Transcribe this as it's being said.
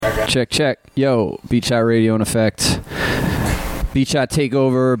Check. Yo, Beat Shot Radio in effect. Beat Shot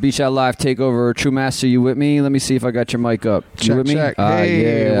Takeover, Beat Shot Live Takeover. True Master, you with me? Let me see if I got your mic up. You with me?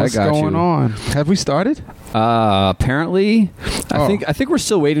 Hey, yeah, what's I got going you. on? Have we started? Apparently, I think we're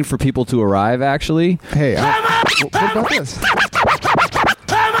still waiting for people to arrive. Actually, Hey, what about this?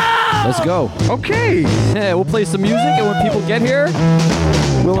 let's go. Okay. Yeah, we'll play some music, and when people get here,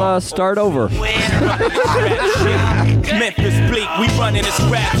 we'll start over. Memphis Bleak, we running this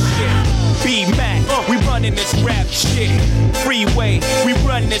rap shit. B-Mac, we running this rap shit. Freeway, we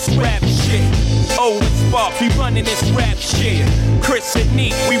running this rap shit. Owen Sparks, we running this rap shit. Chris and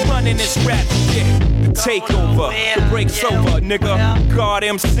Neat, we running this rap shit. Takeover, the break's over, nigga. God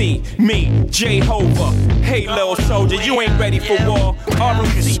MC, me, Jehovah. Hey, little soldier, you ain't ready for war.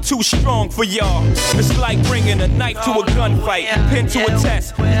 RMC too strong for y'all. It's like bringing a knife to a gunfight, pin to a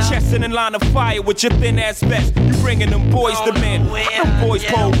test, chest in a line of fire with your thin ass vest. You bringing them boys to men, them boys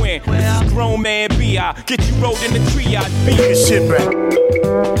pull win. This is grown man B.I. Get you rolled in the tree, I beat this shit back.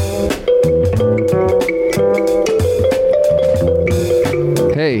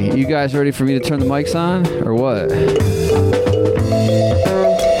 Hey, you guys ready for me to turn the mics on, or what?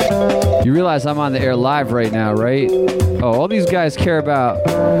 You realize I'm on the air live right now, right? Oh, all these guys care about...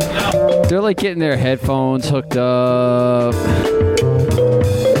 They're like getting their headphones hooked up.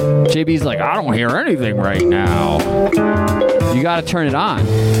 JB's like, I don't hear anything right now. You gotta turn it on.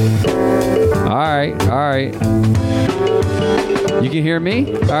 All right. You can hear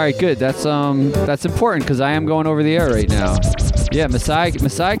me? All right, good. That's important because I am going over the air right now. Yeah, Masai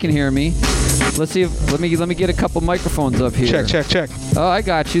can hear me. Let's see if let me get a couple microphones up here. Check. Oh, I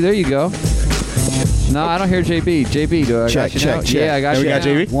got you. There you go. No, I don't hear JB. JB, do I got you now? Check. Yeah, I got you. We got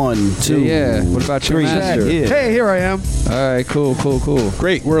JB? 1, 2, Yeah. What about your 3. master? Yeah. Hey, here I am. All right, cool.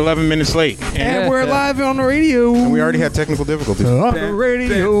 Great, we're 11 minutes late. And we're live on the radio. And we already had technical difficulties. On the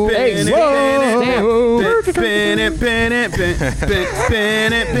radio. Hey,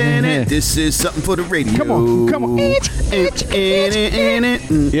 This is something for the radio. Come on.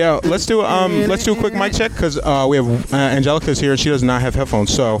 Yeah, let's do a quick mic check because we have Angelica's here and she does not have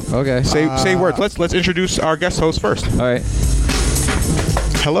headphones. So Okay. say words. Let's introduce our guest host first. All right.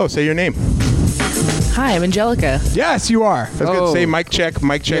 Hello, say your name. Hi, I'm Angelica. Yes, you are. That's good. Say mic check.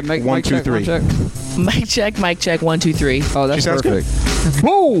 Yeah, mic 1, 2, check, 3. mic check. Mic check, 1, 2, 3. Oh, that's She sounds perfect.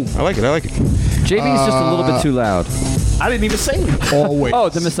 Boom. I like it. JB's just a little bit too loud. I didn't even say it. Always. Oh,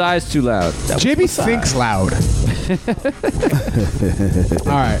 the Messiah's too loud. JB thinks loud.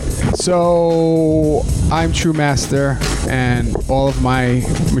 All right. So I'm True Master, and all of my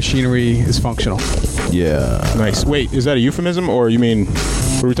machinery is functional. Yeah. Nice. Wait, is that a euphemism or you mean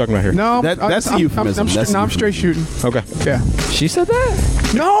what are we talking about here? No, That's a euphemism. I'm straight shooting. Okay. Yeah. She said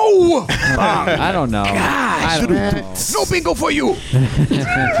that? No. I don't know. I don't know. No bingo for you.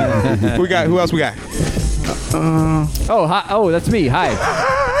 Who else we got? Oh, hi. Oh, that's me. Hi.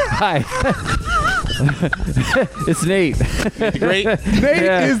 Hi. It's Nate. Great.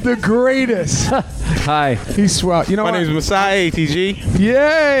 Nate is the greatest. Hi. He's swell. You know My what? name is Masai ATG.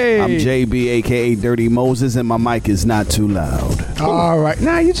 Yay. I'm JB, a.k.a. Dirty Moses, and my mic is not too loud. All right.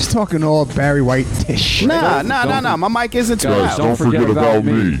 Nah, you're just talking all Barry White-ish. Nah. My mic isn't too Guys, loud. don't forget about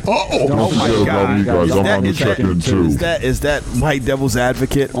me. Oh my God. You guys, I'm on the check-in too. Is that White Devil's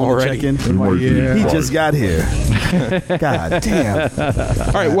Advocate on the check-in? Yeah. He just got here. God damn.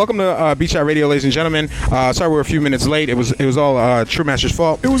 All right, welcome to Beat Shot Radio, ladies and gentlemen. Sorry we're a few minutes late. It was all True Master's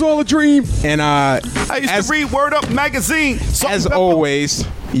fault. It was all a dream. And I used to read Word Up magazine. as always,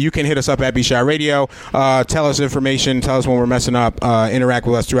 you can hit us up at Beat Shot Radio. Tell us information. Tell us when we're messing up. Interact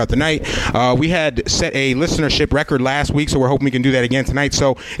with us throughout the night. We had set a listenership record last week, so we're hoping we can do that again tonight.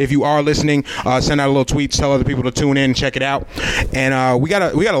 So if you are listening, send out a little tweet. Tell other people to tune in, check it out. And we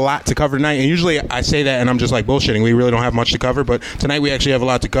got a lot to cover tonight. And usually I say that and I'm just like bullshitting. We really don't have much to cover, but tonight we actually have a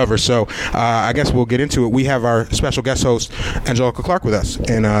lot to cover. So I guess we'll get into it. We have our special guest host Angelica Clark with us,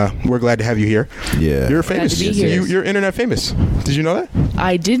 and we're glad to have you here. Yeah. You're famous. Glad to be here. You're internet famous. Did you know that?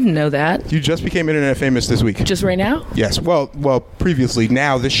 I didn't know that. You just became internet famous this week. Just right now? Yes. Well, previously.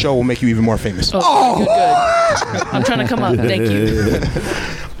 Now this show will make you even more famous. Oh, good. I'm trying to come up. Thank you.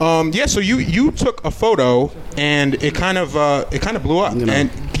 Yeah. So you took a photo and it kind of blew up. You know.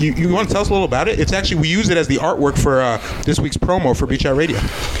 And you want to tell us a little about it? It's actually, we used it as the artwork for this week's promo for Beat Shot Radio.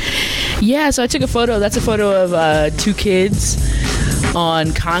 Yeah, so I took a photo. That's a photo of 2 kids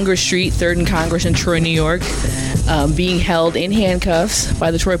on Congress Street, 3rd and Congress in Troy, New York, being held in handcuffs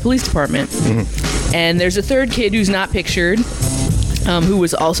by the Troy Police Department. Mm-hmm. And there's a 3rd kid who's not pictured, who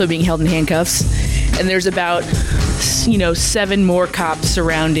was also being held in handcuffs. and there's about 7 more cops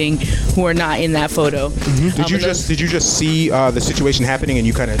surrounding who are not in that photo. Did you just see the situation happening and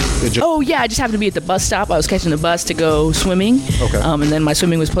you kind of just? Oh yeah, I just happened to be at the bus stop. I was catching the bus to go swimming. Okay. And then my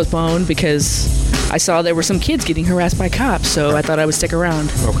swimming was postponed because I saw there were some kids getting harassed by cops, so I thought I would stick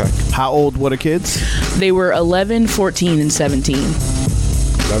around. Okay. How old were the kids? They were 11, 14, and 17.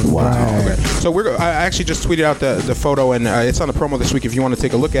 Wow. Okay. So I actually just tweeted out the photo, and it's on the promo this week if you want to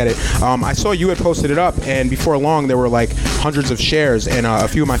take a look at it. I saw you had posted it up, and before long there were like hundreds of shares, and a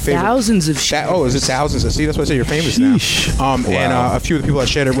few of my favorite. Thousands of shares. Is it thousands? See, that's why I say you're famous now. And a few of the people that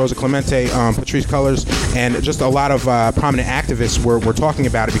shared it, Rosa Clemente, Patrice Cullors, and just a lot of prominent activists were talking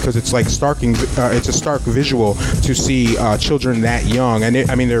about it because it's like it's a stark visual to see children that young, and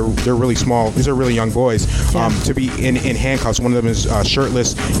they're really small. These are really young boys. To be in handcuffs. One of them is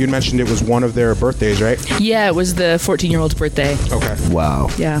shirtless. You mentioned it was one of their birthdays, right? Yeah, it was the 14-year-old's birthday. Okay. Wow.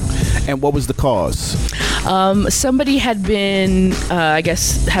 Yeah. And what was the cause? Somebody had been, I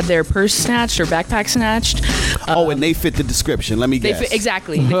guess, had their purse snatched or backpack snatched. And they fit the description. Let me guess.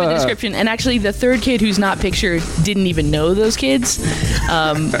 Exactly. They fit the description. And actually, the third kid who's not pictured didn't even know those kids.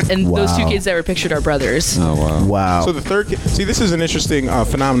 And those 2 kids that were pictured are brothers. Oh, wow. Wow. So the third kid, see, this is an interesting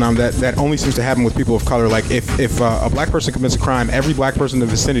phenomenon that only seems to happen with people of color. Like, if a black person commits a crime, every black person in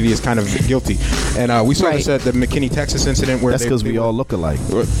the vicinity is kind of guilty. And we saw this at the McKinney, Texas incident where that's because we all look alike.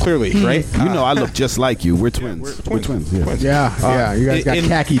 Clearly, right? You know, I look just like you. We're twins. We're twins. Yeah. Yeah. You guys got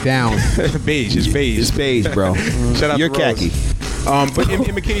khaki down. Beige. It's beige. It's beige, bro. Shout out You're to Rose. khaki. But in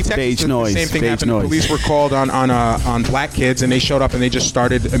McKinney, Texas, the same thing happened. Noise. Police were called on black kids, and they showed up and they just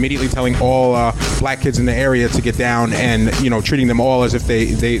started immediately telling all black kids in the area to get down, and treating them all as if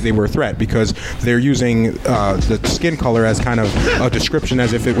they were a threat because they're using the skin color as kind of a description,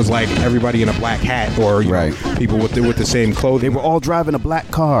 as if it was like everybody in a black hat or people with the same clothing. They were all driving a black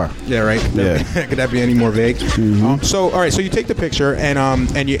car. Yeah, right. Yeah. Could that be any more vague? So all right, so you take the picture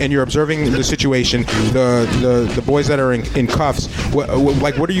and you're observing the situation. The boys that are in cuffs.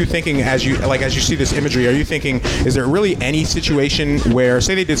 What are you thinking as you see this imagery? Are you thinking, is there really any situation where,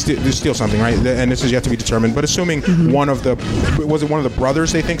 say they did steal something, right? And this is yet to be determined, but assuming one of the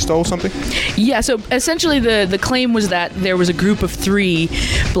brothers they think stole something? Yeah, so essentially the claim was that there was a group of 3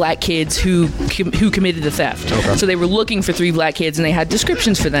 black kids who committed the theft. Okay. So they were looking for 3 black kids, and they had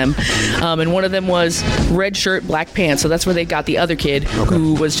descriptions for them. And one of them was red shirt, black pants. So that's where they got the other kid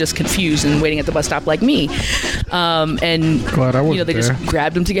who was just confused and waiting at the bus stop like me. And Glad I wasn't they just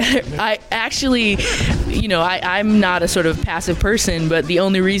grabbed them together. I actually, I'm not a sort of passive person, but the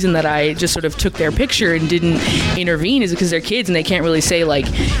only reason that I just sort of took their picture and didn't intervene is because they're kids and they can't really say like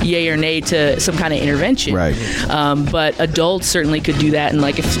yay or nay to some kind of intervention. Right. But adults certainly could do that. And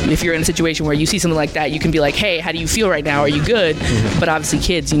like if you're in a situation where you see something like that, you can be like, hey, how do you feel right now? Are you good? But obviously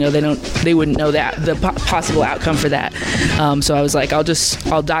kids, they wouldn't know that the possible outcome for that. So I was like,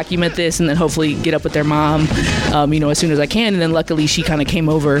 I'll document this and then hopefully get up with their mom, as soon as I can. And then luckily she kind of came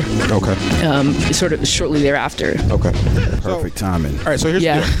over. Okay. Sort of shortly thereafter. Okay. Perfect timing. All right. So here's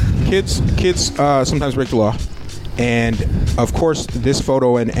the deal. Kids sometimes break the law. And of course, this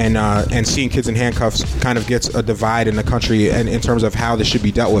photo and seeing kids in handcuffs kind of gets a divide in the country and in terms of how this should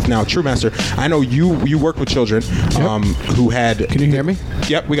be dealt with. Now, True Master, I know you work with children who had. Can you hear me?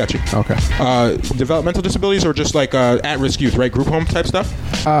 Yep, we got you. Okay. Developmental disabilities or just like at-risk youth, right? Group home type stuff.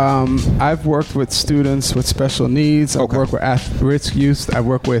 I've worked with students with special needs. I've worked with at-risk youth. I've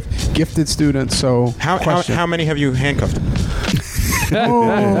worked with gifted students. So how many have you handcuffed?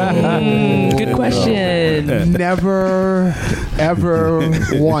 Good question. Never, ever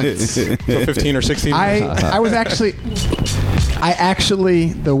once. So 15 or 16? I actually,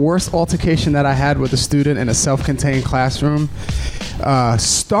 the worst altercation that I had with a student in a self-contained classroom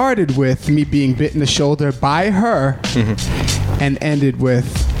started with me being bit in the shoulder by her and ended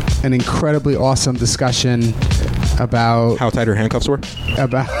with an incredibly awesome discussion about how tight her handcuffs were?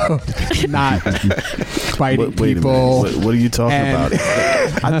 About not biting people. What are you talking about?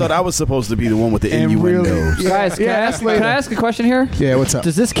 I thought I was supposed to be the one with the innuendos. Really, Guys, can I ask a question here? Yeah, what's up?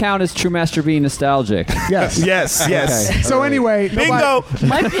 Does this count as True Master being nostalgic? Yes. Yes. Okay. So anyway, bingo.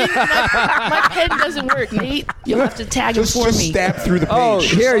 My pen doesn't work, Nate. You'll have to tag him for Just me. stab through the page. Oh,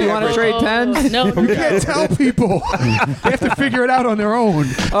 here, you want to trade pens? No. You can't tell people. They have to figure it out on their own.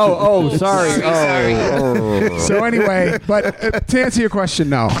 Oh, sorry. Sorry. So anyway, but to answer your question,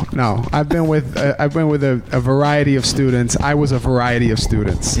 no. I've been with a variety of students. I was a variety of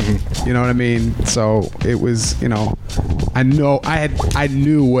students. You know what I mean? So it was, I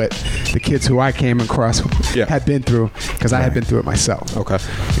knew what the kids who I came across had been through, because I had been through it myself. Okay.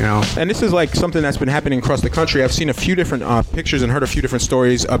 You know, and this is like something that's been happening across the country. I've seen a few different pictures and heard a few different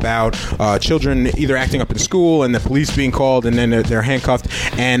stories about children either acting up in school and the police being called, and then they're handcuffed.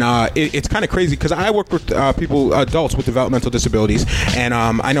 And it's kind of crazy because I work with adults with developmental disabilities, and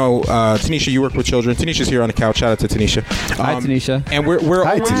I know Tanisha, you work with children. Tanisha's here on the couch. Shout out to Tanisha. Hi, Tanisha. And we're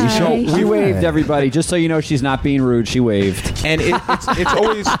Hi, always, Tanisha. We waved, everybody, just so you know she's not being rude. She waved. And it's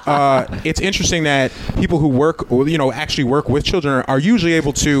always it's interesting that people who work, actually work with children are usually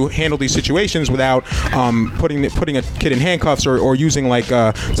able to handle these situations without putting a kid in handcuffs or using like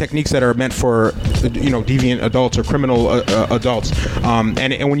techniques that are meant for deviant adults or criminal adults.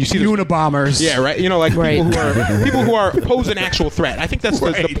 And when you see the Unabombers. Yeah, right. People who are pose an actual threat. I think that's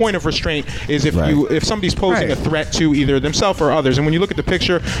the point of restraint is if somebody's posing a threat to either themselves or others. And when you look at the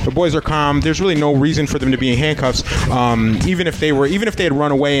picture, the boys are calm. There's really no reason for them to be in handcuffs. Even if they had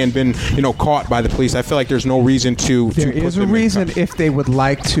run away and been caught by the police, I feel like there's no reason to. There is a reason if they would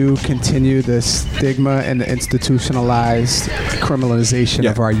like to continue the stigma and the institutionalized criminalization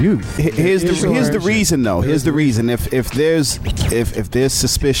of our youth. Here's the reason, though. Here's the reason. If there's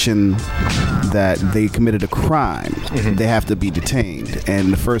suspicion that they committed a crime, they have to be detained,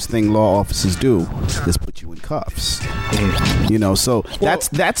 and the first thing law officers do is put you in cuffs. So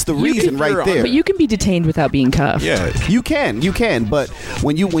that's the reason right there. But you can be detained without being cuffed. Yeah, you can. But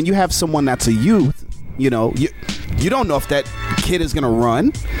when you have someone that's a youth, you don't know if that kid is gonna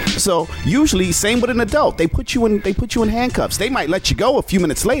run. So usually, same with an adult, they put you in handcuffs. They might let you go a few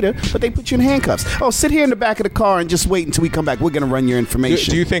minutes later, but they put you in handcuffs. Oh, sit here in the back of the car and just wait until we come back. We're gonna run your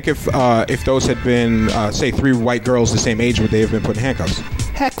information. Do you think if those had been say 3 white girls the same age, would they have been put in handcuffs?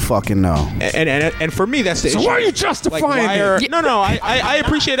 Heck fucking no. And for me, that's the issue. So why are you justifying it? No, I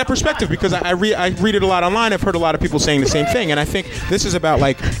appreciate that perspective because I read it a lot online. I've heard a lot of people saying the same thing, and I think this is about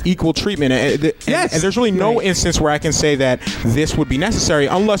like equal treatment. And there's really no instance where I can say that this would be necessary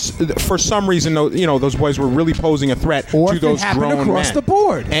unless for some reason those boys were really posing a threat to those grown across men. the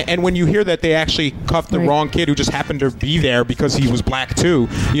board. And when you hear that they actually cuffed the wrong kid who just happened to be there because he was black too,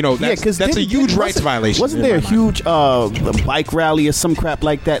 that's a huge rights violation. Wasn't there a huge bike rally or some crap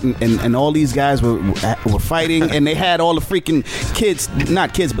like that, and all these guys were fighting, and they had all the freaking kids,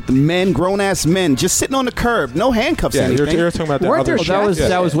 not kids, but the men, grown-ass men, just sitting on the curb, no handcuffs or anything. You're talking about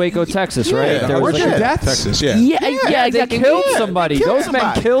That was Waco, Texas, right? There was Texas. Yeah, exactly. They killed somebody. Those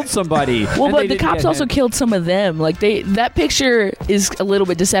men killed somebody. Well, but the cops also killed some of them. Like that picture is a little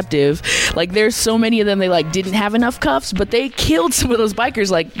bit deceptive. Like there's so many of them, they like didn't have enough cuffs, but they killed some of those bikers.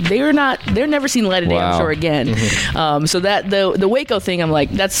 Like they're never seen the light of day, I'm sure, again. So that the Waco thing, I'm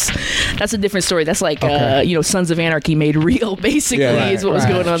like, that's a different story. That's like Sons of Anarchy made real, basically, is what was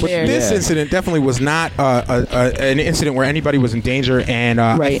going on there. This incident definitely was not an incident where anybody was in danger, and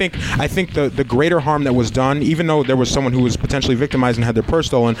I think the greater harm that was done, even though there was someone who was potentially victimized and had their purse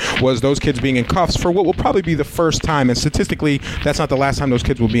stolen, was those kids being in cuffs for what will probably be the first time, and statistically that's not the last time those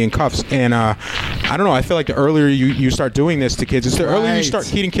kids will be in cuffs. And I don't know, I feel like the earlier you start doing this to kids, the earlier you start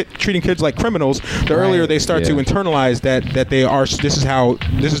treating kids like criminals, the earlier they start to internalize that they are, this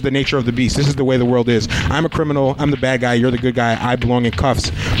is the nature of the beast, this is the way the world is. I'm a criminal, I'm the bad guy, you're the good guy, I belong in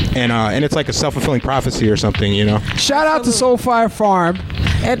cuffs. And it's like a self-fulfilling prophecy or something, Shout out to Soulfire Farm.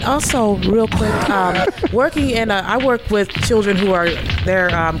 And also, real quick, I work with children who are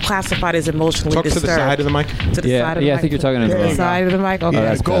classified as emotionally disturbed. To the side of the mic. To the side of the mic. I think you're talking to the side of the mic. Okay,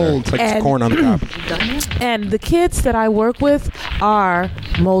 that's gold. It's like corn on the top. And the kids that I work with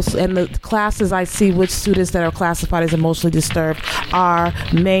and the classes I see with students that are classified as emotionally disturbed are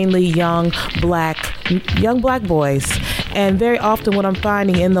mainly young black boys. And very often what I'm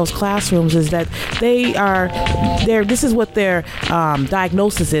finding in those classrooms is that this is what their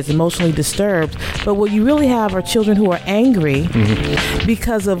diagnosis is, emotionally disturbed. But what you really have are children who are angry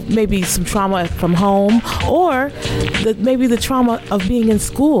because of maybe some trauma from home, or maybe the trauma of being in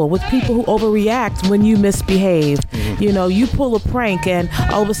school with people who overreact when you misbehave. You pull a prank and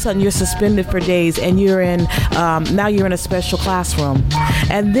all of a sudden you're suspended for days, and now you're in a special classroom.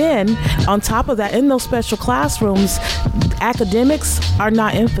 And then on top of that, in those special classrooms, academics are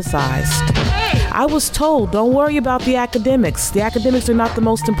not emphasized. I was told, don't worry about the academics. The academics are not the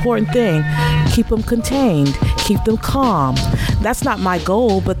most important thing. Keep them contained. Keep them calm. That's not my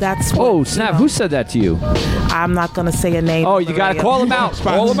goal, but that's what... Oh, snap. Who said that to you? I'm not going to say a name. Oh, you got to call him out.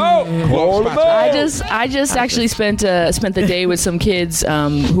 Call him out. Call him out. I just actually spent the day with some kids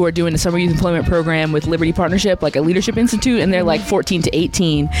who are doing the summer youth employment program with Liberty Partnership, like a leadership institute, and they're like 14 to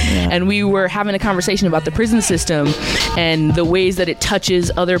 18. Yeah. And we were having a conversation about the prison system and the ways that it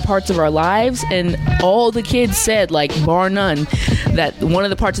touches other parts of our lives. and all the kids said, like, bar none, that one of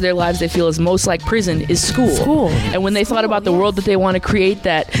the parts of their lives they feel is most like prison is school. And when they thought about the world that they want to create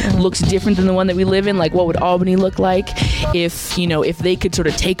that looks different than the one that we live in, like what would Albany look like if they could sort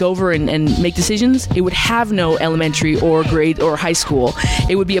of take over and make decisions, it would have no elementary or grade or high school.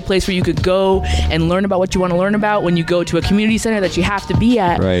 It would be a place where you could go and learn about what you want to learn about when you go to a community center that you have to be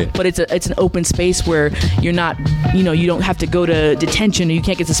at. Right. But it's an open space where you're not, you don't have to go to detention, or you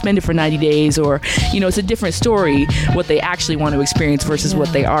can't get suspended for 90 days, or, it's a different story what they actually want to experience versus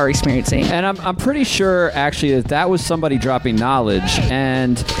what they are experiencing. And I'm pretty sure actually that was somebody dropping knowledge,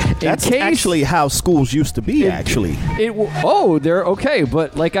 and that's actually how schools used to be. They're okay,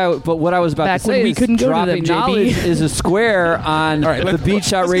 but what I was about Back to say when we is couldn't go to them, dropping JB. knowledge is a square on the Beat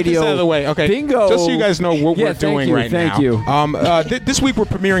Shot let's Radio get this out of the way. Okay. bingo. Just so you guys know what we're doing right now. Thank you. This week we're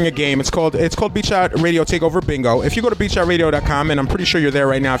premiering a game. It's called Beat Shot Radio Takeover Bingo. If you go to beatshotradio.com, and I'm pretty sure you're there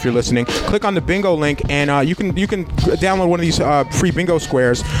right now if you're listening, click on the bingo link, and you can download one of these free bingo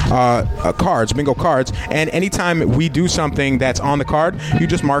squares, bingo cards, and anytime we do something that's on the card, you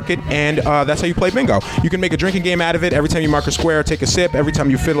just mark it, and that's how you play bingo. You can make a drinking game out of it. Every time you mark a square, take a sip. Every time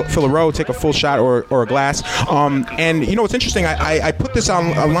you fill a row, take a full shot or a glass. And it's interesting. I put this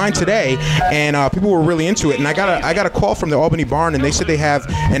online today, and people were really into it. And I got a call from the Albany Barn, and they said they have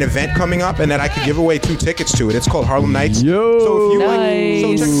an event coming up, and that I could give away 2 tickets to it. It's called Harlem Nights. Yo, so if you nice.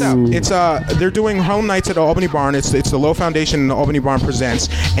 so check this out. It's they're doing Harlem Nights at the Albany Barn. It's the Low Foundation and the Albany Barn presents,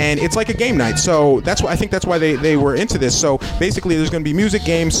 and it's like a game night. So that's why I think that's why they were into this. So basically, there's going to be music,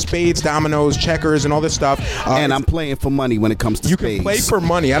 games, spades, dominoes, checkers, and all this stuff. And I'm playing for money when it comes to spades. You can play for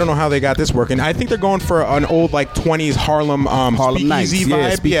money. I don't know how they got this working. I think they're going for an old 20s Harlem Nights,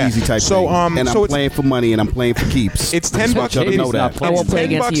 vibe. speakeasy type so, thing. And I'm playing for money, and I'm playing for keeps. It's $10 know that. I won't play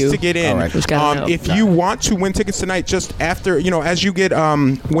 $10 against you. to get in. All right. If you want to win tickets tonight, just after as you get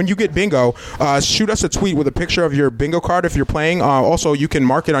when you get bingo, shoot us a tweet with a picture of your bingo card if you're playing. Also, you can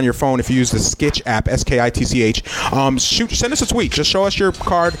mark it on your phone if you use the Skitch app, SKITCH. Send us a tweet. Just show us your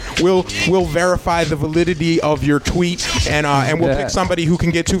card. We'll verify the validity of your tweet, and we'll pick somebody who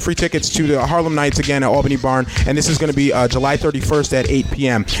can get 2 free tickets to the Harlem Nights again at Albany Barn. And this is going to be July 31st at 8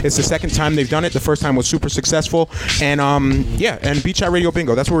 p.m. It's the second time they've done it. The first time was super successful, and and Beat Shot Radio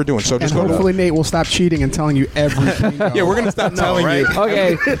Bingo. That's what we're doing. So just and go. Hopefully, Nate will stop cheating and telling you everything. Yeah, we're gonna stop telling you.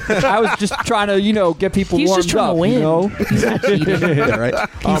 Okay, I was just trying to get people He's warmed just trying up. to win. He's not cheating. Yeah, right.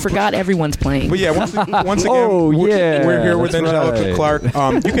 He forgot everyone's playing. But yeah, once again, we're here with that's Angelica right. Clark.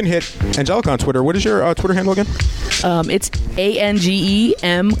 You can hit Angelica on Twitter. What is your Twitter handle again? It's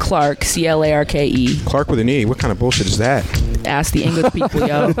ANGEM Clark, CLARKE. Clark with an E. What kind of bullshit is that? Ask the English people,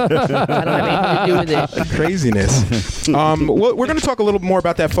 yo. I don't have anything to do with it. Craziness. Well, we're going to talk a little more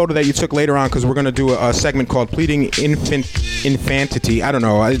about that photo that you took later on, because we're going to do a segment called Pleading Infantity. I don't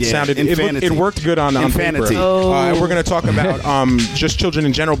know. It worked good on paper. We're going to talk about just children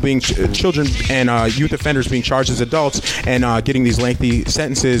in general being children and youth offenders being charged as adults and getting these lengthy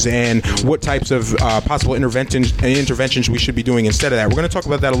sentences, and what types of possible interventions we should be doing instead of that. We're going to talk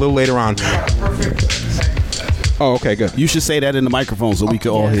about that a little later on. Oh, okay, good. You should say that in the microphone so we can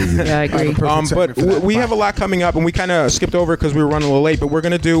all hear you. Yeah, I agree. But we have a lot coming up, and we kind of skipped over because we were running a little late. But we're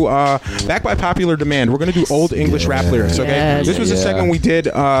going to do, back by popular demand, we're going to do old English rap lyrics, okay? Yes. This was a segment we did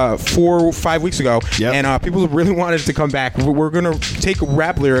 4 or 5 weeks ago, and people really wanted it to come back. We're going to take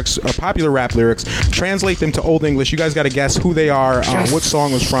rap lyrics, popular rap lyrics, translate them to old English. You guys got to guess who they are, what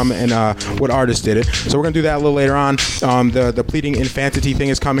song was from, and what artist did it. So we're going to do that a little later on. The Pleading Infantity thing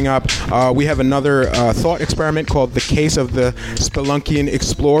is coming up. We have another thought experiment called The Case of the Spelunkian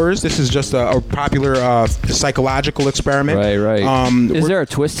Explorers. This is just a popular psychological experiment. Right. Is there a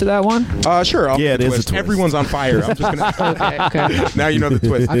twist to that one? Sure. Yeah, there's a twist. Everyone's on fire. I'm just gonna. Okay. Now you know the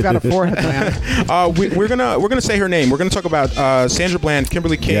twist. I've got a forehead plan. We're gonna say her name. We're gonna talk about Sandra Bland,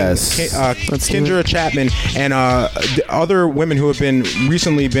 Kimberly King, Kendra Chapman, and other women who have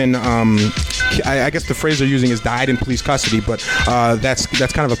recently been. I guess the phrase they're using is died in police custody, but that's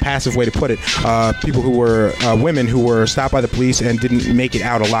kind of a passive way to put it. People who were women who were stopped by the police and didn't make it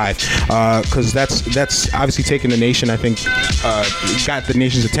out alive, because that's obviously taken the nation. I think got the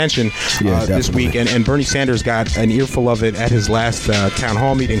nation's attention this week, and Bernie Sanders got an earful of it at his last town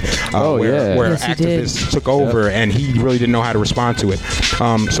hall meeting, where Yes, activists took over, and he really didn't know how to respond to it.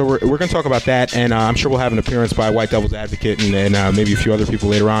 So we're going to talk about that, and I'm sure we'll have an appearance by White Devil's Advocate and maybe a few other people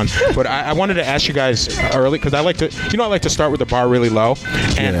later on. But I wanted to ask you guys early, because I like to start with the bar really low,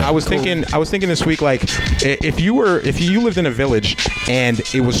 and I was thinking this week, like, if you lived in a village and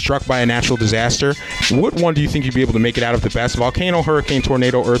it was struck by a natural disaster, what one do you think you'd be able to make it out of the best? Volcano, hurricane,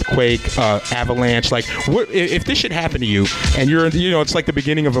 tornado, earthquake, avalanche? Like, what if this shit happened to you and you're, it's like the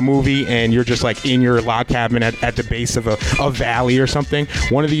beginning of a movie and you're just like in your log cabin at the base of a valley or something?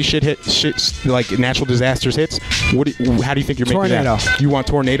 One of these shits like natural disasters hits. How do you think you're making Tornado. that? You want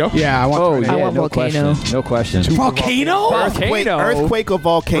tornado? Yeah, I want tornado. I want no volcano. Question. No question. Volcano? Earthquake or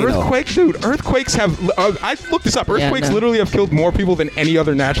volcano? Earthquake, dude. Earthquakes have. I looked this up. Earthquakes literally have killed more people than any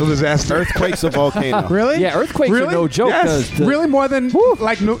other natural disaster. Earthquakes or volcano? Really? Yeah, earthquakes Really? are no joke. Yes. Really more than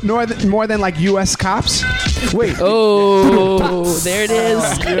more than like U.S. cops? Wait. Oh, there it is.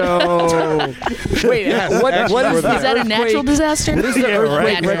 Yo. Wait. What is the Is that a natural earthquake- disaster? What is the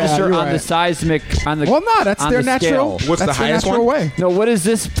earthquake Natural. register you're on the right. seismic on the? Well, no, that's on their the natural. scale? What's the that's their highest natural one? way. No, what is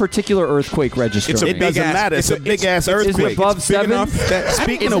this particular earthquake register? It's a It big doesn't ass- matter. It's a it's- big ass Is it earthquake. above Big 7? enough that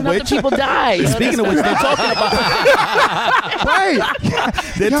Speaking It's of enough which, that people die. speaking of which, they're talking about Right.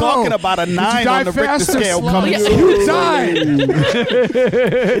 they're talking about a 9 die on the Richter fast or scale slow? coming Yeah. soon. You died.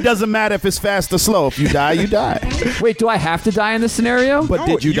 It doesn't matter if it's fast or slow. If you die, you die. Wait, do I have to die in this scenario? But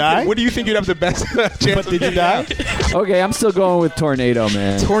did you die? What do you think you'd have the best chance? But did you die? Okay, I'm still going with tornado,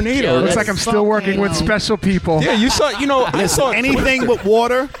 man. Tornado. Looks like I'm still working with special people. Yeah, you saw. I saw Anything with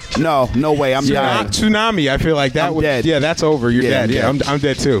water? No way. I'm dying. Tsunami. I feel like that I'm would. dead. Yeah, that's over. You're Yeah, dead. I'm Yeah, dead. I'm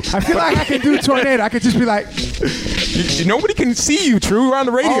dead too. I feel like I can do tornado. I could just be like, Nobody can see you, True. We're on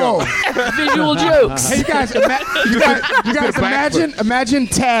the radio. oh, Visual jokes. hey, you guys, imagine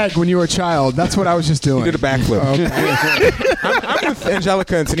tag when you were a child. That's what I was just doing. You did a backflip. I'm with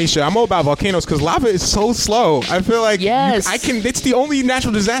Angelica and Tanisha. I'm all about volcanoes because lava is so slow. I feel like Yes. It's the only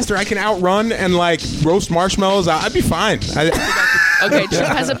natural disaster I can outrun and like roast marshmallows. I'd be fine. I think Okay, Trip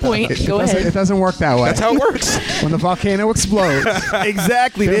has a point. Go It ahead. doesn't work that way. that's how it works. When the volcano explodes,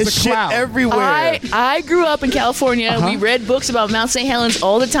 Exactly. There's There's a shit cloud. everywhere. I grew up in California. We read books about Mount St. Helens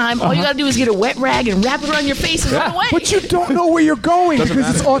all the time. All you gotta do is get a wet rag and wrap it around your face and run away. but you don't know where you're going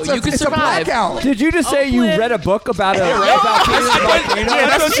because it's all You can it's a survive. blackout. Did you just say you Oakland. read a book about a Yeah,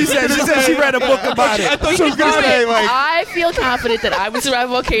 that's what she said. She said she read a book about it. I thought you was gonna say like. I feel confident that I would survive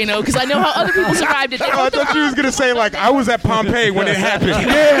a volcano because I know how other people survived it. They I wrote thought their you was gonna say like I was at Pompeii when it happened.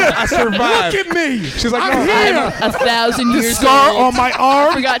 Yeah, I survived. Look at me. She's like, I'm no, here. I'm 1,000 years Scar old. on my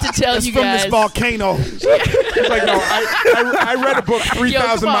arm. Forgot to tell It's you from guys. this volcano. She's like, no, I read a book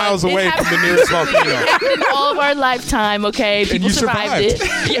 3,000 come on. miles It away from the happened- nearest It volcano. happened in all of our lifetime, okay? People you survived it.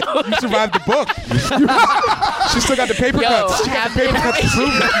 You survived the book. She still got the paper Yo, cuts. She got the paper cuts to prove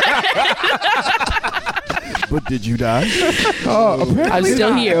it. But did you die? I'm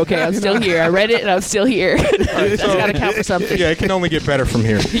still here, okay? I'm still here. I read it and I'm still here. That's gotta count for something. Yeah, it can only get better from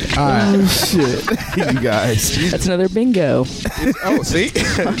here. Shit. You guys. That's another bingo. Oh, see?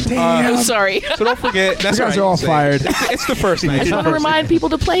 I'm sorry. So don't forget. That's You guys all are all right, say it. fired. It's the first night. I just want to remind people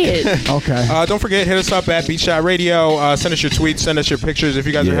to play it. Okay. Don't forget, hit us up at Beat Shot Radio. Send us your tweets, send us your pictures. If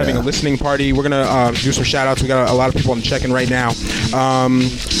you guys are having a listening party, we're gonna do some shout outs. We got a lot of people on check-in right now.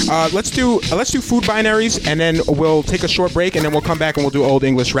 Let's do food binaries, and then we'll take a short break, and then we'll come back and we'll do old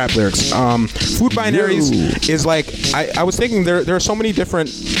English rap lyrics. Food binaries is like I was thinking there are so many different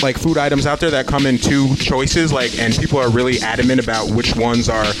like food items out there that come in two choices, like, and people are really adamant about which ones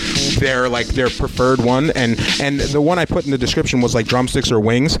are their preferred one, and the one I put in the description was like drumsticks or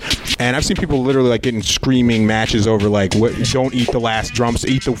wings, and I've seen people literally like getting screaming matches over like, what, don't eat the last drumstick,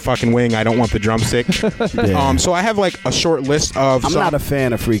 eat the fucking wing, I don't want the drumstick. Yeah. So I have like a short list of I'm not a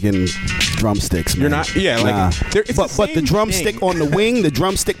fan of freaking drumsticks, man. You're not? Yeah, like, Nah. it's but the the same drumstick thing. on the wing, the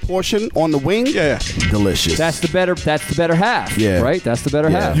drumstick portion on the wing, Yeah. delicious. That's the better half. Yeah. Right? That's the better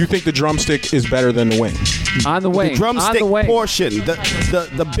Yeah. half. You think the drumstick is better than the wing? On the wing. the drumstick on the wing. portion,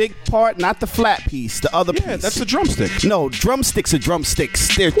 the big part, not the flat piece, the other Yeah, piece. that's the drumstick. No, drumsticks are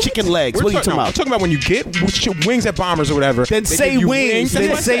drumsticks. They're chicken legs. What are you talking I'm about? talking about when you get wings at Bombers or whatever. Then they say give you wings. That's Then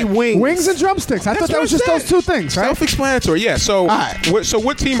what I say said. wings. Wings and drumsticks. I thought that what was I just said. those two things, right? Self-explanatory. Yeah. So, right.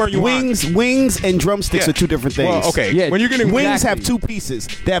 what team are you Wings and drumsticks Yeah. are two different things. on? Well, okay. Yeah, When you're getting Wings Exactly. have two pieces.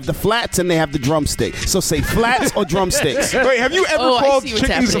 They have the flats and they have the drumstick. So say flats or drumsticks. Wait, have you ever Oh, I called see what's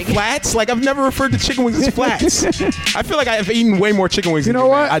chickens happening. flats? Like, I've never referred to chicken wings as flats. I feel like I've eaten way more chicken wings. You than know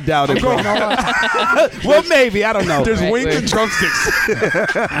what? I doubt it, bro. You know what? Well, maybe. I don't know. There's Right, wings wait. and drumsticks.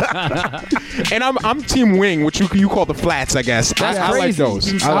 And I'm team wing, which you call the flats, I guess. That's I like crazy.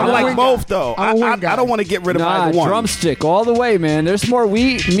 those. I I'm a like wing both, guy. though. I'm a wing guy. I don't want to get rid of Nah, either one. drumstick all the way, man. There's more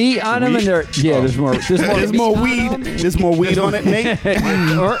meat on them when they're there's more weed. There's more weed on it, Nate. And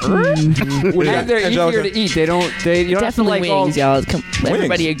they're easier to eat. You don't have to Definitely like wings, y'all.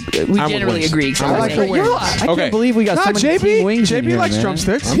 Everybody, we generally agree. I like the wings. I can't believe we got so many team wings in JB here, likes man.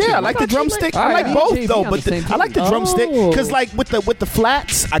 drumsticks. Yeah, I like the drumstick. I like both though, but I like the drumstick because like with the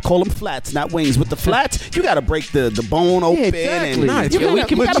flats, I call them flats, not wings. With the flats, you got to break the bone open exactly. and we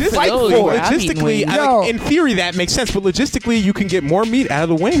gotta can fight those. for it. I've eaten Logistically, wings. in theory, that makes sense. But logistically, you can get more meat out of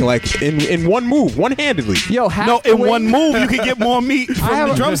the wing, like in one move, one-handedly. Yo, half No, the in wing- one move, you can get more meat from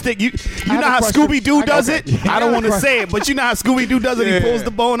the drumstick. You know have a how question. Scooby Doo does Okay. it? I don't want to say it, but you know how Scooby Doo does it? He pulls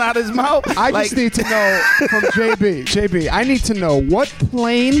the bone out of his mouth. I just need to know from JB, I need to know what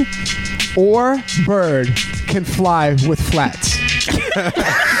plane or bird can fly with flats.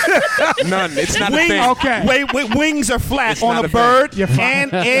 None. It's not a Wing, thing. Okay. Wait, wings are flat It's on not a a thing. bird You're fine.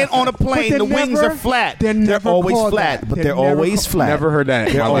 and on a plane. they're The wings never- are flat. they're never always called flat, that. but They're they're never always flat. Never heard that.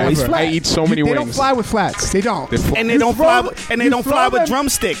 in They're my life. always flat. I eat so many They wings. don't fly with flats. They don't. And they don't throw fly. them- And they you don't throw fly with them-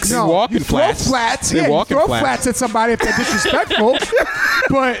 drumsticks. They No, walk you in throw flats. flats. They Yeah, walk you in throw flats. flats at somebody if they're disrespectful.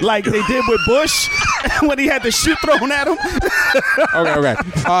 But Like they did with Bush when he had the shit thrown at him. Okay.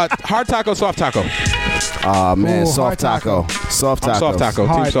 Hard taco, soft taco. Oh man, Ooh, soft hard taco. Soft taco. Soft taco.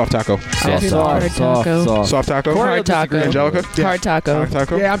 Hard. Team soft taco. Soft, Hard taco. Soft taco. Hard taco. Angelica. Hard taco. Hard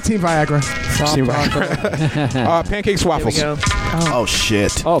taco. yeah, I'm Team Viagra. Team pancakes, waffles. There we go. Oh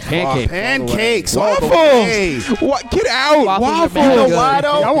shit. Oh, pancake. Pancakes. all the Waffles. way. What? Get out. Waffles are You know good. why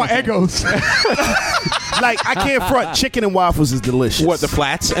though? Yeah, I want Eggos. Like I can't front. Chicken and waffles is delicious. What? The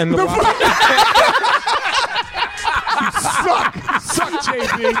flats and the waffles? Suck,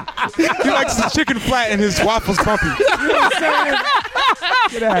 JB. He likes the chicken flat and his waffles bumpy.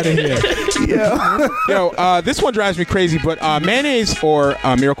 Get out of here. Yo, this one drives me crazy, but mayonnaise or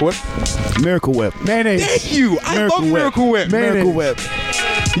Miracle Whip? Miracle Whip. Mayonnaise. Thank you. I Miracle love Whip. Miracle Whip. Mayonnaise. Miracle Whip.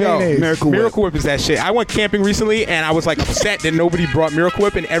 Yo, Mayonnaise. Miracle Whip. is that shit. I went camping recently and I was like upset that nobody brought Miracle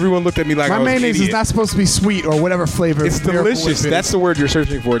Whip and everyone looked at me like My I was an mayonnaise is idiot. not supposed to be sweet or whatever flavor. It's Miracle Whip delicious. is. That's the word you're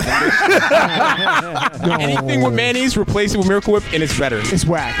searching for. Anything with mayonnaise, replace it with Miracle Whip, and it's better. It's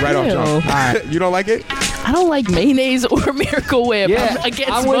whack. Right off Ew. jump. You don't like it? I don't like mayonnaise or Miracle Whip. Yeah, I'm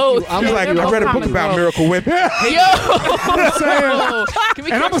against I'm with both. you. I'm You're with like, you. I read a book common about bro. Miracle Whip. Yo, can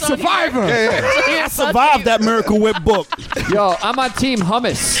we And I'm a curse on here? survivor. Yeah, I survived that Miracle Whip book. Yo, I'm on team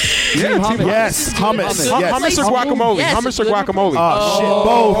hummus. Yeah, Team hummus. Yes, hummus. Hummus. Yes. Hummus or guacamole? Yes, Hummus or it's good. guacamole? Oh, shit,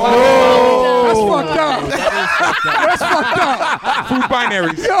 both. That's fucked up. That's fucked up. Food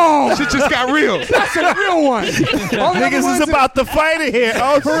binaries. Yo, Shit just got real. that's a real one. All the other Niggas ones is about to fight it here.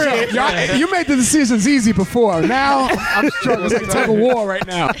 Oh, For real. shit. Y'all, you made the decisions easy before. Now I'm struggling. It's like tug of war right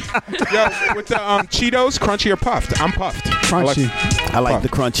now. Yo, with the Cheetos, crunchy or puffed? I'm puffed. Crunchy. I like the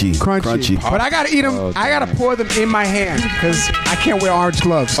crunchy. Crunchy. But I gotta eat them. I gotta pour them in my hand because I can't wear orange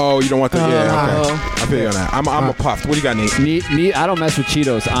gloves. Oh, you don't want the yeah? Okay. I feel you on that. I'm a puffed. What do you got, Nate? I don't mess with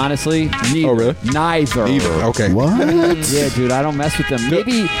Cheetos, honestly. Neither. Oh, really? Neither. Either. Okay. What? Yeah, dude, I don't mess with them.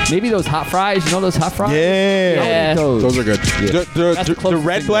 Maybe those hot fries. You know those hot fries? Yeah. Those are good. Yeah. That's The close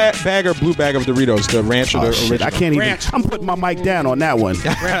red thing, bag or blue bag of Doritos, the ranch or Oh, the shit. original? I can't even. Ranch. I'm putting my mic down on that one.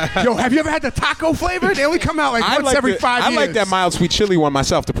 Yo, have you ever had the taco flavor? They only come out like once every 5 years. I like that mild sweet chili one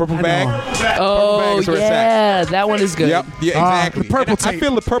myself. The purple bag. Oh, bag is where it's at. yeah. That one is good. Yep. Yeah, exactly. the purple And I tape.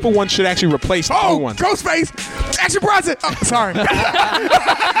 feel the purple one should actually replace the blue Oh, one. Ghostface! Action Bronson! Oh, sorry.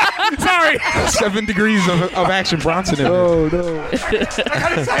 Sorry. 7 degrees of Action Bronson in there. no.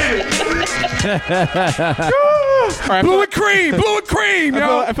 All right, Blue and cream! Blue and cream!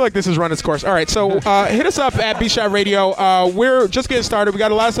 Yo! I feel like this is run its course. All right, so hit us up at B-Shot Radio. We're just getting started. We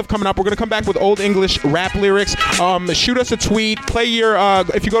got a lot of stuff coming up. We're going to come back with old English rap lyrics. Shoot us a tweet. Play your,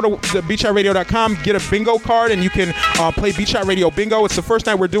 if you go to the BShotRadio.com, get a bingo card, and you can play B-Shot Radio Bingo. It's the first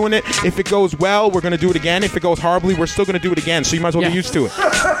night we're doing it. If it goes well, we're going to do it again. If it goes horribly, we're still going to do it again. So you might as well get used to it.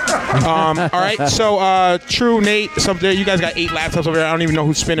 All right, so True, Nate, you guys got 8 laptops over there. I don't even know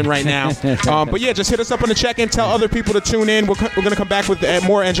who's spinning right now. But yeah, just hit us up on the check-in. Tell other people to tune in. We're going to come back with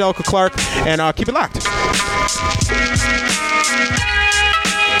more Angelica Clark, and keep it locked.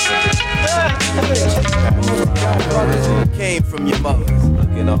 Came from your mother,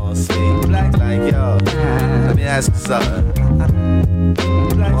 looking all sweet, black like yo. Let me ask you something.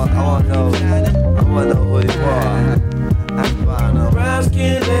 I wanna know who you are. Brown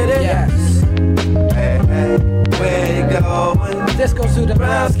skin lady, yes. Hey, where you going? This goes to the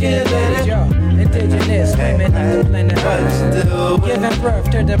brown skin lady, yo. Indigenous women of the planet Earth, giving birth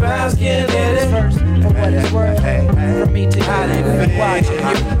to the brown skin ladies first. For what it's worth, from me to you, we're watching you.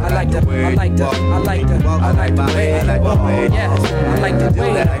 I like the way you walk. Yes, I like the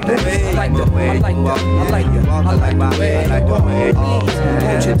way you move. I like the way like the way you walk. Please,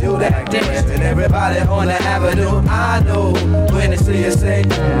 won't you do that dance? And everybody on the avenue, I know when they see you say,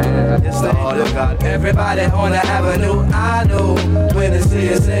 yes, Lord of God. Everybody on the avenue, I know when they see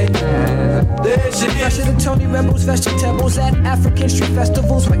you say, there she is. Fresher than Tony Rebels, vegetables at African street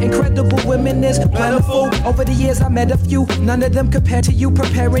festivals where incredible women is plentiful. Over the years I met a few, none of them compared to you,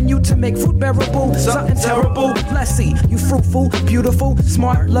 preparing you to make food bearable. Something terrible, let's see, you fruitful, beautiful,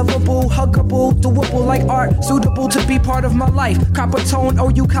 smart, lovable, huggable, doable like art, suitable to be part of my life. Copper tone, oh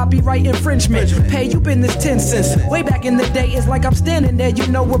you copyright infringement. Pay, you been this 10 cents. Way back in the day, it's like I'm standing there, you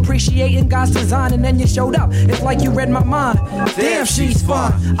know, appreciating God's design, and then you showed up. It's like you read my mind. Damn, she's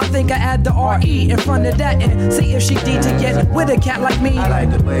fine. I think I add the R-E in front of that and see if she D to get with a cat like me. I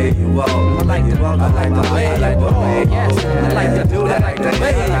like the way you walk. I like the walk. I like the way. I like the way. Yes. I like to do that. I like the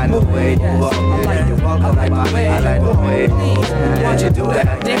way. I like the way you walk. I like the walk. I like the way. I like the way. Please, won't you do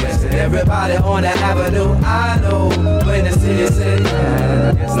that dance? And everybody on the avenue, I know when they see you say,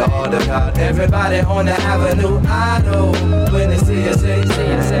 yes, Lord of God. Everybody on the avenue, I know when they see you say,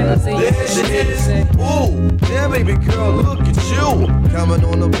 there she is. Ooh, yeah, baby girl, look at you. Coming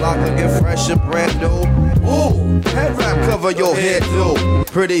on the block looking fresh and brand new. Ooh, head wrap cover your head, too.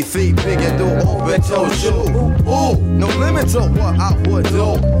 Pretty feet, big and do open toe shoe. Ooh, no limit to what I would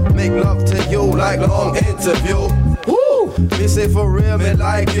do. Make love to you like long interview. Ooh, me say for real, me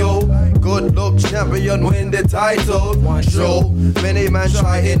like you. Good look champion, win the title. One show, many man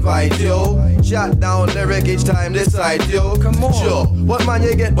try invite you. Shot down lyric each time they cite you. Come on, sure, what man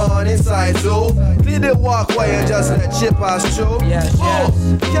you get born inside too? Clear the walkway and just let shit pass through. Yes,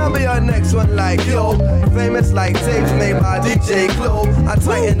 yes. Can't be your next one like you. Famous like tapes made by DJ Clue. I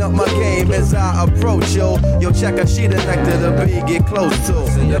tighten up my game as I approach you. Yo, check a sheet of nectar the beat get close to.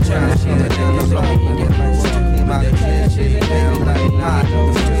 See your check a sheet of nectar the beat get close to. My shit down like hot.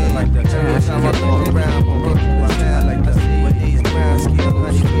 Like the time I walk around, like the with these ground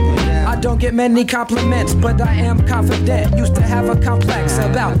skill, I don't get many compliments, but I am confident. Used to have a complex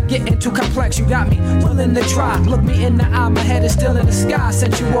about getting too complex. You got me willing to try. Look me in the eye, my head is still in the sky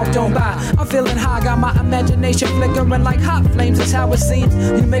since you walked on by. I'm feeling high, got my imagination flickering like hot flames. That's how it seems.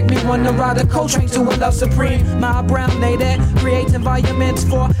 You make me wanna ride a coal train to a love supreme. My brown lady creates environments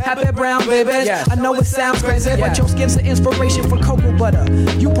for happy brown babies. Yes. I know it sounds crazy, but your skin's the inspiration for cocoa butter.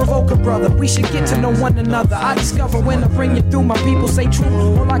 You provoke a brother. We should get to know one another. I discover when I bring you through. My people say true.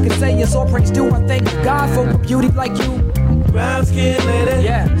 All I can say is all praise due. I thank God for a beauty like you. brown skin lady.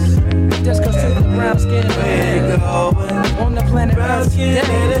 Yes. Just cause to the brown skin lady. On the planet brown skin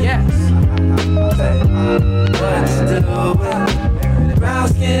lady. Yes. What you doing? Brown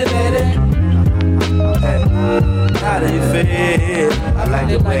skin lady. How do you feel? I like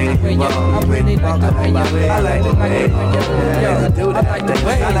the way you walk. I really like the way you walk. I like the way you walk. I like the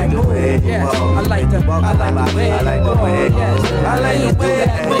way. I like the way you walk. I like the way. I like the way. I like the way you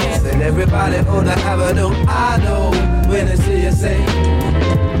dance. And everybody on the avenue, I know when they see you say,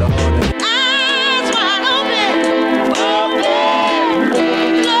 Lord. Eyes wide open, Lord,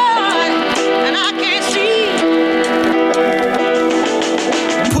 and I can't see.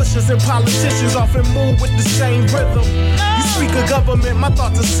 Pushers and politicians often move with the same rhythm. You speak of government, my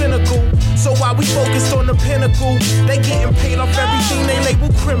thoughts are cynical. So while we focused on the pinnacle, they getting paid off everything they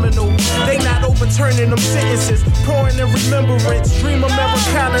label criminal. They not overturning them sentences, pouring in remembrance. Dream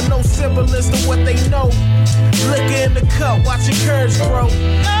Americana, no semblance to what they know. Liquor in the cup, watching courage grow.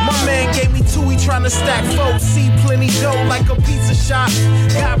 My man gave me two, he tryna stack four. See plenty dough like a pizza shop.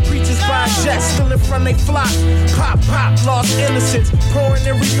 God preachers by jets, still in front they flock. Pop, pop, lost innocence, pouring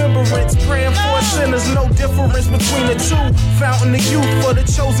in remembrance. Praying for sinners, no difference between the two. Fountain of youth for the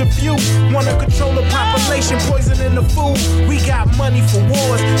chosen few. Wanna control the population, poisoning the food. We got money for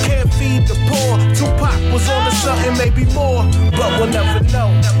wars, can't feed the poor. Tupac was on to something, maybe more, but we'll never know.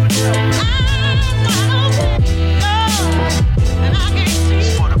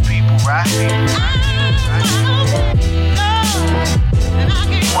 It's for the people, right?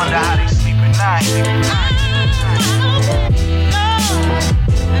 Wonder how they sleep at night.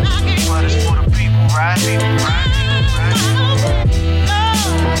 But it's for the people, right?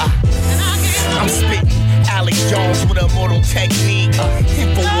 I'm spitting Alex Jones with a mortal technique.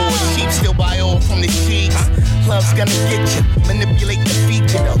 Infowars, sheep still buy oil from the sheets. Love's gonna get you, manipulate the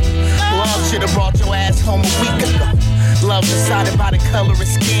feature though. Love should've brought your ass home a week ago. Love decided by the color of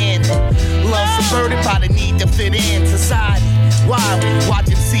skin. Love subverted by the need to fit in society. Why?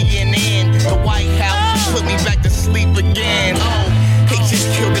 Watching CNN, the White House put me back to sleep again. Oh, they just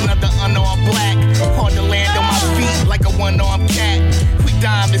killed another unarmed black. Hard to land on my feet like a one-armed cat. We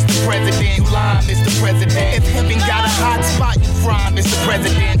die, Mr. President. You lie, Mr. President. If heaven got a hot spot, you fry, Mr.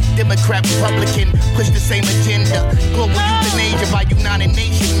 President. Democrat, Republican, push the same agenda. Global euthanasia by United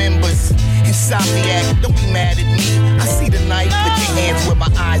Nations members. Insomniac, don't be mad at me. I see the knife, put your hands where my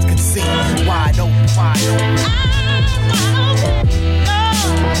eyes can see. Wide open, wide open.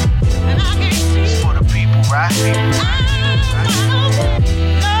 It's for the people, right?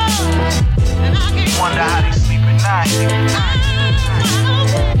 Wonder how they sleep at night.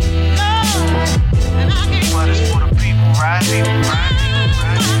 But it's for the people, right?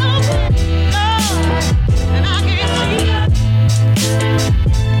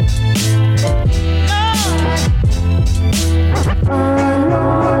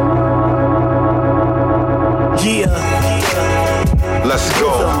 Yeah. Let's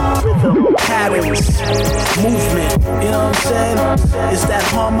go. Patterns, movement, you know what I'm saying? It's that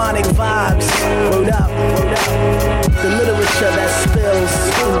harmonic vibes. Word up, word up. The literature that spills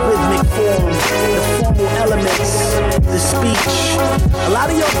in rhythmic form, the formal elements, the speech. A lot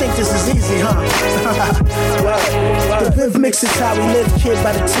of y'all think this is easy, huh? The rhythmics is how we live, kid,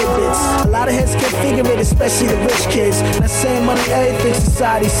 by the tidbits. A lot of heads can't figure it, especially the rich kids. That same money, everything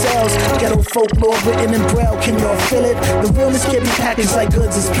society sells. Ghetto folklore written in braille, can y'all feel it? The realness can't be packaged like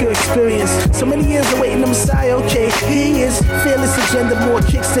goods, it's pure experience. So many years awaiting the Messiah, okay, here he is. Fearless agenda, more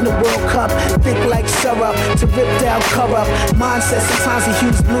kicks than the World Cup. Thick like syrup, to rip down, corrupt. Mindset, sometimes he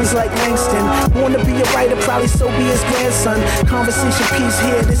hues blues like Langston. Born to be a writer, probably so be his grandson. Conversation piece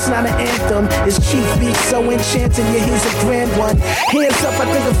here, this not an anthem. His chief beat so enchanting, yeah, he's a grand one. Hands up, I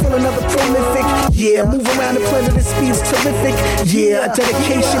think I feel another prolific. Yeah, move around the planet, the speed's terrific. Yeah, a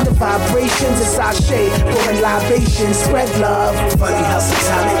dedication to vibrations, it's sachet, pouring libations, spread love. Funny how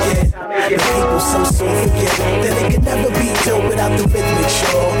sometimes it get. The people so forget that they can never be dope without the rhythmic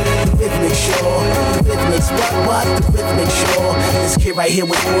shore. The rhythmic shore, the rhythmic's what, the rhythmic shore. This kid right here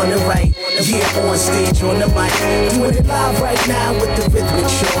was born to write. Yeah, on stage, on the mic. Doing it live right now with the rhythmic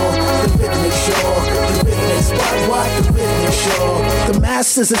shore. The rhythmic shore, the rhythmic's what, the rhythmic shore. The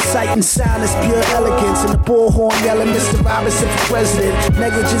masters of sight and sound is pure elegance. And the bullhorn yelling Mr. Robinson for president.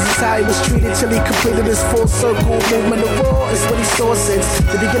 Negligence is how he was treated till he completed his full circle movement. The raw is what he saw since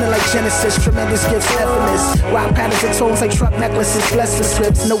the beginning, like Genesis. Tremendous gifts, effortless. Rock patterns and tones like truck necklaces. Bless the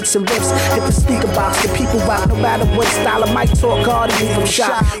scripts, notes and riffs. Hit the speaker box, the people rock. No matter what style of mic talk, hard to leave them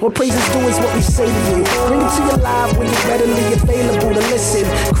shot. What praises do is what we say to you. Bring it to your live when you're readily available to listen.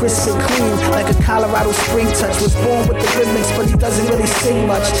 Crisp and clean, like a Colorado spring touch. Was born with the rhythmics, but he doesn't really sing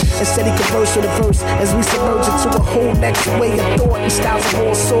much. Instead he converse with a verse as we submerge into a whole next way of thought and styles of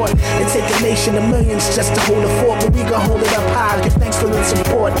all sort. It take a nation of millions just to hold a fort, but we gon' hold it up high. Give thanks for the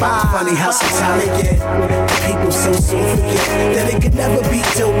support. Bye. Funny how sometimes they get people so forget that it could never be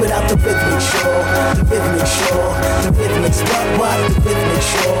dope without the rhythmic shore. The rhythmic shore, the rhythmic's what, the rhythmic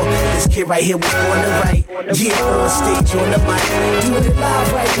shore. This kid right here was born to write. Yeah, on stage, on the mic. Doing it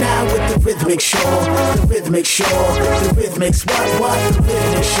live right now with the rhythmic shore. The rhythmic shore, the rhythmic's what, the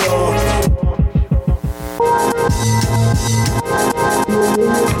rhythmic shore.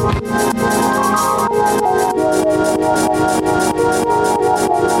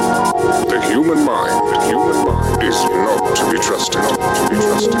 The human mind is not to be trusted.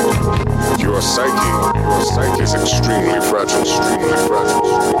 Your psyche is extremely fragile.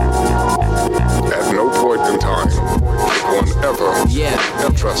 At no point in time one ever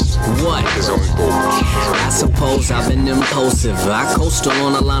trust his own goals. I suppose I've been impulsive. I coastal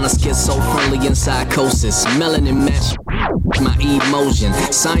on a line of schizophrenia and psychosis. Melanin match my emotion.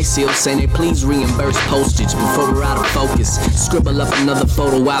 Sign seal saying they please reimburse postage before we're out of focus. Scribble up another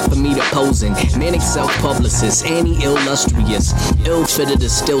photo out for me to posing. Manic self-publicist, anti-illustrious. Ill-fitted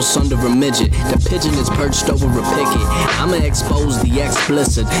is still under a midget. The pigeon is perched over a picket. I'ma expose the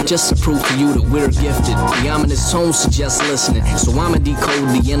explicit just to prove to you that we're gifted. The ominous tone suggests listening, so I'ma decode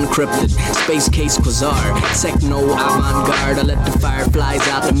the encrypted. Space case quasar, techno avant-garde. I let the fireflies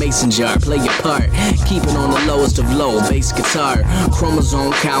out the mason jar. Play your part, keep it on the lowest of low. Bass guitar,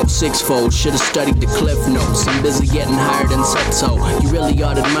 chromosome count 6-fold. Should've studied the cliff notes. I'm busy getting higher than Septo. You really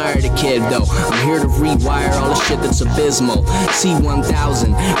ought to admire the kid though. I'm here to rewire all the shit that's abysmal.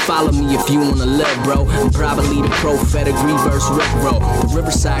 C1000, follow me if you wanna live, bro. I'm probably the prophetic reverse Rick, bro. The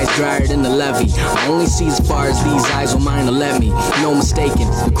riverside's drier than the levee. I only see as far as these eyes will mine to let me. No mistaken,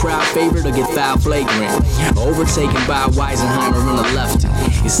 the crowd favorite will get foul flagrant. Overtaken by Weisenheimer and a lefty.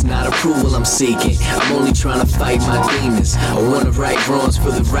 It's not approval I'm seeking. I'm only trying to fight my demons. I wanna right wrongs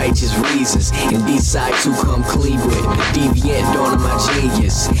for the righteous reasons. And these sides who come clean with the deviant dawn of my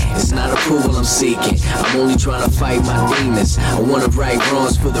genius. It's not approval I'm seeking. I'm only trying to fight my demons. I wanna right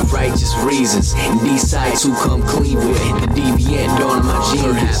wrongs for the righteous reasons. And these sides who come clean with the deviant dawn of my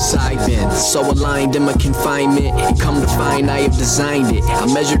genius. I've been so aligned in my confinement, and come to find I have designed it. I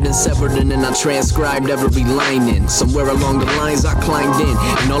measured and severed and then I transcribed every line in. Somewhere along the lines I climbed in,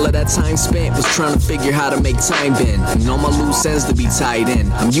 and all of that time spent was trying to figure how to make time bend. And all my loose ends to be tied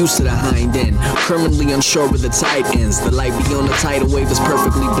in. I'm used to the hind end, criminally unsure where the tide ends. The light beyond the tidal wave is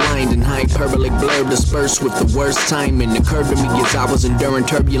perfectly blind, and hyperbolic blur dispersed with the worst timing. Occurred to me as I was enduring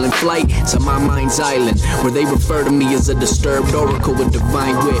turbulent flight to my mind's island, where they refer to me as a disturbed oracle with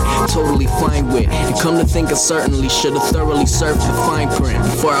divine wit, totally fine with. And come to think I certainly should have thoroughly surfed the fine print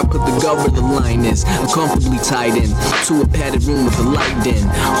before I put the gut where the line is. I'm comfortably tied in to a padded room with the light in,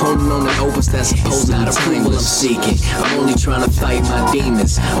 holding on an opus that's supposedly approval I'm seeking. I'm only trying to fight my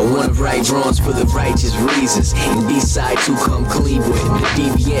demons. I wanna right wrongs for the righteous reasons. And these sides who come clean with the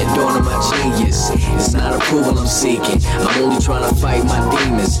deviant dawn of my genius. It's not approval I'm seeking. I'm only trying to fight my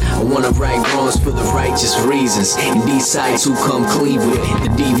demons. I wanna right wrongs for the righteous reasons. And these sides who come clean with the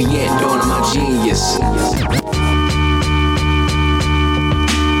deviant dawn of my genius.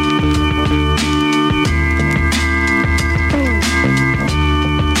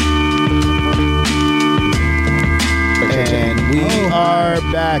 And we are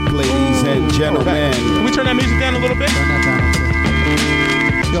back, ladies and gentlemen. Can we turn that music down a little bit? Turn that down.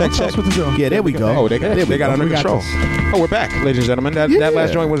 Check. What to do. Yeah, there we go. Oh, they got under control. Oh, we're back, ladies and gentlemen. That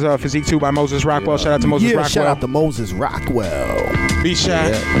last joint was Physique 2 by Moses Rockwell. Shout out to Moses Rockwell. Shout out to Moses Rockwell.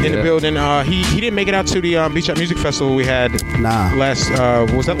 B-Shot in the building. He didn't make it out to the B-Shot Music Festival we had last,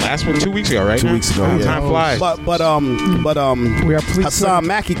 was that last one? 2 weeks ago, right? 2 weeks ago, yeah. Time flies. But we are pleased Hassan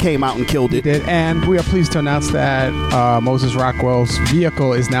Mackey came out and killed it. And we are pleased to announce that Moses Rockwell's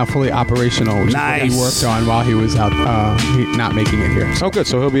vehicle is now fully operational, which is what he worked on while he was out, not making it here. Oh, good.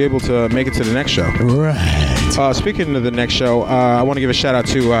 So he'll be able to make it to the next show. Right. Speaking of the next show, I want to give a shout out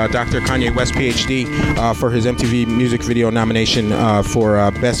to Dr. Kanye West, PhD, for his MTV Music Video nomination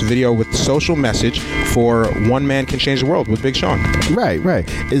for Best Video with Social Message for One Man Can Change the World with Big Sean. Right.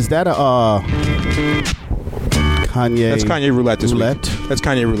 Is that a Kanye? That's Kanye Roulette this week. That's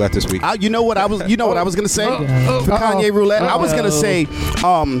Kanye Roulette this week. You know what I was gonna say for Kanye Roulette? I was gonna say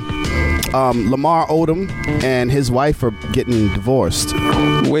Lamar Odom and his wife are getting divorced.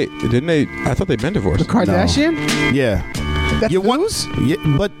 Wait, didn't they? I thought they'd been divorced. The Kardashian? No. Yeah. That's news? Yeah,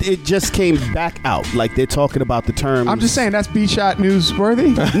 but it just came back out. Like they're talking about the terms. I'm just saying that's B-Shot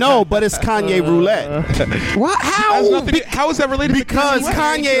newsworthy. No, but it's Kanye Roulette. What? How? How is that related? Because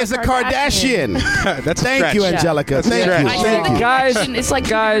Kanye is a Kardashian. That's Thank you, Angelica. Thank you. Guys, it's like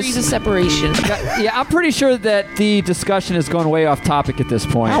degrees of separation. Yeah, I'm pretty sure that the discussion has gone way off topic at this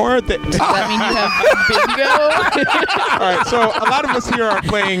point. How are they? Does that mean you have bingo? All right, so a lot of us here are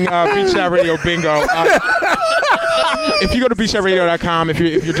playing B-Shot Radio Bingo. If you go to BShotRadio.com, if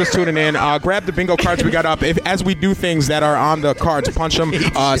you're just tuning in, grab the bingo cards we got up. As we do things that are on the cards, punch them.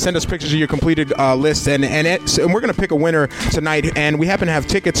 Send us pictures of your completed list, and we're going to pick a winner tonight. And we happen to have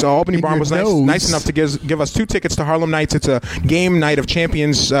tickets. Albany Barn was nice enough to give us 2 tickets to Harlem Nights. It's a game night of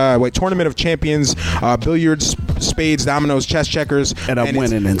champions, tournament of champions, billiards, spades, dominoes, chess, checkers. And I'm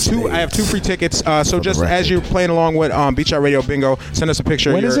winning in spades. I have 2 free tickets. So just as you're playing along with B-Shot Radio Bingo, send us a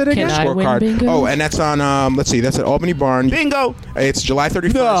picture of your scorecard. Oh, and that's on, let's see, that's at Albany Barn. Bingo! It's July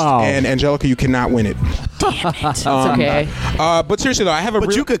 31st, and Angelica, you cannot win it. It's okay. But seriously though, I have a.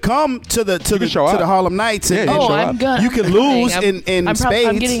 But you could come to the Harlem Nights. And, I'm gonna. You can lose in spades.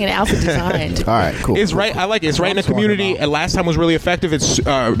 I'm getting an outfit designed. All right, cool. It's right. I like it. It's right in the community. And last time was really effective. It's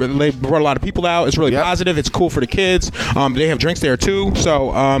they brought a lot of people out. It's really positive. It's cool for the kids. They have drinks there too.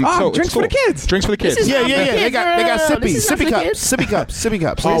 So drinks for the kids. Drinks for the kids. Yeah. They got sippy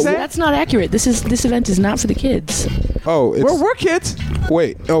cups. Oh, that's not accurate. This event is not for the kids. Oh, we're kids.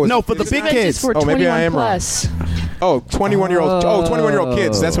 Wait. Oh, no, for the big kids. For maybe I am wrong. 21-year-old. 21-year-old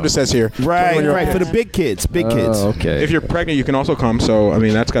kids. That's what it says here. Right. For the big kids. Okay. If you're pregnant, you can also come. So I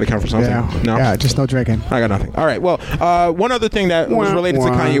mean, that's got to count for something. Yeah. No. Yeah. Just no drinking. I got nothing. All right. Well, one other thing that was related to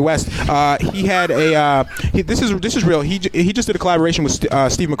Kanye West. He had a. This is real. He just did a collaboration with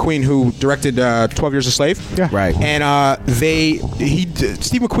Steve McQueen, who directed 12 Years a Slave. Yeah. Right. And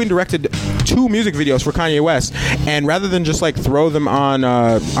Steve McQueen directed 2 music videos for Kanye West, and rather than just like throw them on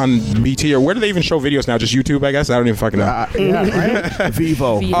BT or where do they even show videos now? Just YouTube, I guess. I don't even fucking know.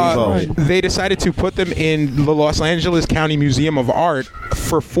 Vivo. They decided to put them in the Los Angeles County Museum of Art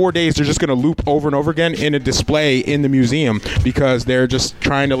for 4 days they're just going to loop over and over again in a display in the museum because they're just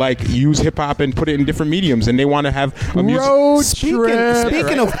trying to like use hip hop and put it in different mediums, and they want to have a road trip.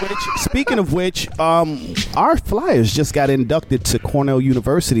 Speaking of which, our Flyers just got inducted to Cornell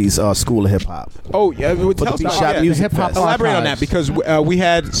University's School of Hip Hop. Oh yeah, Beat Shot Music Fest. Elaborate on that because we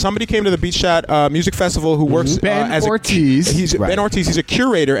had somebody came to the Beat Shot Music Festival who works Ben Ortiz. Ben Ortiz. He's a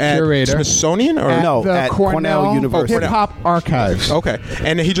curator at Smithsonian or at Cornell University. Hip Hop Archives. Okay,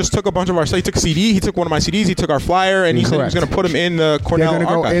 and he just took a bunch of our. So he took a CD. He took one of my CDs. He took our flyer, and he said he was going to put them in the Cornell. They're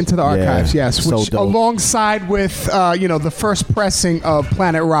going to go into the archives. Yes, So which dope. alongside with the first pressing of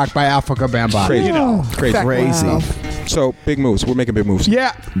Planet Rock by Africa Bambaataa. Crazy. Crazy. Wow. So big moves. We're making big moves.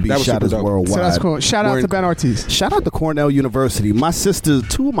 Yeah. Beat That was Shot super is dope. worldwide. So that's cool. Shout out to Ben Ortiz. Shout out to Cornell University.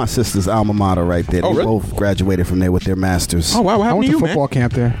 Two of my sisters' alma mater right there. Oh, They really? both graduated from there with their masters. Oh wow, what I happened went to to you, football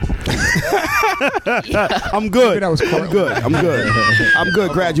camp there. I'm good. Maybe that was I'm good. I'm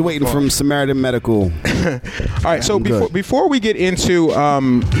good graduating from Samaritan Medical. All right, so before we get into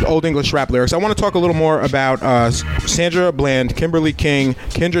Old English rap lyrics, I want to talk a little more about Sandra Bland, Kimberly King,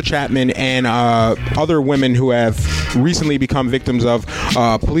 Kendra Chapman, and other women who have recently become victims of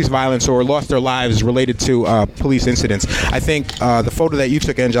police violence or lost their lives related to police incidents. I think the photo that you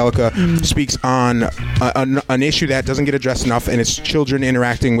took, Angelica, speaks on an issue that doesn't get addressed enough, and it's children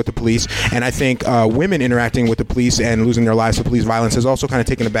interacting with the police. And I think women interacting with the police and losing their lives to police violence has also kind of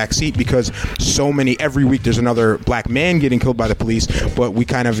taken a back seat because every week there's another black man getting killed by the police, but we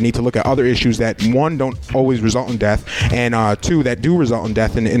kind of need to look at other issues that, one, don't always result in death, and two, that do result in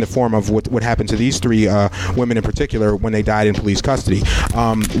death in the form of what happened to these three women in particular when they died in police custody.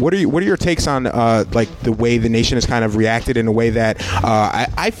 What are your takes on like the way the nation has kind of reacted in a way that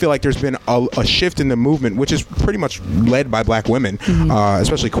I feel like there's been a shift in the movement, which is pretty much led by black women,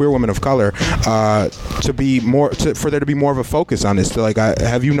 especially queer women of color, to be more for there to be more of a focus on this.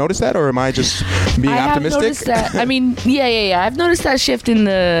 Have you noticed that, or am I just being optimistic? I've noticed that. I mean, yeah. I've noticed that shift in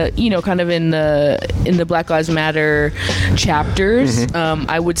the, kind of in the Black Lives Matter chapters.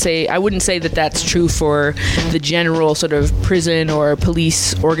 I wouldn't say that that's true for the general sort of prison or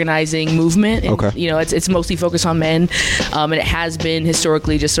police organizing movement. And, Okay. It's mostly focused on men, and it has been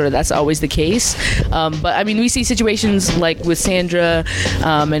historically just sort of that's always the case. But I mean, we see situations like with Sandra,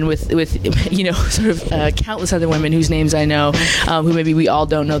 and with sort of countless other women whose names I know, who maybe we all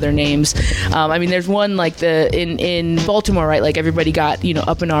don't know their names. I mean, there's one like in Baltimore, right? Like everybody got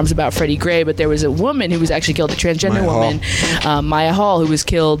up in arms about Freddie Gray, but there was a woman who was actually killed, a transgender woman, Maya Hall, who was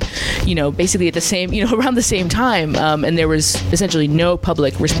killed, basically at the same, around the same time, and there was essentially no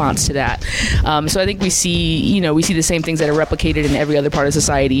public response to that. So I think we see the same things that are replicated in every other part of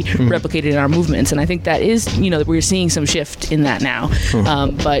society, replicated in our movements, and I think that is, that we're seeing some shift in that now.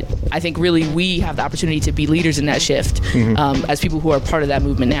 But I think really we have the opportunity to be leaders in that shift as people who are part of that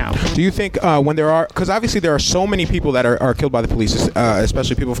movement now. Do you think when there are, because obviously there are so many people that are killed by the police,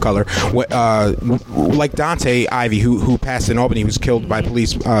 especially people of color, like Dante Ivey, who passed in Albany, was killed by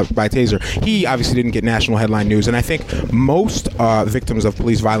police by taser. He obviously didn't get national headline news, and I think most victims of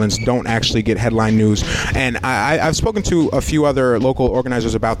police violence don't actually get headline news. And I've spoken to a few other local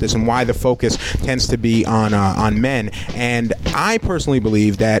organizers about this and why the focus tends to be on men. And I personally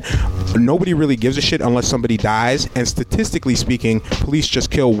believe that nobody really gives a shit unless somebody dies. And statistically speaking, police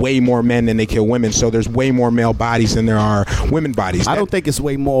just kill way more men than they kill women. So there's way more male bodies than there are women bodies. I don't think it's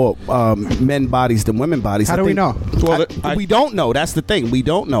way more men bodies than women bodies. How do we know? Well, we don't know. That's the thing. We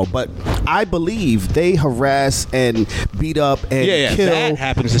don't know. But I believe they harass and beat up and kill. That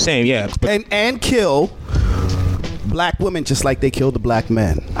happens the same. Yeah, and kill black women just like they kill the black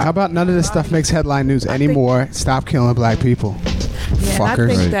men. How about none of this stuff makes headline news anymore? Stop killing black people. Yeah, and I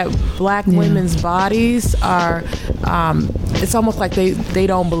Fuckers. think that black women's bodies are, it's almost like they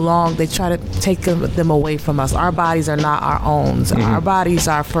don't belong. They try to take them away from us. Our bodies are not our own. Our bodies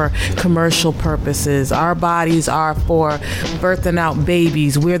are for commercial purposes. Our bodies are for birthing out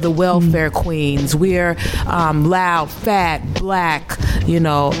babies. We're the welfare queens. We're loud, fat, black,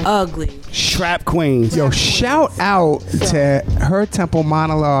 ugly. Trap queens. Yo, shout out to Her Temple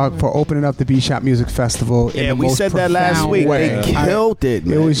Monologue for opening up the Beat Shot Music Festival. in Yeah, the we most said that last profound week. way. They killed it,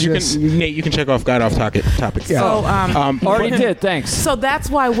 man. It was Nate, you can check off God Off Topic. Yeah. So, Already did, thanks. So that's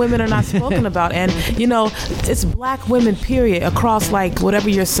why women are not spoken about. And, it's black women, period, across like whatever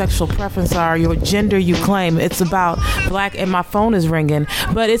your sexual preference are, your gender you claim. It's about black, and my phone is ringing,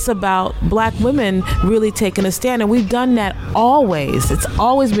 but it's about black women really taking a stand. And we've done that always. It's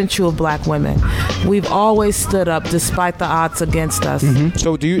always been true of black women. president. We've always stood up despite the odds against us.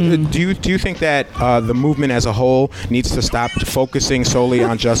 So do you think that the movement as a whole needs to stop focusing solely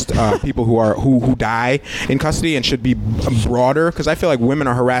on just people who die in custody and should be broader? Because I feel like women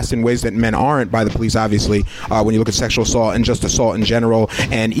are harassed in ways that men aren't by the police, obviously, when you look at sexual assault and just assault in general.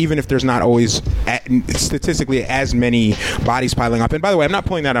 And even if there's not always statistically as many bodies piling up. And by the way, I'm not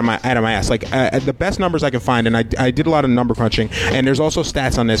pulling that out of my ass. Like the best numbers I can find, and I did a lot of number crunching, and there's also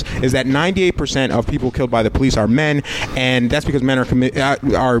stats on this, is that 98% of people killed by the police are men, and that's because men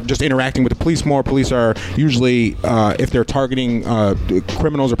are just interacting with the police more. Police are usually, if they're targeting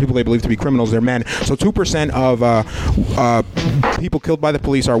criminals or people they believe to be criminals, they're men. So 2% of people killed by the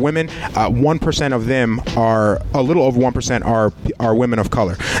police are women. 1% of them are, a little over 1% are women of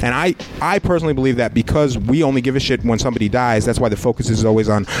color. And I personally believe that because we only give a shit when somebody dies, that's why the focus is always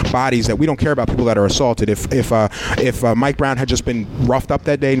on bodies, that we don't care about people that are assaulted. If Mike Brown had just been roughed up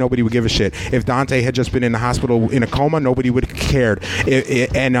that day, nobody would give a shit. If Dante had just been in the hospital in a coma, nobody would have cared.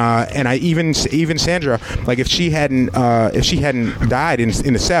 Even Sandra, like if she hadn't died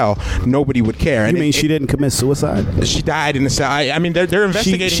in the cell, nobody would care. You mean she didn't commit suicide? She died in the cell. I mean, they're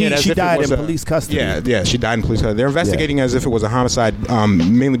investigating it as if it was she died in police custody. Yeah, she died in police custody. They're investigating as if it was a homicide,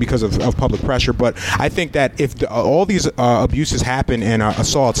 mainly because of public pressure. But I think that if all these abuses happen and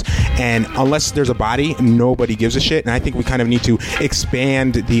assaults, and unless there's a body, nobody gives a shit. And I think we kind of need to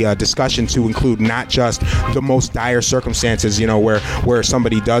expand the discussion to include not just the most dire circumstances, where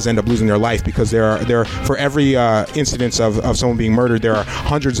somebody does end up losing their life, because there are for every incidence of someone being murdered, there are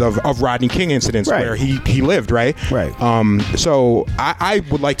hundreds of Rodney King incidents where he lived, right? So I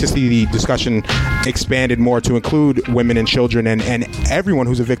would like to see the discussion expanded more to include women and children and everyone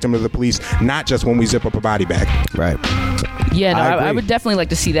who's a victim of the police, not just when we zip up a body bag. Right. Yeah, no, I would definitely like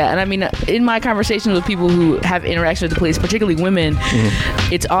to see that. And I mean, in my conversations with people who have interaction with the police, particularly women,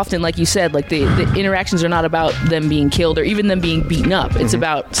 it's often, like you said, like the interactions are not about them being killed or even them being beaten up. It's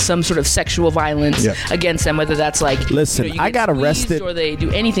about some sort of sexual violence against them, whether that's like, listen, I got arrested, or they do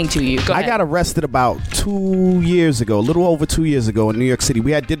anything to you. Go ahead. I got arrested about 2 years ago, a little over 2 years ago in New York City.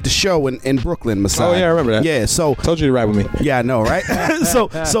 We did the show in Brooklyn, Messiah. Oh yeah, I remember that. Yeah, so told you to ride with me. Yeah, I know, right? so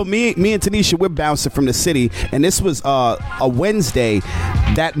me and Tanisha, we're bouncing from the city, and this was a Wednesday.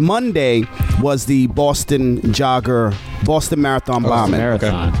 That Monday was the Boston Marathon bombing.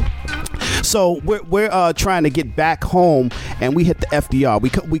 Marathon. So we're trying to get back home, and we hit the FDR.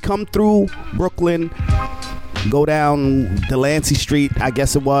 We come through Brooklyn, go down Delancey Street, I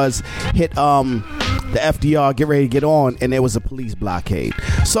guess it was, hit the FDR, get ready to get on, and there was a police blockade.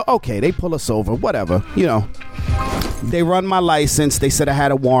 So okay, they pull us over, whatever, They run my license. They said I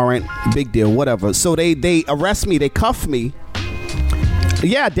had a warrant. Big deal, whatever. So they arrest me. They cuff me.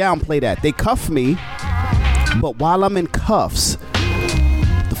 Yeah, downplay that. They cuff me, but while I'm in cuffs,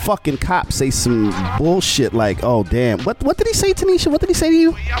 the fucking cops say some bullshit like, "Oh damn, what did he say, Tanisha? What did he say to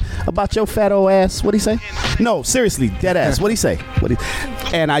you about your fat old ass? What did he say? No, seriously, dead ass. What did he say?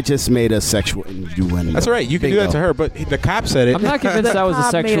 And I just made a sexual innuendo. That's all right. You can do that to her, but the cop said it. I'm not convinced that was a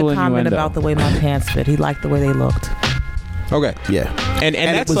sexual made a comment innuendo. about the way my pants fit. He liked the way they looked. Okay. Yeah. And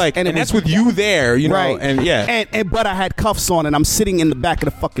that's that's with you there, right. and yeah. But I had cuffs on, and I'm sitting in the back of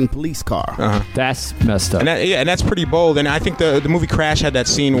the fucking police car. That's messed up. And that's pretty bold. And I think the movie Crash had that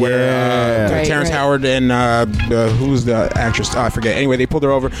scene where Terrence Howard and who's the actress? I forget. Anyway, they pulled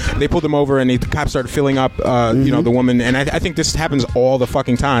them over, and the cops started filling up, the woman. And I think this happens all the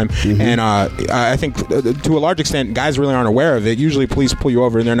fucking time. And I think to a large extent, guys really aren't aware of it. Usually, police pull you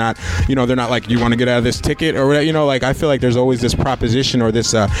over, and they're not like, you want to get out of this ticket or whatever. Like I feel like there's always this proposition or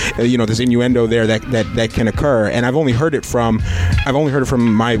this this innuendo there that can occur, and I've only heard it from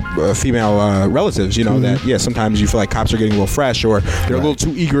my female relatives, that sometimes you feel like cops are getting a little fresh or they're a little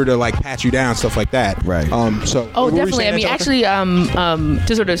too eager to like pat you down, stuff like that, right? Definitely. I mean, actually,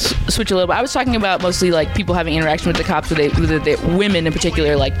 to sort of switch a little bit, I was talking about mostly like people having interaction with the cops, with the women in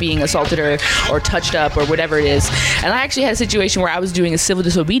particular, like being assaulted or touched up or whatever it is. And I actually had a situation where I was doing a civil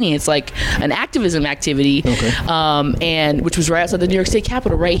disobedience, like an activism activity, and which was right outside the New York State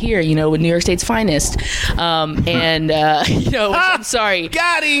Capitol, right here, with New York State's finest. I'm sorry.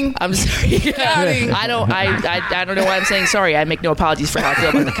 Got him. I'm sorry. Got him. I don't know why I'm saying sorry. I make no apologies for how I feel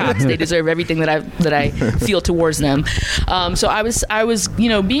about the cops. They deserve everything that I feel towards them. So I was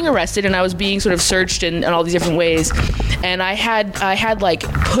being arrested, and I was being sort of searched in all these different ways. And I had like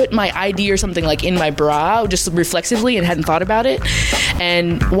put my ID or something like in my bra just reflexively and hadn't thought about it.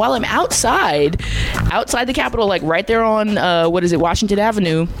 And while I'm outside the Capitol, like right there on Washington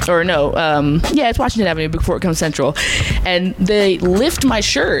Avenue, or no, it's Washington Avenue before it comes Central, and they lift my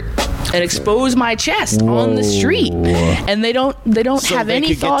shirt and expose my chest on the street, and they don't So have they any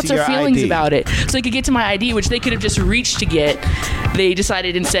could get thoughts to or your feelings ID. about it. So they could get to my ID, which they could have just reached to get. They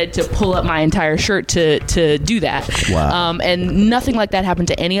decided instead to pull up my entire shirt to do that. Wow. And nothing like that happened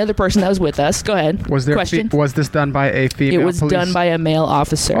to any other person that was with us. Go ahead. Was there question? was this done by a female? It was police? done by a male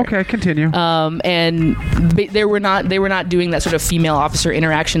officer. Okay, continue. And they were not doing that sort of female officer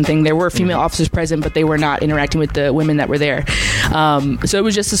interaction thing. There were female officers present, but they were not interacting with the women that were there. So it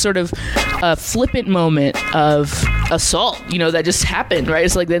was just a sort of a flippant moment of assault, that just happened, right?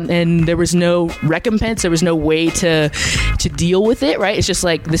 It's like, and there was no recompense. There was no way to deal with it, right? It's just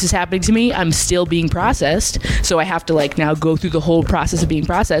like, this is happening to me. I'm still being processed, so I have to now go through the whole process of being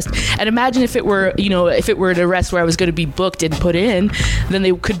processed. And imagine if it were, if it were an arrest where I was going to be booked and put in, then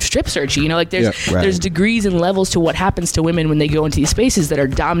they could strip search you. There's degrees and levels to what happens to women when they go into these spaces that are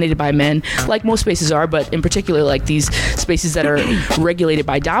dominated by men, like most spaces are, but in particular, like these spaces that are regulated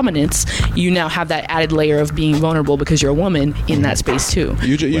by dominance. You now have that added layer of being vulnerable because you're a woman in that space too.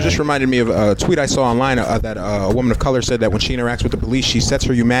 You just reminded me of a tweet I saw online that a woman of color said that when she interacts with the police, she sets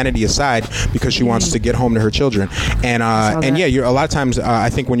her humanity aside because she wants to get home to her children. And yeah, you're a lot of times I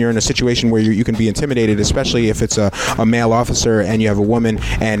think when you're in a situation where you can be intimidated, especially if it's a male officer and you have a woman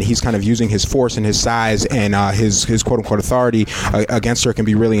and he's kind of using his force and his size and his quote unquote authority against her, can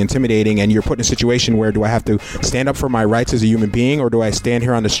be really intimidating. And you're put in a situation where, do I have to stand up for my rights as a human being, or do I stand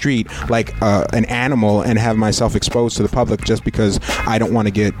here on the street like an animal and have myself exposed to the public just because I don't want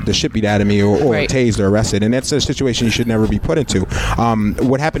to get the shit beat out of me or tased or arrested? And that's a situation you should never be put into.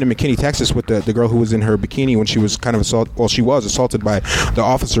 What happened in McKinney, Texas, with the girl who was in her bikini when she was kind of she was assaulted by the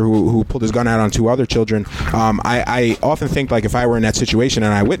officer who pulled his gun out on two other children. I often think, like, if I were in that situation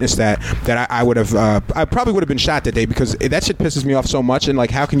and I witnessed that I would have I probably would have been shot that day, because that shit pisses me off so much. And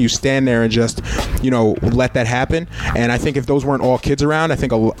like, how can you stand there and just let that happen? And I think if those weren't all kids around, I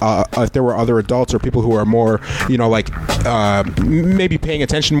think if there were other adults or people who are more maybe paying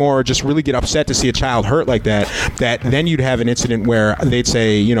attention more, or just really get upset to see a child hurt like that then you'd have an incident where they'd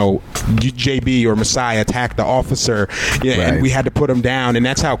say, JB or Messiah attacked the officer, and we had to put him down. And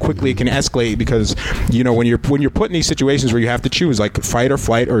that's how quickly it can escalate, because when you're put in these situations where you have to choose, like, fight or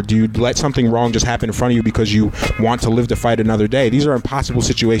flight, or do you let something wrong just happen in front of you because you want to live to fight another day? These are impossible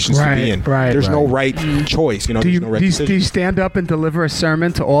situations to be in. There's no right choice. Do you stand up and deliver a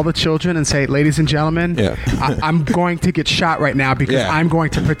sermon to all the children and say, ladies and gentlemen, I'm going to get shot right now because I'm going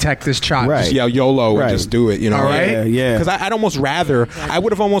to protect this child? Just yell YOLO and just do it. All right? Yeah. Because I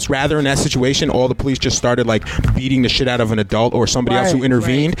would have almost rather in that situation all the police just started like beating the shit out of an adult or somebody else who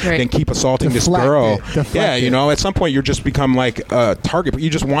intervened than keep assaulting this girl. At some point you're just become like a target, but you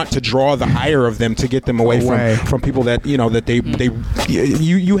just want to draw the ire of them to get them away from people that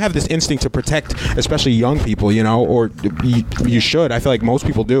you have this instinct to protect, especially young people, or you should. I feel like most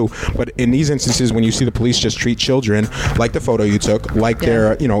people do, but in these instances when you see the police just treat children like the photo you took, like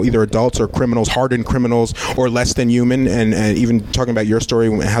they're either adults or criminals, hardened criminals, or less than human, and even talking about your story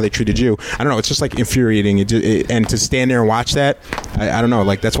and how they treated you, I don't know, it's just like infuriating. And to stand there and watch that, I don't know,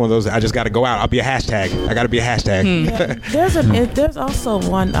 like, that's one of those, I just got to go out. I'll be a hashtag. I got to be a hashtag. There's also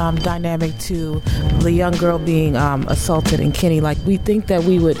one dynamic to the young girl being assaulted in Kinney. Like, we think that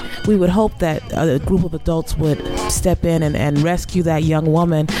we would hope that a group of adults would step in and rescue that young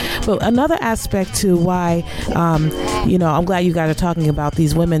woman. But another aspect to why, I'm glad you guys are talking about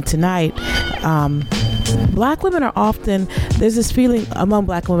these women tonight. Black women are often, there's this feeling among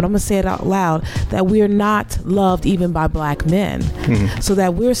black women, I'm going to say it out loud, that we're not loved even by black men. So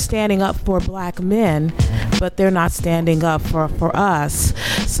that we're standing up for black men, but they're not standing up for us.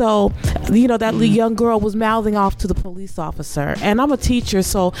 So, that young girl was mouthing off to the police officer. And I'm a teacher,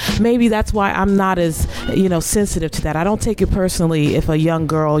 so maybe that's why I'm not as, sensitive to that. I don't take it personally if a young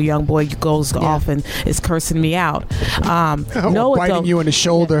girl, young boy goes off and is cursing me out. Biting you in the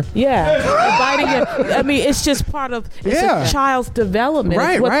shoulder. Biting you. I mean, it's just part of a child's development.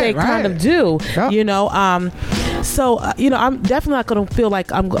 It's what they kind of do, So, I'm definitely not going to feel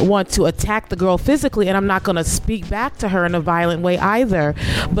like I want to attack the girl physically, and I'm not going to speak back to her in a violent way either.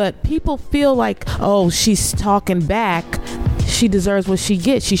 But people feel like, oh, she's talking back. She deserves what she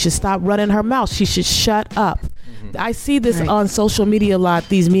gets. She should stop running her mouth. She should shut up. I see this on social media a lot,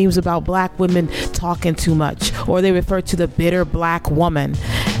 these memes about black women talking too much, or they refer to the bitter black woman.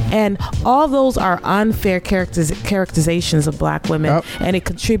 And all those are unfair characterizations of black women, and it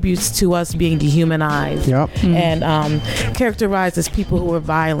contributes to us being dehumanized and characterized as people who are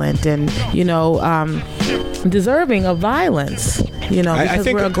violent and, deserving of violence. because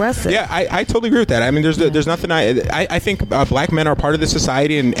we're aggressive. Yeah, I totally agree with that. I mean, there's nothing. I think black men are part of the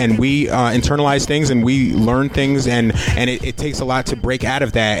society, and we internalize things and we learn things, and it takes a lot to break out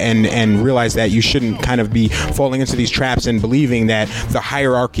of that and realize that you shouldn't kind of be falling into these traps and believing that the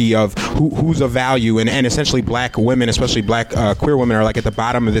hierarchy of who's of value and essentially black women, especially black queer women, are like at the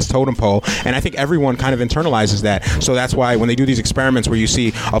bottom of this totem pole. And I think everyone kind of internalizes that. So that's why when they do these experiments where you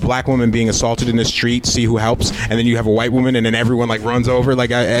see a black woman being assaulted in the street, see who helps, and then you have a white woman, and then everyone like runs over. Like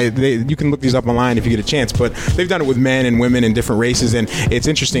you can look these up online if you get a chance, but they've done it with men and women in different races, and it's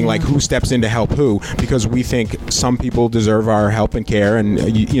interesting like who steps in to help who, because we think some people deserve our help and care and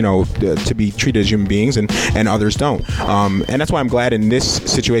to be treated as human beings, and others don't. And that's why I'm glad in this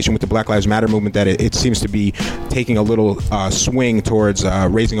situation with the Black Lives Matter movement that it seems to be taking a little swing towards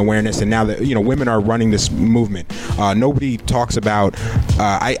raising awareness, and now that women are running this movement. Nobody talks about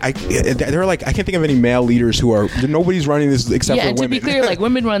they're like, I can't think of any male leaders who are, nobody's running this except for women. Yeah, to be clear, like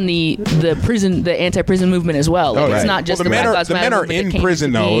women run the anti-prison movement as well. Like, it's not just the Black Lives Matter. The men are in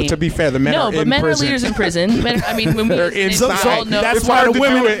prison though. To be fair, the men are in prison. No, but men are leaders in prison. When that's why the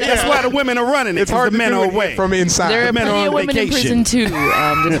women. That's why the women are running it. It's hard. The men are away from inside. There are plenty of women in prison too.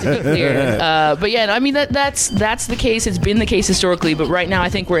 Just to be clear. But yeah, I mean that's the case. It's been the case historically, but right now I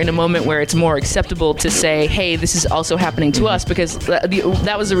think we're in a moment where it's more acceptable to say, hey, this is also happening to us, because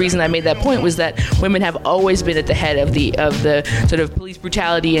that was the reason I made that point, was that women have always been at the head of the sort of police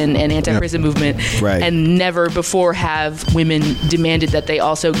brutality and anti-prison movement, right. And never before have women demanded that they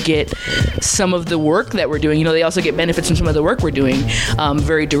also get some of the work that we're doing. They also get benefits from some of the work we're doing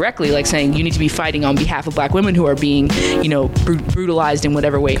very directly, like saying you need to be fighting on behalf of black women who are being brutalized in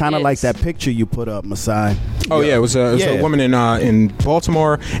whatever way. Kind of like that picture you put up, Masai. Oh yeah, it was a woman in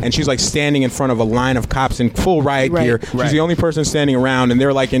Baltimore, and she's like standing in front of a line of cops in full riot gear. She's the only person standing around, and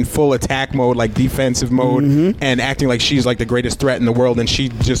they're like in full attack mode, like defensive mode, and acting like she's like the greatest threat in the world, and she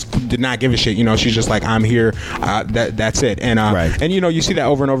just did not give a shit. She's just like, I'm here, that's it. And and you see that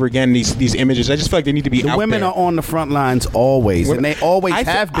over and over again, these images. I just feel like they need to be out women there. are on the front lines always, and they always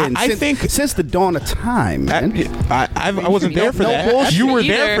have been since the dawn of time, man. I wasn't there for that. Bullshit. You were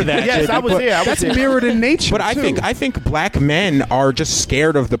there for that. Yes, I was there. That's mirrored in nature. But I think black men are just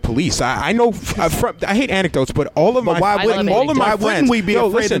scared of the police. I know. I hate anecdotes, but all of my wouldn't we be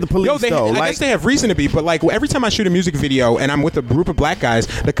afraid of the police? I guess they have reason to be. But like every time I shoot a music video and I'm with a group of black guys,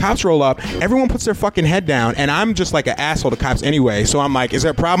 the cops roll up. Everyone puts their fucking head down, and I'm just like an asshole to cops anyway. So I'm like, "Is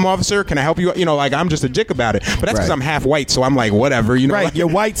there a problem, officer? Can I help you?" Like I'm just a dick about it. But that's because I'm half white, so I'm like, whatever. Right, like, your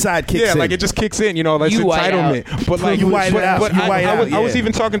white side kicks in. Yeah, like it just kicks in. That's entitlement. But like you white out. But I was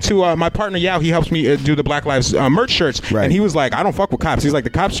even talking to my partner Yao. He helps me do the Black Lives merch shirts, and he was like, "I don't fuck with cops." He's like, "The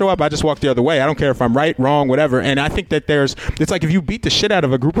cops show up, I just walk the other way. I don't care if I'm right, wrong, whatever." And I think that it's like if you beat the shit out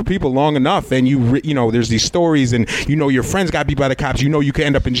of a group of people long enough, and there's these stories, and your friends got beat by the cops. You can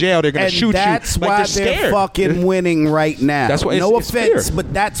end up in jail. They're gonna shoot you. That's why they're fucking winning right now. That's why. No offense,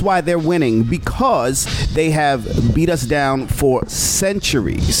 but that's why they're winning, because they have beat us down for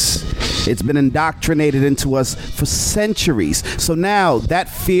centuries. It's been indoctrinated into us for centuries. So now that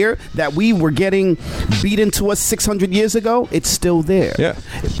fear that we were getting beat into us 600 years ago, it's still there. Yeah.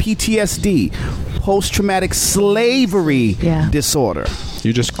 PTSD, post-traumatic slavery disorder.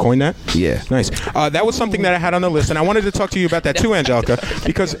 You just coined that? Yeah. Nice. That was something that I had on the list, and I wanted to talk to you about that too, Angelica,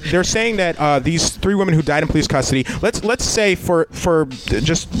 because they're saying that these 3 women who died in police custody, let's say for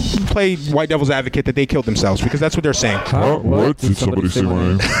just play white devil's advocate that they killed themselves, because that's what they're saying. What? Did somebody say my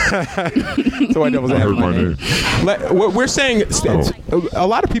name? So white devil's advocate. I heard my name. We're saying a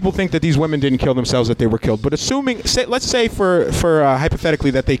lot of people think that these women didn't kill themselves, that they were killed, but let's say for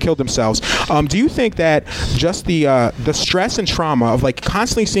hypothetically that they killed themselves, do you think that just the stress and trauma of like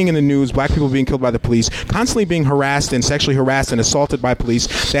constantly seeing in the news black people being killed by the police, constantly being harassed and sexually harassed and assaulted by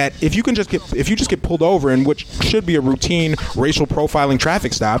police, that if you just get pulled over in which should be a routine racial profiling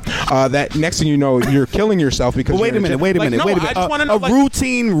traffic stop, that next thing you know you're killing yourself because wait a minute. A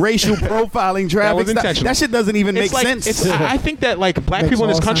routine racial profiling traffic stop. That shit doesn't even make sense. I think that like black people in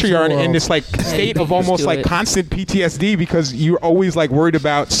this country are in this like state of almost like constant PTSD because you're always like worried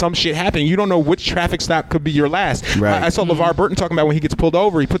about some shit happening. You don't know which traffic stop could be your last. Right. I saw LeVar Burton talking about when he gets pulled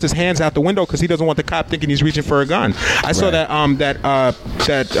over, he puts his hands out the window because he doesn't want the cop thinking he's reaching for a gun. I saw that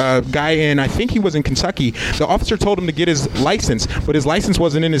guy in, I think he was in Kentucky. The officer told him to get his license, but his license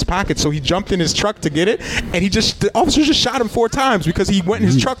wasn't in his pocket, so he jumped in his truck to get it, and the officer just shot him 4 times because he went in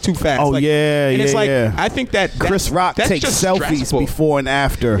his truck too fast. I think that Chris Rock takes selfies before and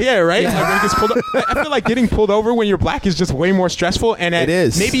after. Yeah, right. Like when he gets pulled I feel like getting pulled over when you're black is just way more stressful, and it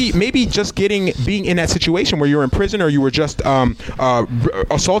is. Maybe just being in that situation where you're in prison or you were just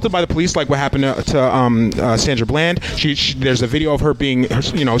assaulted by the police, like what happened to Sandra Bland. There's a video of her being,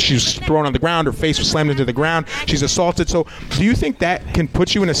 she's thrown on the ground. Her face was slammed into the ground. She's assaulted. So, do you think that can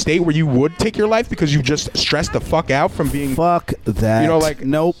put you in a state where you would take your life because you just stressed the fuck out from being? Fuck that.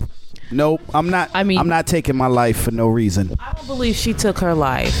 Nope. I'm not. I mean, I'm not taking my life for no reason. I don't believe she took her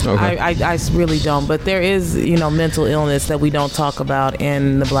life. Okay. I really don't. But there is, mental illness that we don't talk about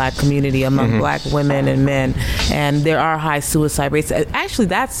in the black community among black women and men, and there are high suicide rates. Actually,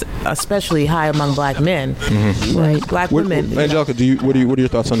 that's especially high among black men. Right, black women. Angelica, what are your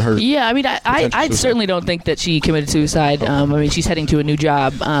thoughts on her? Yeah, I mean, I certainly don't think that she committed suicide. I mean, she's heading to a new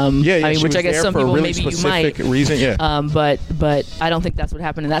job. Which I guess some people really maybe you might. Reason, yeah. But I don't think that's what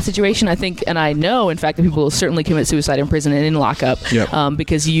happened in that situation. I think, and I know, in fact, that people will certainly commit suicide in prison and in lockup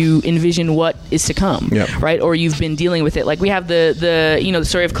because you envision what is to come, right? Or you've been dealing with it. Like we have the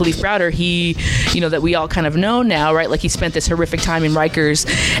story of Khalif Browder. He, that we all kind of know now, right? Like he spent this horrific time in Rikers,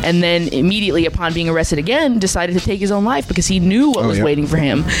 and then immediately upon being arrested again, decided to take his own life because he knew what was waiting for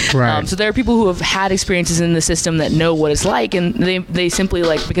him. Right. So there are people who have had experiences in the system that know what it's like, and they simply,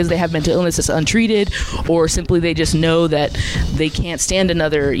 like, because they have mental illness that's untreated, or simply they just know that they can't stand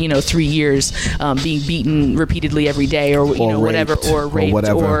another 3 years being beaten repeatedly every day, or whatever, or raped,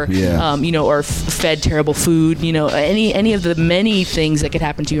 or fed terrible food, any of the many things that could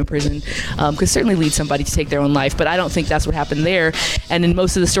happen to you in prison could certainly lead somebody to take their own life. But I don't think that's what happened there. And in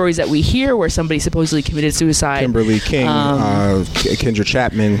most of the stories that we hear where somebody supposedly committed suicide, Kimberly King, Kendra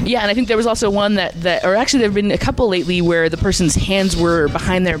Chapman. Yeah, and I think there was also one that or actually there have been a couple lately where the person's hands were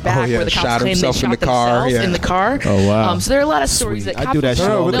behind their back, where the cops claimed they shot themselves in the car. Oh wow! So there are a lot of stories that cops I do that shit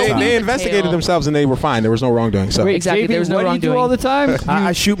all the time. They investigated themselves and they were fine. There was no wrongdoing. So exactly, there was no wrongdoing. What do you do all the time?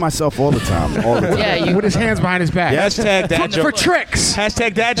 I shoot myself all the time. Yeah, with his hands behind his back. Hashtag dad jokes. For tricks.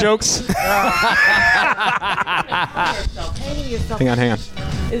 Hashtag dad jokes. Hang on.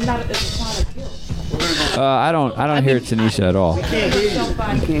 It's not a sign of guilt. I don't hear Tanisha at all.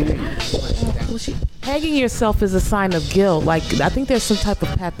 Hanging yourself is a sign of guilt. Like, I think there's some type of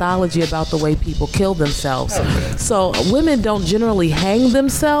pathology about the way people kill themselves. So women don't generally hang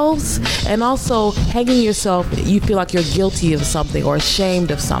themselves, and also hanging yourself, you feel like you're guilty of something or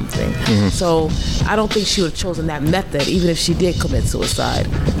ashamed of something. So I don't think she would have chosen that method, even if she did commit suicide.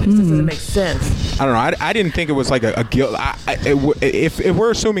 It just doesn't make sense. I don't know. I didn't think it was like a guilt. If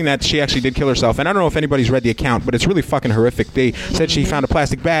we're assuming that she actually did kill herself, and I don't know if anybody's read the account, but it's really fucking horrific. They said she found a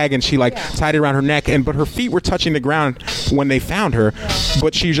plastic bag and she tied it around her neck, but her feet were touching the ground when they found her,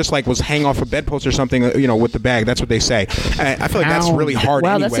 but she just was hanging off a bedpost or something, with the bag. That's what they say. I feel like that's really hard.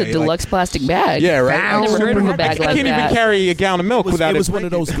 Wow, anyway. that's a deluxe plastic bag. Yeah, right. I've never heard of a bag like that. I can't even carry a gallon of milk without it. It was one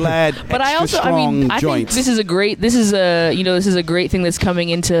of those Glad but I also, I think this is a great thing that's coming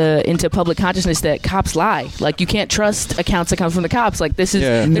into public consciousness, that cops lie. Like, you can't trust accounts that come from the cops. Like, this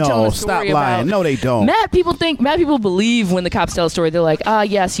is no, stop lying. No, they don't. Mad people believe when the cops tell a story. They're like,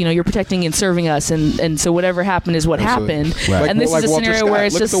 yes, you're protecting and serving us, and so whatever happened is what happened. Right. And this is a scenario where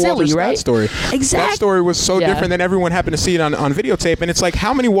it's just silly, right? Story. Exactly. That story was so different that everyone happened to see it on videotape, and it's like,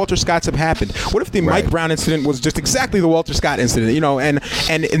 how many Walter Scotts have happened? What if the Mike Brown incident was just exactly the Walter Scott incident?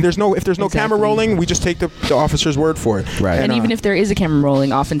 And there's no camera rolling, we just take the officer's word for it. Right. And even if there is a camera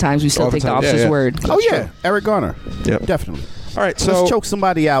rolling, oftentimes we still take the officer's word. Eric Garner. Yep. Definitely. All right, so let's choke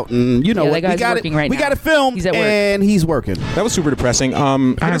somebody out, and that guy's working right now. We got it filmed, and he's working. That was super depressing.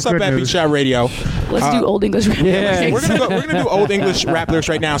 Hit us up at Beat Shot Radio. Let's do old English rap. Yeah, we're gonna do old English rap lyrics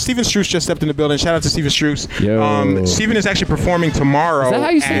right now. Steven Struce just stepped in the building. Shout out to Steven Struce. Steven is actually performing tomorrow. Is that how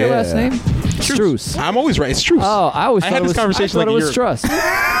you say your last name? Struce. I'm always right. It's Struce. Oh, I had this conversation I thought it was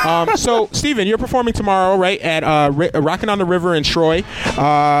Struss. So, Steven, you're performing tomorrow, right, at Rockin' on the River in Troy,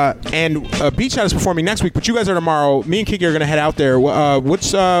 and Beat Shot is performing next week. But you guys are tomorrow. Me and Kiki are gonna head out there.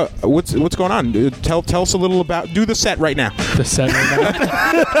 What's going on? Tell us a little about. Do the set right now. The set right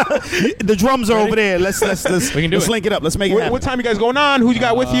now. The drums are over there. Let's link it up. Let's make it happen. What time you guys going on? Who you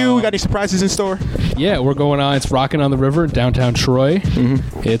got with you? Got any surprises in store? Yeah, we're going on. It's Rockin' on the River, downtown Troy.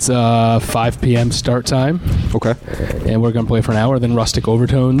 It's 5 p.m. start time. Okay. And we're gonna play for an hour. Then Rustic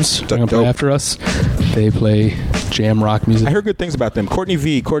Overtones are gonna play after us. They play jam rock music. I heard good things about them. Courtney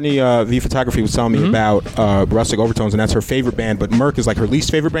V Photography was telling me about Rustic Overtones, and that's her favorite band. But Merc is like her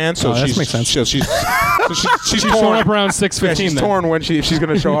least favorite band. So that makes sense. She's showing up around 6:15. Yeah, she's torn when she's going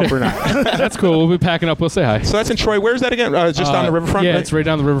to show up or not. That's cool. We'll be packing up. We'll say hi. So that's in Troy. Where's that again? Just on the riverfront? Yeah, right? It's right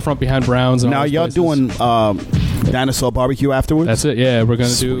down the riverfront behind Browns. Now y'all doing Dinosaur barbecue afterwards. That's it. Yeah, we're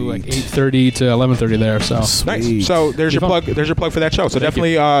gonna do like 8:30 to 11:30 there. So nice. So there's your plug. There's your plug for that show. So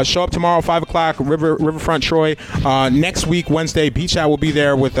definitely show up tomorrow, 5 o'clock, Riverfront Troy. Next week, Wednesday, Beach Out will be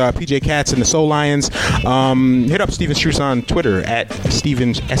there with PJ Katz and the Soul Lions. Hit up Steven Struss on Twitter at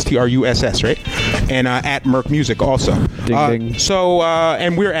Steven STRUSS, right? And at Merc Music also. Ding. So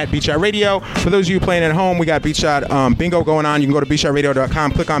and we're at Beach Out Radio. For those of you playing at home, we got Beach Out Bingo going on. You can go to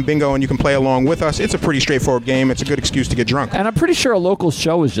beachoutradio.com, click on Bingo, and you can play along with us. It's a pretty straightforward game. It's a good excuse to get drunk. And I'm pretty sure a local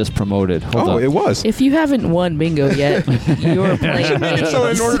show was just promoted. Hold up. It was. If you haven't won bingo yet, you're playing games. So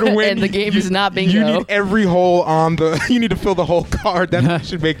in order to win, and the game is not bingo. You need every hole on the. You need to fill the whole card. That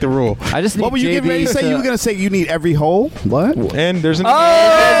should make the rule. I just need What were you getting ready to say? You were going to say you need every hole? What? And there's another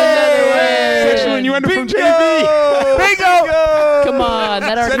way. Sexual innuendo from JB. Bingo! Come on,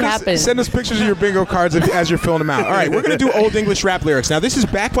 that already happened. Send us pictures of your bingo cards as you're filling them out. All right, we're going to do Old English rap lyrics. Now, this is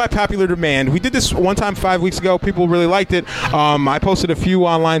backed by popular demand. We did this one time 5 weeks ago. People really liked it. I posted a few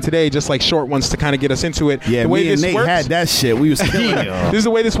online today, just like short ones to kind of get us into it. Yeah, the way me and Nate had that shit. We was killing it. This is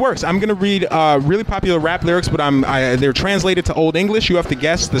the way this works. I'm going to read really popular rap lyrics, but they're translated to Old English. You have to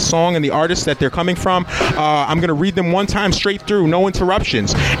guess the song and the artist that they're coming from. I'm going to read them one time straight through, no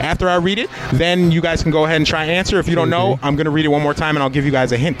interruptions. After I read it, then you guys can go ahead and try and answer. If you don't know, I'm going to read it one more time, and I'll give you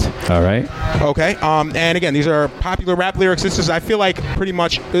guys a hint. All right. Okay. And again, these are popular rap lyrics. This is, I feel like, pretty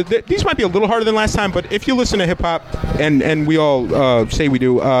much. These might be a little harder than last time, but if you listen to hip hop, and we all say we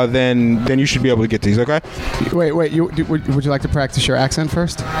do, then you should be able to get these. Okay. Wait. Would you like to practice your accent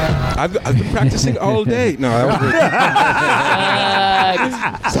first? I've been practicing all day. No, that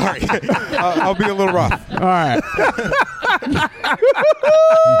was sorry. I'll be a little rough. All right.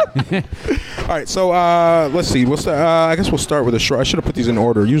 All right. So let's see. I guess we'll start with a short. I should have put these in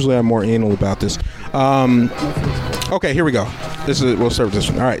order. Usually I'm more anal about this. Okay, here we go. We'll start with this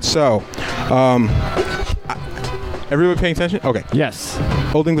one. All right. So, everybody paying attention? Okay. Yes.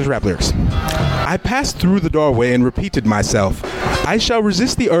 Old English rap lyrics. I passed through the doorway and repeated myself. I shall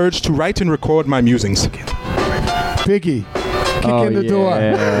resist the urge to write and record my musings. Biggie. Kick in the door. He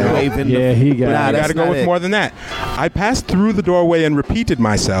got it. You got to go with more than that. I passed through the doorway and repeated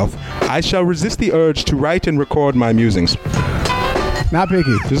myself. I shall resist the urge to write and record my musings. Not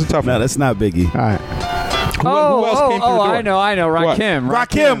Biggie. This is a tough one. No, that's not Biggie. All right. Who else came through the door? I know. Rakim.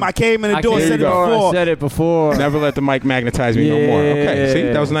 Rakim. I came in the door. Said it before. Never let the mic magnetize me no more. Okay, see,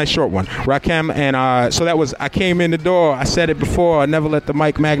 that was a nice short one. Rakim, and so that was. I came in the door. I said it before. Never let the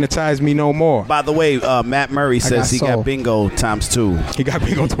mic magnetize me no more. By the way, Matt Murray says he got bingo ×2. He got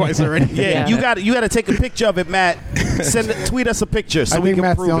bingo twice already. Yeah, you got to take a picture of it, Matt. Tweet us a picture so I we think can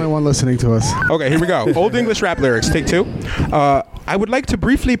Matt's prove the only one listening to us. Okay, here we go. Old English rap lyrics. Take 2. I would like to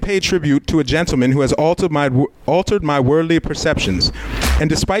briefly pay tribute to a gentleman who has altered my worldly perceptions, and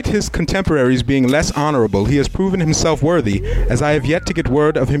despite his contemporaries being less honorable, he has proven himself worthy, as I have yet to get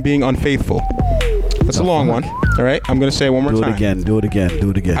word of him being unfaithful. That's a long one. All right, I'm going to say it one more time. Do it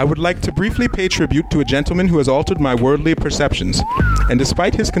again. I would like to briefly pay tribute to a gentleman who has altered my worldly perceptions, and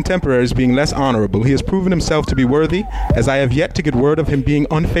despite his contemporaries being less honorable, he has proven himself to be worthy, as I have yet to get word of him being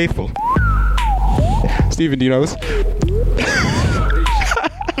unfaithful. Steven, do you know this?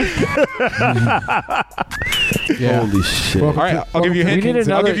 Holy shit. All right, I'll give you a hint.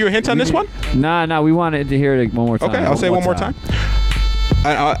 I'll give you a hint on this one. Nah, we wanted to hear it one more time. Okay, I'll say it one more time.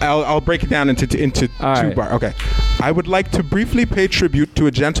 I'll break it down into 2 bars. Okay. I would like to briefly pay tribute to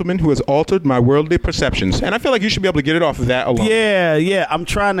a gentleman who has altered my worldly perceptions. And I feel like you should be able to get it off of that alone. Yeah. I'm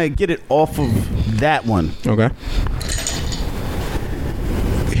trying to get it off of that one. Okay.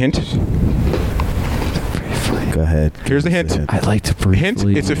 Hint. Go ahead. Here's the hint. I'd like to briefly. Hint,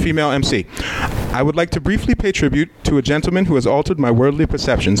 it's a female MC. I would like to briefly pay tribute to a gentleman who has altered my worldly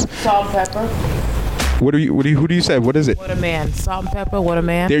perceptions. Salt and pepper. Who do you say? What is it? What a man. Salt and pepper, what a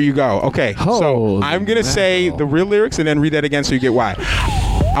man. There you go. Okay. So I'm going to say the real lyrics and then read that again so you get why.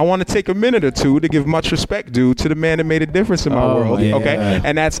 I want to take a minute or two to give much respect due to the man that made a difference in my world. Yeah. Okay.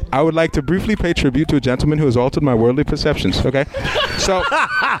 And that's, I would like to briefly pay tribute to a gentleman who has altered my worldly perceptions. Okay. So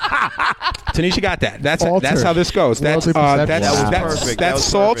Tanisha got that. That's how this goes. That's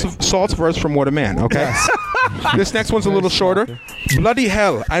Salt's verse from What a Man. Okay. This next one's a little shorter. Bloody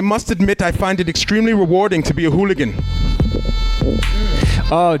hell, I must admit I find it extremely rewarding to be a hooligan.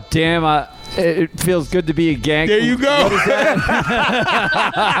 Oh, damn. It feels good to be a gang. There you go. What is that?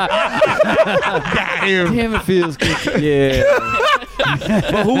 Damn, it feels good. Yeah.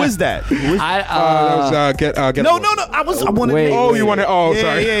 Well, who is that? No. I wanted. Wait, you want to? Oh,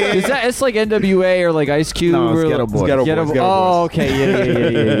 sorry. Yeah. Is that? It's like NWA or like Ice Cube. No, it's Ghetto Boys. Oh,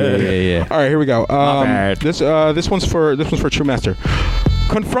 okay. Yeah. All right, here we go. This one's for True Master.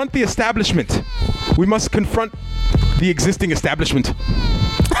 confront the establishment. We must confront the existing establishment.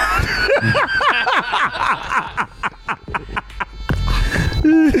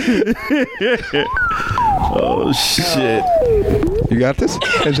 Oh shit! You got this,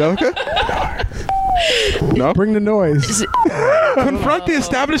 Angelica? No. Bring the noise. Confront the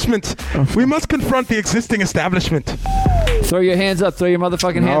establishment. We must confront the existing establishment. Throw your hands up. Throw your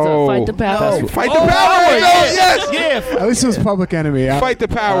motherfucking hands up. Fight the power. Fight the power. Yes. At least it was Public Enemy. Fight the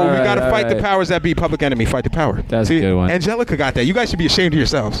power. All We right, gotta all fight the right. powers that be. Public enemy. Fight the power. That's a good one. Angelica got that. You guys should be ashamed of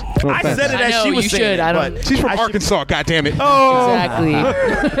yourselves. No I offense. said it I as know, she was you saying should. it, I don't- but She's from I should- Arkansas. God damn it. Oh.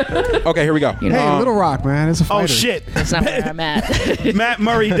 Exactly. Okay, here we go. Hey, Little Rock, man. It's a fighter. Oh shit! That's not where I'm at. Matt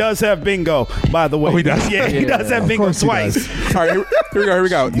Murray does have bingo, by the way. Oh, he does? Yeah, he does have bingo course he twice. All right, here we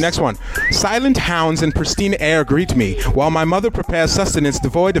go. Next one. Silent hounds in pristine air greet me, while my mother prepares sustenance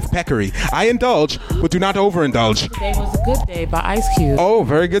devoid of peccary. I indulge, but do not overindulge. Today was a good day by Ice Cube. Oh,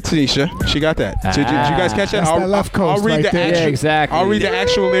 very good, Tanisha. She got that. Did you guys catch that? That's that left coast I'll read right the there. actual, Yeah, exactly. I'll read the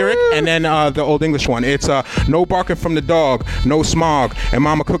actual lyric and then the Old English one. It's no barking from the dog, no smog, and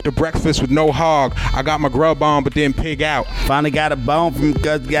mama cooked a breakfast with no hog. I got my grub on, but didn't pig out. Finally got a bone from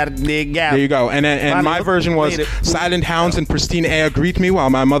cuz got to dig out. There you go. And Finally my look- version was made it. silent hounds in pristine air greet me while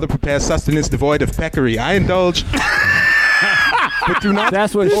my mother prepares sustenance devoid of peccary. I indulge. But do not.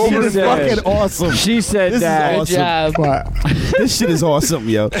 That's what This she shit is said. fucking awesome. She said This that. is Good job. But This shit is awesome,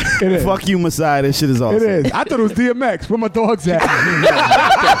 yo. is. Fuck you, Messiah. This shit is awesome. it is. I thought it was DMX. Where my dogs at?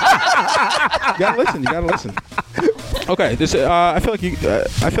 You gotta listen. You gotta listen. Okay, this. I feel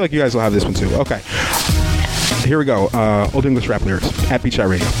like you guys will have this one too. Okay. Here we go. Old English rap lyrics at Beach Eye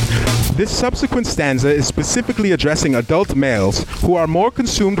Radio. This subsequent stanza is specifically addressing adult males who are more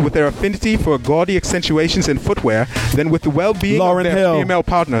consumed with their affinity for gaudy accentuations in footwear than with the well-being Lauryn of their Hill. female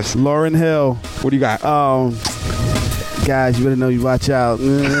partners. Lauryn Hill. What do you got? Guys, you better know you watch out.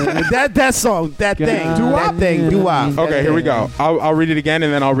 that song, that thing, doo-wop. Okay, here we go. I'll read it again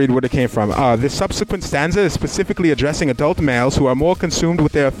and then I'll read where it came from. This subsequent stanza is specifically addressing adult males who are more consumed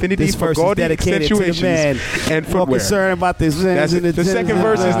with their affinity This for verse is gaudy dedicated to the accentuations man. and More footwear. concerned about this. That's it. The second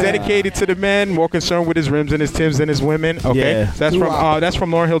verse is dedicated to the men, more concerned with his rims and his Timbs than his women. Okay, Yeah. that's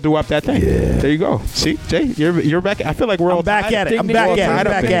from Lauryn Hill. Do up that thing. Yeah. There you go. See, Jay, you're back. I feel like we're all back tied. at it. I'm back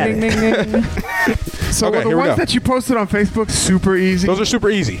at it. So Okay, were the here we ones go. that you posted on Facebook super easy? Those are super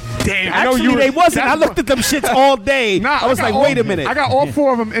easy. Damn, I know Actually, you. they wasn't. I that's looked at them shits all day. Nah, I was got like, all- wait a minute. I got all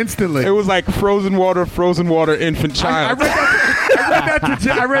four of them instantly. It was like frozen water, infant I child.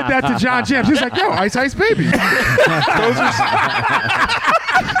 read that to John Jam. She's like, yo, Ice Ice Baby. Those are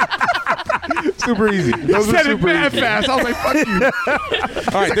super easy. You Those are said it super mad easy. fast. I was like, fuck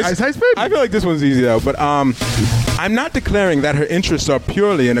you. All right, this, Ice Ice Baby. I feel like this one's easy though, but I'm not declaring that her interests are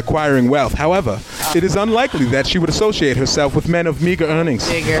purely in acquiring wealth. However, it is unlikely that she would associate herself with men of meager earnings.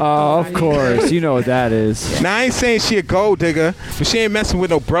 Oh, of course. You know what that is. Now I ain't saying she a gold digger, but she ain't messing with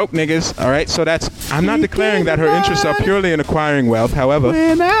no broke niggas. All right, so I'm not declaring that her interests are purely in acquiring wealth. However,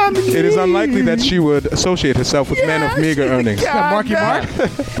 it is unlikely that she would associate herself with men of meager earnings. Yeah, Marky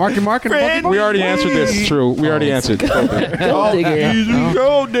Mark. Marky Mark and Marky Mark. We already answered this. True, we already answered. Gold digger.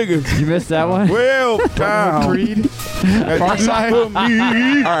 Gold digger. You missed that one? Well, Creed. Farside.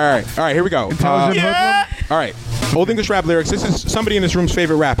 All right, here we go. Intelligent hoodlum. All right, Old English rap lyrics. This is somebody in this room's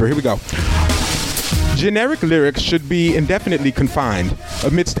favorite rapper. Here we go. Generic lyrics should be indefinitely confined.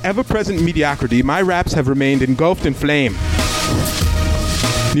 Amidst ever-present mediocrity, my raps have remained engulfed in flame.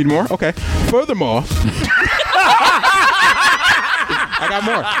 Need more? Okay. Furthermore, I got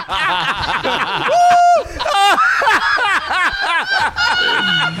more.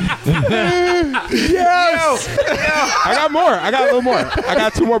 Yes. I got more. I got a little more. I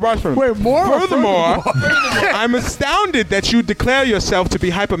got two more bars from him. Wait, more? Furthermore, I'm astounded that you declare yourself to be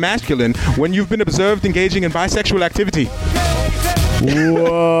hypermasculine when you've been observed engaging in bisexual activity.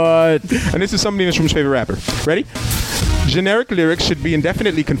 What? And this is somebody in this room's favorite rapper. Ready? Generic lyrics should be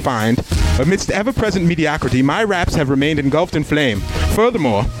indefinitely confined. Amidst ever-present mediocrity, my raps have remained engulfed in flame.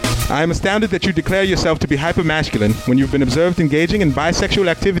 Furthermore, I am astounded that you declare yourself to be hypermasculine when you've been observed engaging in bisexual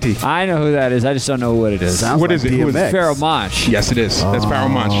activity. I know who that is. I just don't know what it is. What is it? Who is it? Pharoah Monch. Yes, it is. That's Pharoah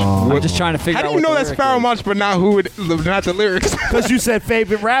Monch. I'm just trying to figure out. How do you what know the that's lyric Pharoah is. Monch, but not not the lyrics? Because you said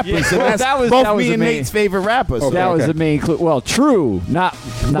favorite rappers. Yeah, So well, that's that was- both that was me the and main- Nate's favorite rappers. That was the main clue. Well, true. Not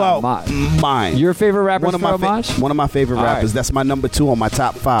mine. Your favorite rapper is Pharoah Monch? One of my favorite All rappers. right. That's my number 2 on my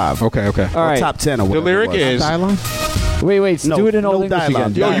top 5. Okay. All right. Top 10 or whatever. The lyric it was. is. Wait. No, do it in no Old English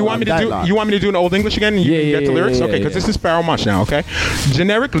dialogue. again. Yo, you want me to do? Dialogue. You want me to do an Old English again? And you Yeah, can get the yeah, lyrics. yeah, Okay, because yeah. this is Pharoah Monch now. Okay.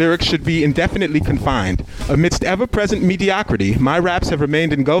 Generic lyrics should be indefinitely confined. Amidst ever-present mediocrity, my raps have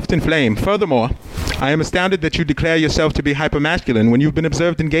remained engulfed in flame. Furthermore, I am astounded that you declare yourself to be hypermasculine when you've been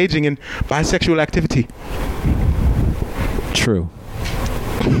observed engaging in bisexual activity. True.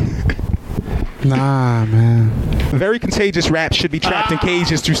 Nah, man. Very contagious rap should be trapped in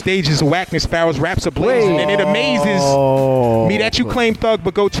cages through stages of whackness. Pharaoh's raps are blazing, and it amazes me that you claim thug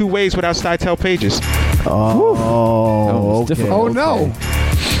but go two ways without Stytel pages. Oh, okay. Oh no.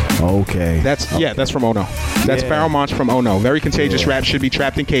 Okay. That's from Ono. That's Pharaoh Monch from Ono. Very contagious rap should be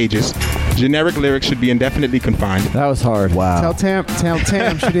trapped in cages. Generic lyrics should be indefinitely confined. That was hard. Wow. Tell Tam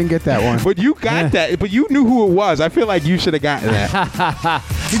she didn't get that one. But you got that. But you knew who it was. I feel like you should have gotten that.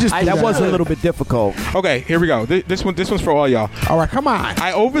 That was a little bit difficult. Okay, here we go. This one's for all y'all. All right, come on.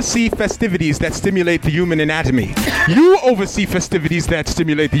 I oversee festivities that stimulate the human anatomy. You oversee festivities that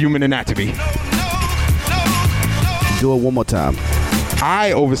stimulate the human anatomy. Do it one more time.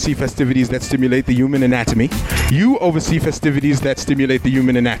 I oversee festivities that stimulate the human anatomy. You oversee festivities that stimulate the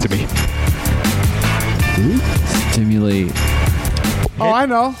human anatomy. Stimulate. Oh, I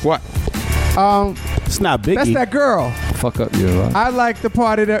know. What? It's not Biggie. That's that girl. Fuck up you. I like the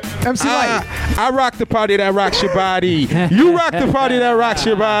party that MC Light. I rock the party that rocks your body. You rock the party that rocks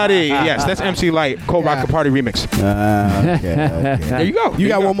your body. Yes, that's MC Light, Rock the Party remix. Okay. There you go. You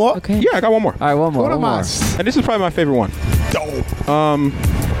got one more? Okay. Yeah, I got one more. All right, one more. What am I? And this is probably my favorite one.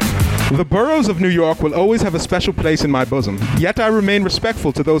 The boroughs of New York will always have a special place in my bosom, yet I remain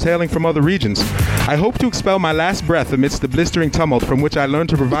respectful to those hailing from other regions. I hope to expel my last breath amidst the blistering tumult from which I learned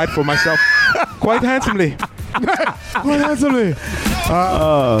to provide for myself quite handsomely. Quite handsomely.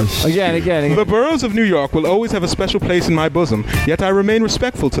 Again. The boroughs of New York will always have a special place in my bosom, yet I remain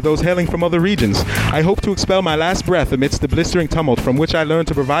respectful to those hailing from other regions. I hope to expel my last breath amidst the blistering tumult from which I learned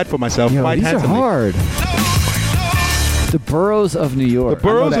to provide for myself quite these handsomely. are hard. The boroughs of New York. The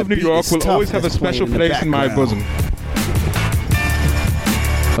boroughs of New York will always have a special place in my bosom.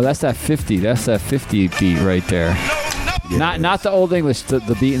 Oh, that's that 50. That's that 50 beat right there. Yeah. Not the Old English, the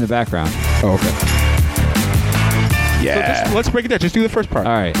beat in the background. Oh, okay. Yeah. So let's break it down. Just do the first part.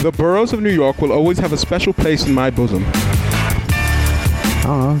 All right. The boroughs of New York will always have a special place in my bosom. I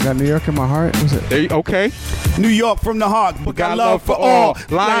don't know. Got New York in my heart. What's it? Okay. New York from the heart. Got love for all.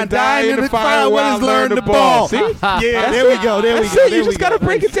 Lying, dying in the fire while learn the ball. See? Yeah, there we go. You just got to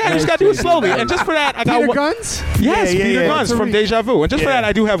break it down. You just got to do it slowly. And just for that, I got Peter Guns? Yes, Peter Guns from Deja Vu. And just for that,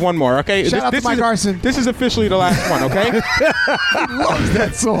 I do have one more, okay? Shout out to Mike Garson. This is officially the last one, okay? He loves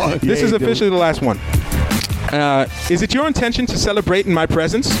that song. This is officially the last one. Is it your intention to celebrate in my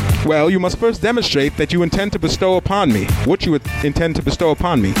presence? Well, you must first demonstrate that you intend to bestow upon me what you intend to bestow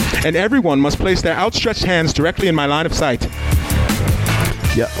upon me. And everyone must place their outstretched hands directly in my line of sight.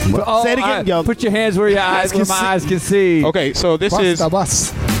 Yeah. Say it again, young. Put your hands where your eyes, where my eyes can see. Okay, so this is.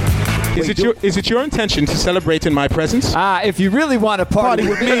 Is it your intention to celebrate in my presence? If you really want to party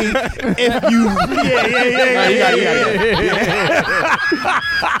with me, if you,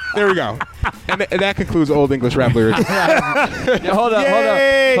 There we go. And that concludes Old English rap lyrics. Hold up.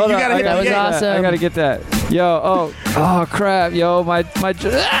 You gotta get that was awesome. I gotta get that. Yo, oh crap, yo, my.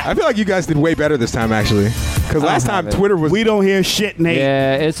 I feel like you guys did way better this time, actually. Because last time Twitter was. We don't hear shit, Nate.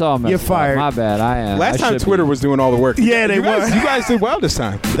 Yeah, it's all messed You're fired. up. My bad. I am. Last time Twitter was doing all the work. Yeah, they were. You guys did well this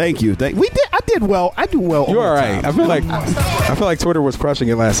time. Thank you. We did. I did well. I do well. You're all right. Time. I feel like Twitter was crushing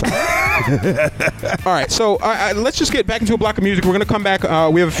it last time. All right, so let's just get back into a block of music. We're going to come back.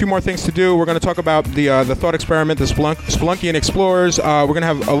 We have a few more things to do. We're going to talk about the thought experiment, the Splunkian Explorers. We're going to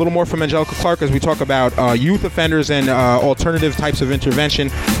have a little more from Angelica Clark as we talk about youth offenders and alternative types of intervention.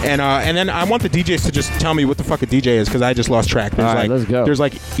 And then I want the DJs to just tell me what the fuck a DJ is, because I just lost track. There's all right, let's go. There's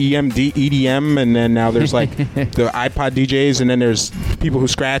like EDM, and then now there's like the iPod DJs, and then there's people who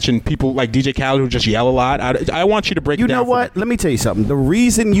scratch, and people like DJ Khaled who just yell a lot. I want you to break it down. You know what? Let me tell you something. The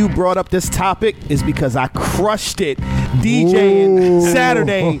reason you brought up this topic is because I crushed it DJing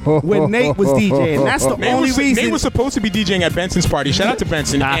Saturday when Nate was DJing. That's the only reason. Nate was supposed to be DJing at Benson's party. Shout out to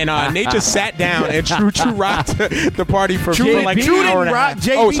Benson. And Nate just sat down and True rocked the party for like an hour and a half.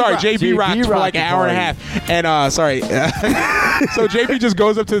 JB rocked for like an hour and a half. And so JB just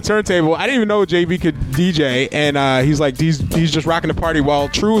goes up to the turntable. I didn't even know JB could DJ, and he's like, he's just rocking the party while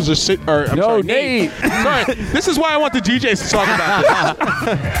True was just sitting. Sorry, Nate. Sorry, this is why I want the DJs to talk about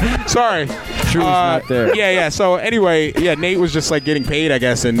this. Sorry, True's not there. Yeah. So anyway, Nate was just like getting paid, I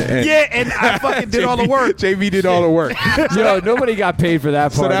guess, and and I fucking did all the work. JB did all the work. Yo, nobody got paid for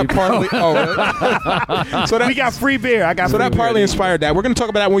that party. So that partly. We got free beer. So that partly inspired that. We're going to talk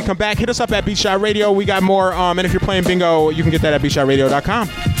about that when we come back. Hit us up at Beat Shot Radio. We got more. And if you're playing bingo, you can get that at BeatShotRadio.com.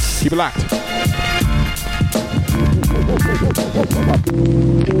 Keep it locked.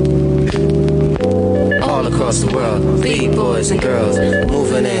 all across the world. Beat boys and girls,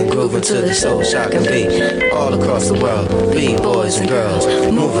 moving and grooving to the soul shocking beat. All across the world, beat boys and girls,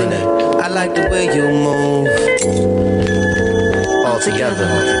 moving it. I like the way you move. All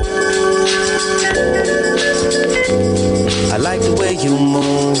together. I like the way you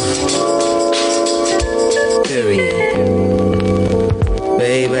move. Period.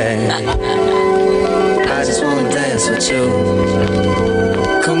 Baby, I just wanna dance with you.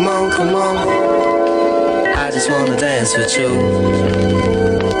 Come on, come on. I just wanna dance with you.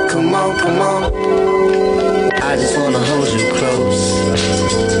 Come on, come on. I just wanna hold you close.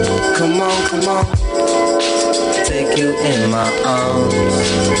 Come on, come on. Take you in my arms.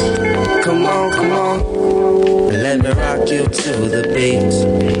 Come on, come on. Let me rock you to the beat.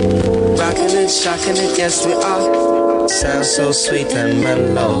 Rocking it, shocking it, yes we are. Sounds so sweet and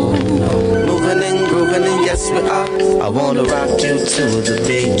mellow. Moving and grooving and yes we are. I wanna rock you to the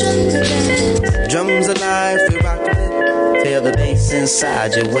beat. Drums alive, we rockin' it. Feel the bass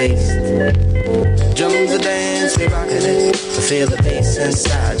inside your waist. Drums a dance, we rockin' it. Feel the bass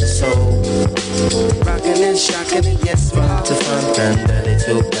inside your soul. Rockin' it, shockin' it, yes we are. To front and belly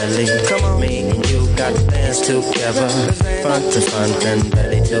to belly. Come on, me and you got to dance together. Front to front and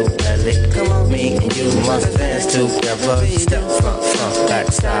belly to belly. Come on, me and you must dance together. Step front, front, back,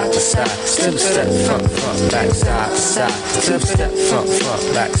 side to side. Two step front, front, back, side to side. Two step front,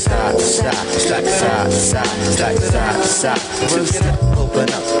 front, back, side to side. Back, side to side, back, side to side. Two step, open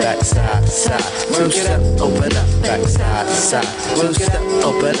up, back, side to side. Two step, open up, back, side to side. Two step,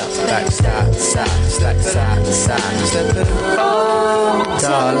 open up, back, side to side. Back, side to side. Step it, oh,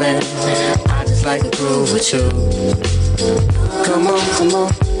 darling, I just like to groove with you. Come on, come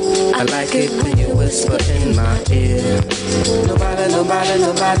on. I like it when you whisper in my ear. Nobody, nobody,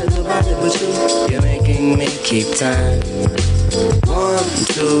 nobody, nobody but you. You're making me keep time. 1,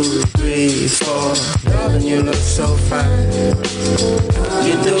 2, 3, 4. Darling, you look so fine.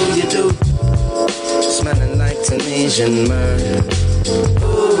 You do, you do. Smelling like Tunisian myrrh.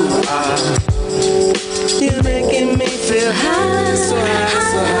 Ooh, ah. You're making me feel high, so high,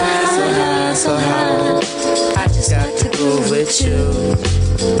 so high, so high, so high. I just got to groove with you.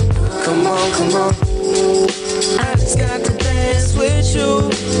 Come on, come on. I just got to dance with you,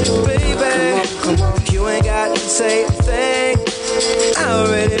 baby. Come on, you ain't got to say a thing. I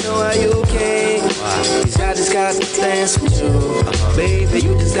already know how you came. I just got to dance with you, baby.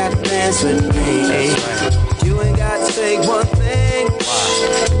 You just got to dance with me. You ain't got to say one thing.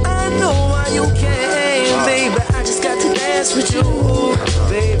 I know why you came, baby. I just got to dance with you,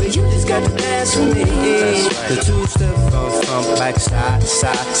 baby. You just got to dance with me. The two-step from back side to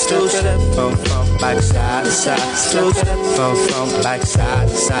side. Two-step from back side to side. Two-step from back side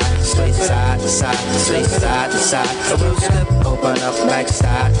to side. Straight side to side. Straight side to side. Two-step, open up back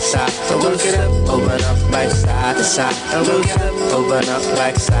side to side. Two-step, open up back side to side. Two-step, open up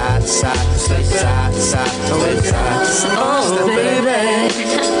back side to side. Straight side to side. Straight side to side. Oh, baby,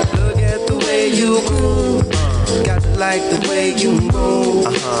 look at the way you groove. Got to like the way you move.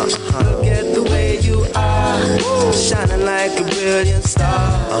 Look at the way you are, shining like a brilliant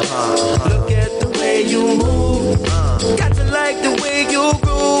star. Look at the way you move. Got to like the way you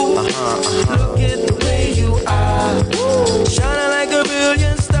groove. Look at the way you are, shining like a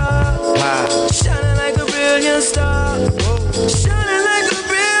brilliant star. Shining like a brilliant star. Shining like a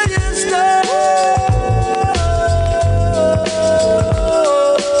brilliant star.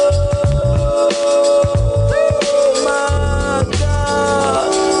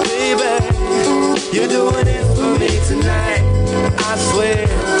 You're doing it for me tonight, I swear.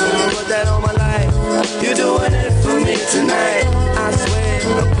 Put that on my life. You're doing it for me tonight, I swear.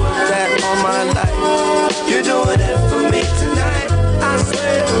 Put that on my life. You're doing it for me tonight, I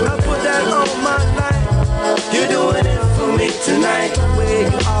swear. I put that on my life. You're doing it for me tonight, where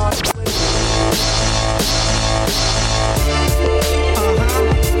you are.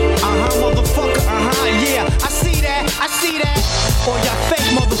 Motherfucker, yeah, I see that. All y'all fake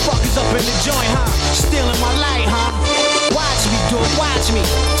motherfuckers up in the joint, huh? Stealing my light, huh? Watch me do it, watch me.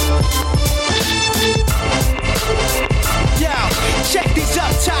 Yo, check these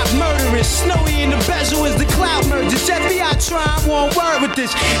up top murderers. Snowy in the bezel is the cloud mergers. FBI trying one word with this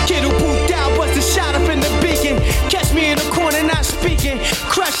kid who pooped out, busted shot up in the beacon. Catch me in the corner not speaking.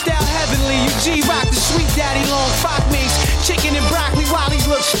 Crushed out heavenly. You G-Rock the sweet daddy long fuck meats. Chicken and broccoli while he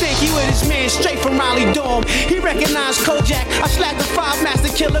looks stinky with his man straight from Raleigh Dorm. He recognized Kojak. I slapped the 5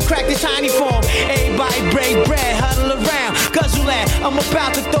 master killer, cracked his tiny form. Everybody break bread, huddle around, guzzle at I'm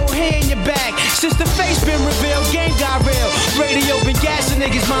about to throw hair in your back. Since the face been revealed, game got real. Radio been gassing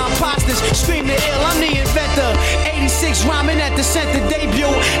niggas, my imposters scream the ill. I'm the inventor. 86 rhyming at the center debut.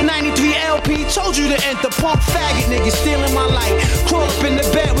 93 LP told you to enter. Punk faggot niggas stealing my life. Crawl up in the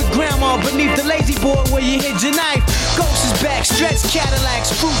bed with grandma beneath the lazy board where you hid your knife. Ghost is back, stretch Cadillacs,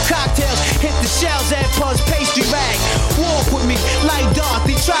 fruit cocktails, hit the shells at Pud's pastry rag. Walk with me like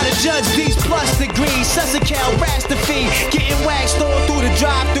Dorothy, try to judge these plus degrees. Suzzacal, Rastafy, getting waxed all through the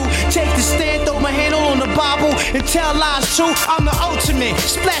drive-thru. Take the stand, throw my handle on the Bible, and tell lies true. I'm the ultimate.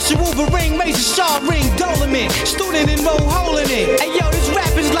 Splash a Wolverine, razor sharp ring, Dolomit. Student enroll, hole in it. Hey yo, this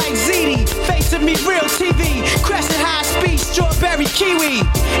rap is like ZD. Face of me, real TV. Crescent high speed, strawberry kiwi.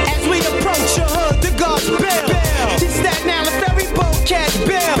 As we approach your hood, the guards bell. This that now, the ferry boat catch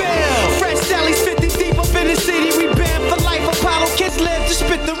bell. Fresh Sally's 50 deep up in the city. We banned for life. Apollo kids live to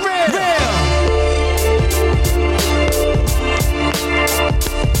spit the real.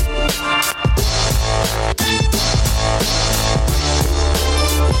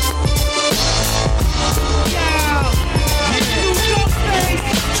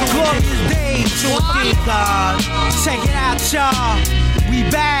 Glorious days, God. Check it out, y'all. We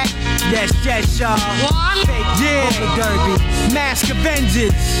back. Yes, y'all. Fake Derby. Mask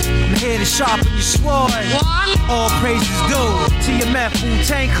Avengers. I'm here to sharpen your sword. All praises due to your Meth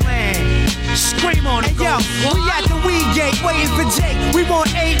Wu-Tang Clan. Scream on it. Hey, yo, we at the weed gate waiting for Jake. We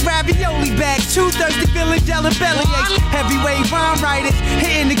want 8 ravioli bags, 2 thirsty feelings, yelling belly aches. Heavyweight rhyme writers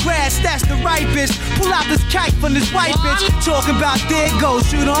hitting the grass, that's the right bitch. Pull out this kite from this white bitch. Talking about there goes,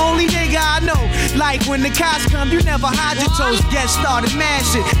 you the only nigga I know. Like when the cops come, you never hide your toes. Get started, mad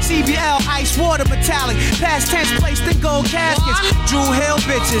shit. CBL, ice water, metallic. Past tense placed in gold caskets. Drew Hill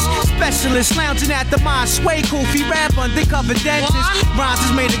bitches. Specialists lounging at the mine. Sway Koofy, rap undercover dentist. Rhymes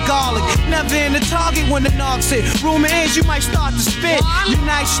is made of garlic. Never in the target when the knocks hit. Rumor is you might start to spit. You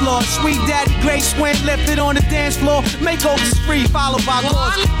nice lord, sweet daddy, great swing, lifted on the dance floor. Makeovers free, followed by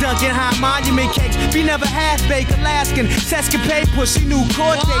gourds. Dunkin' high monument cakes. Be never half-baked, Alaskan. Sescapade, pussy, new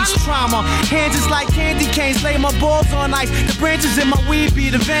court dates, trauma. Hands is like candy canes. Lay my balls on ice. The branches in my weed be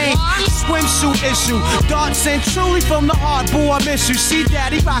the vein. Swimsuit issue. Darts sent truly from the heart. Boo, I miss you. See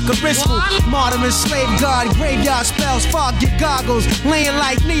daddy, rock a Bristol. Martyr and slave guard. Graveyard spells. Fog your goggles. Laying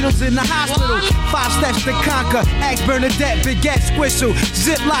like needles in the hospital. 5 steps to conquer. Axe Bernadette, Baguette, Squistle.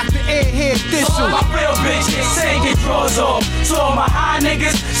 Ziplock the airhead thistle. So all my real bitches, take your drawers off. So all my high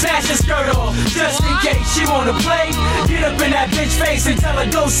niggas, snatch your skirt off. Just in case she wanna play, get up in that bitch face and tell her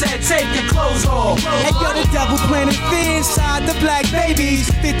go set, take your clothes off. Hey yo, the devil planted fear inside the black babies.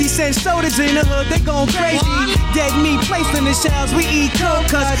 50-cent sodas in the hood, they going crazy. Dead meat placed in the shells, we eat cold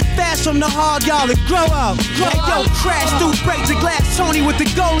cuts. Fast from the hard, y'all to grow up. Hey yo, crash through, break the glass. Tony with the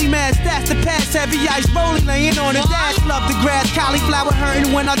goalie mask, that's the pass. Heavy ice rolling, laying on the dash. Love the grass, cauliflower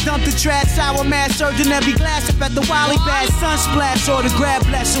hurting when I dump the trash. Sour mask, surging every glass up at the Wally Bass. Sun splash or the grab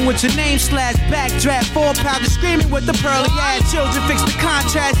blessing with your name slash. Backdraft, 4 pounders screaming with the pearly ass. Children fix the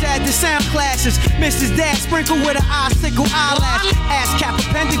contrast, add the sound classes. Mrs. Dad sprinkle with an icicle eyelash. Ass cap a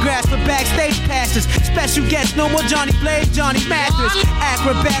pentagrass for backstage passes. Special guest, no more Johnny Blade, Johnny Mathis.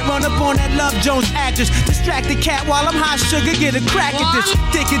 Acrobat, run up on that Love Jones actress. Distract the cat while I'm hot sugar, get a crack at this.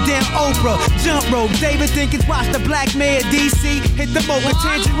 Thicker than Oprah, jump rope. David Dinkins, watch the Black Mayor DC. Hit the mocha,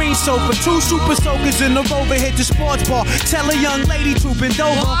 tangerine sofa. 2 super soakers in the rover, hit the sports bar. Tell a young lady to bend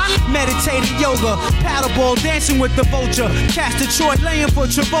over. Meditating yoga, paddleball, dancing with the vulture. Catch Detroit, laying for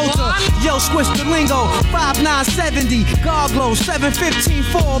Travolta. Yo, switch the lingo, 5970. Garglow, 715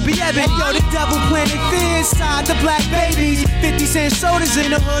 4, be ebony. Yo, the devil planted fear inside the black babies. 50-cent sodas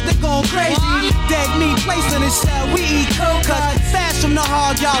in the hood, they going crazy. Dead meat placed in the shell, we eat cold cuts. Fast from the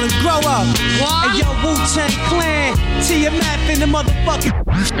hard, y'all, and grow up. And yo, Wu-Tang Clan, TMF in the motherfucking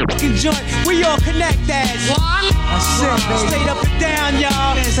joint. We all connect as. That's it, baby. Straight up and down,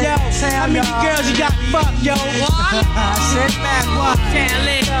 y'all. Yo, how many girls you got fucked, yo? Sit back, what? Town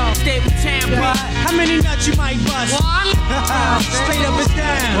lit, stay with town, how many nuts you might bust? Straight up and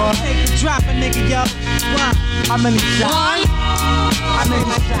down. Take the drop, a nigga, yo. How many shots? How many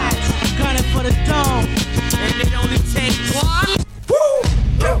shots? Gunning for the dome. And it only takes one.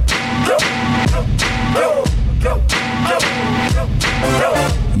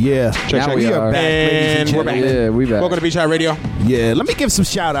 Yeah. Check. We are back, ladies and we're back. gentlemen. Yeah, we back. Welcome to Beach High Radio. Yeah, let me give some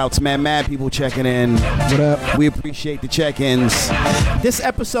shout outs, man. Mad people checking in. What up? We appreciate the check-ins. This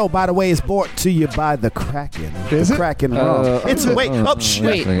episode, by the way, is brought to you by the Kraken. Is the it? Kraken rum. It's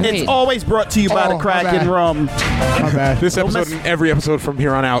it's always brought to you by the Kraken rum. My bad. This episode and every episode from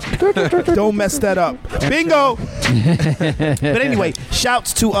here on out. Don't mess that up. Bingo. But anyway,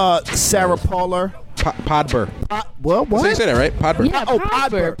 shouts to Sarah Paula. Podber. Well, what? You say that right? Podber. Yeah,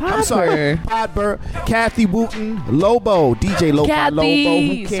 Podber. I'm sorry. Podber. Kathy Wooten. Lobo. DJ Lobo. Lobo,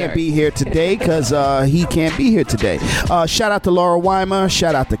 who can't be here today because he can't be here today. Shout out to Laura Weimer.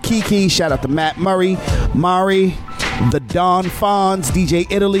 Shout out to Kiki. Shout out to Matt Murray. Mari. The Don Fonz,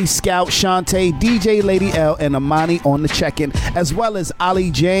 DJ Italy, Scout Shantae, DJ Lady L, and Amani on the check-in, as well as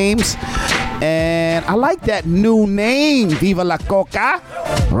Ali James. And I like that new name, Viva la Coca,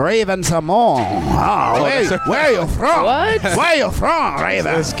 Raven Samon. Where are you from? What? Where are you from, Raven?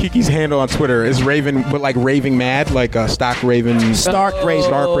 That's Kiki's handle on Twitter is Raven, but like raving mad, like Stock Raven. Stark Raven.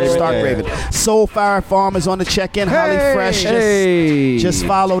 Stark Raven. Soul Fire Farm is on the check-in. Holly Fresh just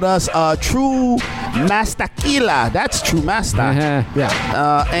followed us. True Mastaquila. That's True Master. And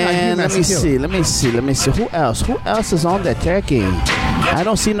let me see. Who else is on the check-in? I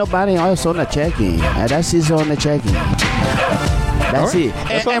don't see nobody else on the check-in. That's his on the check-in. That's it.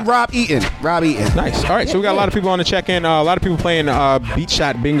 And Rob Eaton. Nice. All right, so we got a lot of people on the check-in. A lot of people playing Beat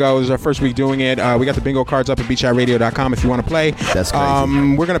Shot Bingo. This is our first week doing it. We got the bingo cards up at beatshotradio.com if you want to play. That's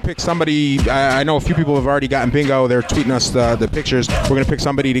crazy. We're going to pick somebody. I know a few people have already gotten bingo. They're tweeting us the pictures. We're going to pick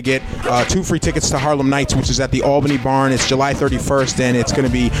somebody to get 2 free tickets to Harlem Nights, which is at the Albany Barn. It's July 31st, and it's going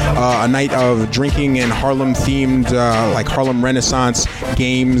to be a night of drinking and Harlem-themed, like Harlem Renaissance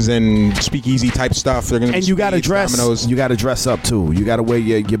games and speakeasy type stuff. They're going to you got to dress. Dominoes. You got to dress up too. You got to wear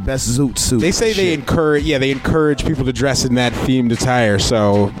your best zoot suit. They say they encourage people to dress in that themed attire.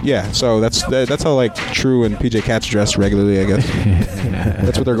 So that's how like True and PJ Katz dress regularly, I guess.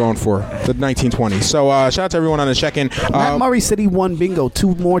 That's what they're going for. The 1920s. So shout out to everyone on the check-in. Matt Murray said he won bingo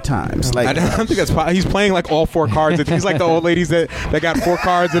 2 more times. Like I don't think that's possible. He's playing like all 4 cards. He's like the old ladies that got 4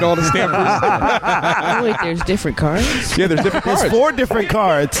 cards at all the stampers. Oh, wait, there's different cards? Yeah, there's different cards. There's 4 different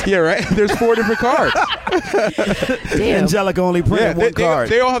cards. Yeah, right. There's 4 different cards. Damn. Angelica only printed 1 card.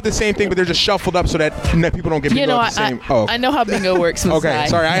 They all have the same thing, but they're just shuffled up so that people don't get bingo at the same. I know how bingo works. Okay,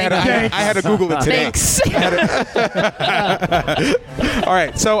 sorry. I had to Google it today. Thanks. All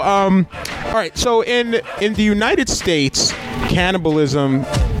right. So in the United States, cannibalism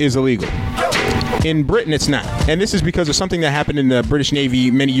is illegal. In Britain, it's not. And this is because of something that happened in the British Navy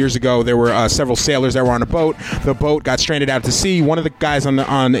many years ago. There were several sailors that were on a boat. The boat got stranded out to sea. One of the guys in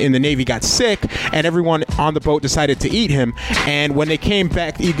the Navy got sick, and everyone on the boat decided to eat him. And when they came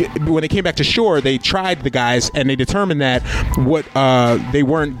back to shore, they tried the guys, and they determined that they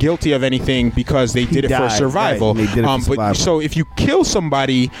weren't guilty of anything because they did it for survival. Right. They did it for survival. So if you kill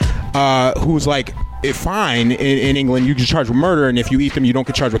somebody who's like fine in England, you get charged with murder, and if you eat them, you don't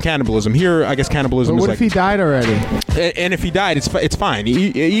get charged with cannibalism. Here, I guess cannibalism is like. What if he died already? And if he died, it's fine.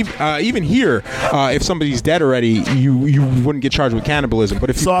 Even here, if somebody's dead already, you wouldn't get charged with cannibalism.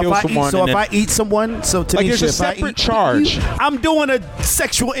 But if you kill someone, if I eat someone, so Tanisha, like there's a separate charge. I'm doing a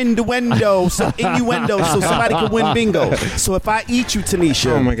sexual innuendo, so somebody can win bingo. So if I eat you,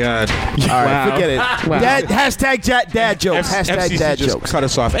 Tanisha, oh my God! All right, forget it. Wow. Hashtag dad jokes. Hashtag dad jokes. Cut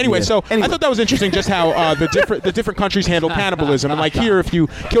us off. Anyway, I thought that was interesting. Just how the different countries handle cannibalism, and like here, if you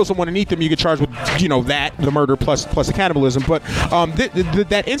kill someone and eat them, you get charged with the murder plus the cannibalism. But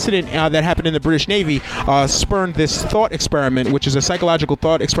that incident that happened in the British Navy spurned this thought experiment, which is a psychological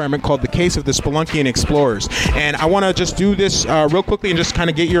thought experiment called the case of the Spelunkian explorers. And I want to just do this real quickly and just kind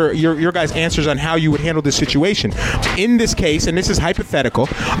of get your guys' answers on how you would handle this situation. In this case, and this is hypothetical,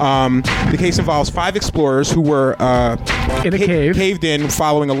 the case involves 5 explorers who were in a cave, caved in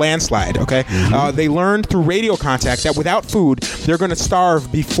following a landslide. Okay. They learned through radio contact that without food, they're going to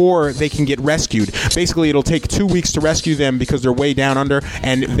starve before they can get rescued. Basically, it'll take 2 weeks to rescue them because they're way down under,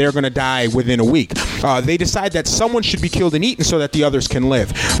 and they're going to die within a week. They decide that someone should be killed and eaten so that the others can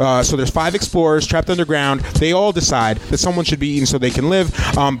live. So there's 5 explorers trapped underground. They all decide that someone should be eaten so they can live,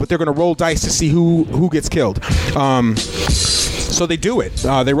 but they're going to roll dice to see who gets killed. So they do it.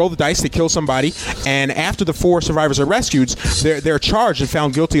 They roll the dice. They kill somebody, and after the 4 survivors are rescued, they're charged and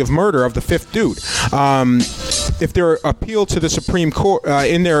found guilty of murder of the 5th dude. If they're appealed to the Supreme Court,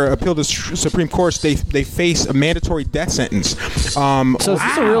 in their appeal to the Supreme Court, they face a mandatory death sentence. So is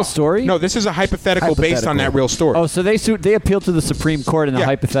this a real story? No, this is a hypothetical based on that real story. Oh, so they appealed to the Supreme Court in a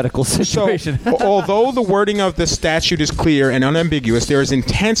hypothetical situation. So, although the wording of the statute is clear and unambiguous, there is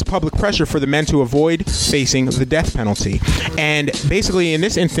intense public pressure for the men to avoid facing the death penalty. And basically, in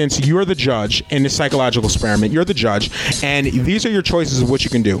this instance, you're the judge in this psychological experiment. You're the judge, and these are your choices of what you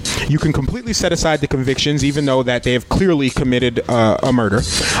can do. You can completely set aside the convictions, even though that they have clearly committed a murder.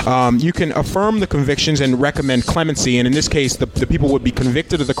 You can affirm the convictions and recommend clemency, and in this case, the people would be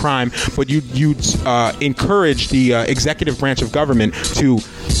convicted of the crime, but you'd encourage the executive branch of government to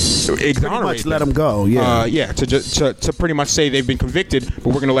exonerate let them go. Yeah, to pretty much say they've been convicted, but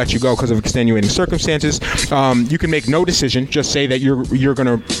we're going to let you go because of extenuating circumstances. You can make no decision, just say that you're going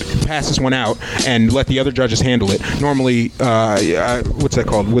to pass this one out and let the other judges handle it. Normally, what's that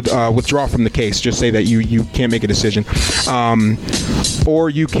called? Withdraw from the case. Just say that you can't make a decision. Or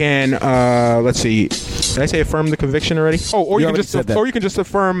you can let's see. Did I say affirm the conviction already? Or you can just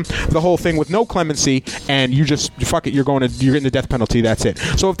affirm the whole thing with no clemency, and you just fuck it. You're getting the death penalty. That's it.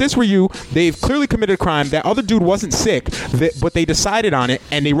 So if this were you, they've clearly committed a crime. That other dude wasn't sick, but they decided on it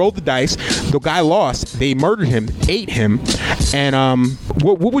and they rolled the dice. The guy lost. They murdered him, ate him, and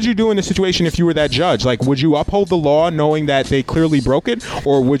what would you do in this situation if you were that judge? Like, would you uphold the law knowing that they clearly broke it,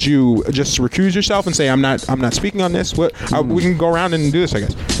 or would you just recuse yourself and say I'm not speaking on this? We can go around and do this, I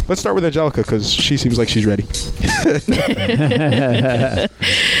guess. Let's start with Angelica because she seems like she's ready.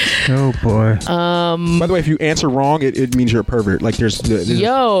 Oh boy. By the way, if you answer wrong, it means you're a pervert. Like there's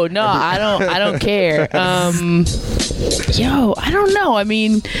Yo, no, I don't care. Yo, I don't know. I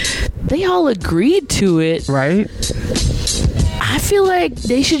mean, they all agreed to it, right? I feel like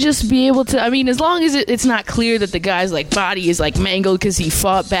they should just be able to. I mean, as long as it's not clear that the guy's like body is like mangled because he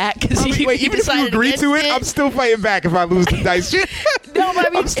fought back. Even if you agree to it, I'm still fighting back if I lose the dice. No, but I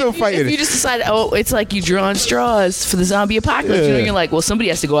mean, I'm still fighting. If you just decide, it's like you drawing straws for the zombie apocalypse. You know, you're like, well, somebody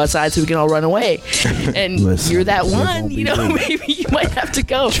has to go outside so we can all run away, and you're that one. You know, maybe you might have to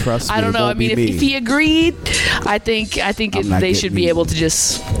go. Trust me, I don't know. I mean, if he agreed, I think they should be able to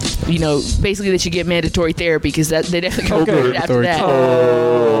just, basically they should get mandatory therapy because they definitely go good after that.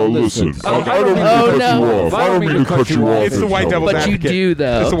 Listen, I don't mean to cut you off. It's the white devil's advocate. But you do,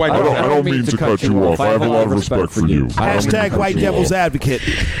 though. It's the white devil's advocate. I don't mean to cut you off. I have a lot of respect for you. Hashtag white devil's advocate. I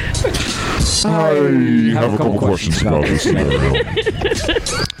have a couple questions about this scenario.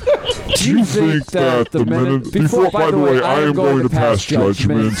 Do you think that the men... By the way, I am going to pass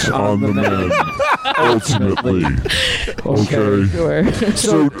judgment on the men, ultimately. Okay? Sure.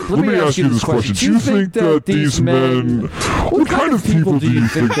 So, let me ask you this question. Do you think that these men... What kind of people do you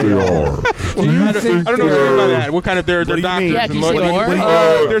think they are? Do you think I don't know what you mean by that. What kind of... They're doctors. Yeah, can you say more?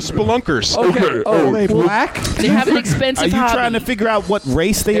 They're spelunkers. Okay. Are they black? They have an expensive Are you hobby. trying to figure out what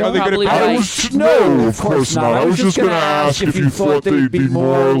race they are? Probably white. No, of course not. I was just going to ask if you thought they'd be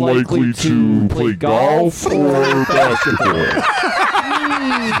more likely to play golf or basketball.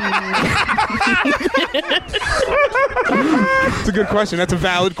 It's a good question. That's a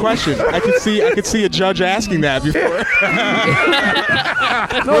valid question. I could see a judge asking that before.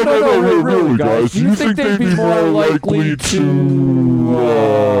 No, really, guys. Do you think they'd be more likely to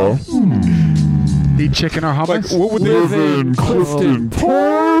Eat chicken or hummus? Like, what would they live in Clifton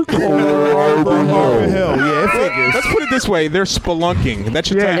Park or Arbor Hill? Yeah, it figures. Let's put it this way: they're spelunking. That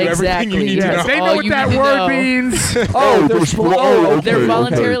should tell you everything you need to know. They know what that word means. They're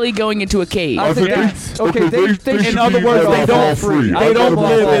voluntarily going into a cave. In other words, they don't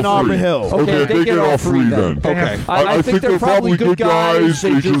live in Arbor Hill. Okay, they get off free then. Okay, I think they're probably good guys.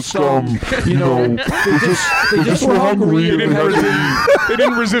 They just they just were hungry. They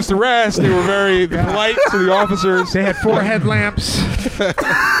didn't resist arrest. They were very polite to the officers. They had 4 headlamps.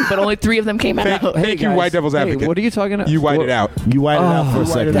 But only 3 of them came out. Thank you, white devil's advocate. What are you talking about? You whited out. You whited out for a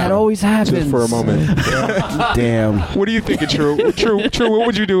second. That always happens. Just for a moment. Damn. What do you think, True? True. What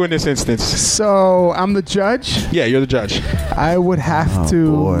would you do in this instance? So I'm the judge. Yeah, you're the judge. I would have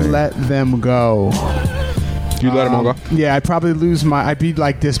to let them go. You let them all go? Yeah, I'd probably lose I'd be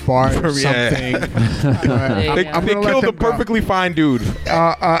like disbarred or something. They killed a perfectly fine dude.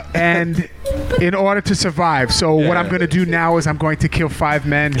 And in order to survive. So what I'm going to do now is I'm going to kill 5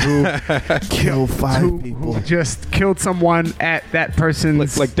 men who people who just killed someone at that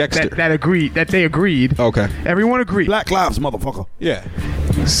person's like Dexter that they agreed. Okay. Everyone agreed. Black lives, motherfucker. Yeah.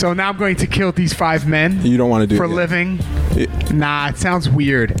 So now I'm going to kill these 5 men. You don't want to do for a living. Nah, it sounds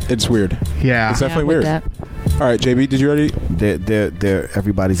weird. It's weird. Yeah. It's definitely weird. All right, JB, did you already?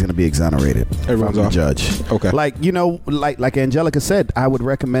 Everybody's going to be exonerated. Everyone's from off. the judge. Okay. Like Angelica said, I would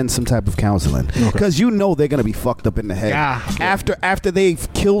recommend some type of counseling because they're going to be fucked up in the head. Yeah. After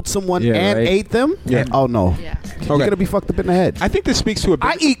they've killed someone ate them. Yeah. Oh no. Yeah. You're going to be fucked up in the head. I think this speaks to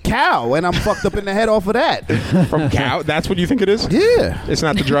I eat cow and I'm fucked up in the head off of that. From cow? That's what you think it is? Yeah. It's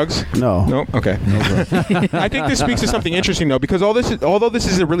not the drugs? No. Nope. Okay. I think this speaks to something interesting though, because although this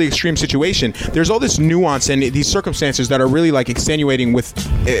is a really extreme situation, there's all this nuance and these circumstances that are really really like extenuating with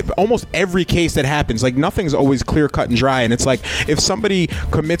almost every case that happens. Like nothing's always clear cut and dry, and it's like if somebody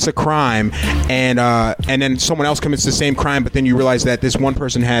commits a crime and then someone else commits the same crime, but then you realize that this one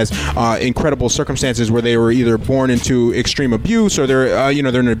person has incredible circumstances where they were either born into extreme abuse, or they're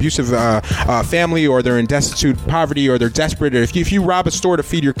they're in an abusive family, or they're in destitute poverty, or they're desperate. If you rob a store to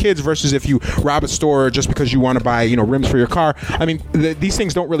feed your kids versus if you rob a store just because you want to buy rims for your car, I mean these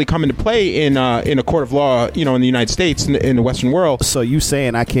things don't really come into play in a court of law, in the United States, in the Western world. So you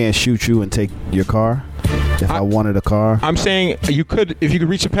saying I can't shoot you and take your car if I wanted a car? I'm saying you could, if you could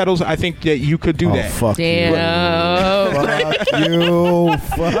reach the pedals. I think that you could do that. Fuck Damn.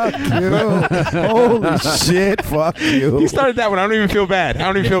 Fuck you. Holy shit, fuck you. You started that one. I don't even feel bad.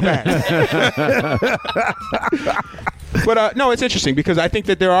 But no, it's interesting because I think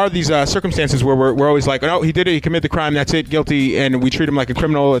that there are these circumstances where we're always like, oh, he did it, he committed the crime, that's it, guilty, and we treat him like a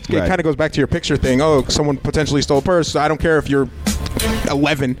criminal. It kind of goes back to your picture thing. Oh, someone potentially stole a purse. I don't care if you're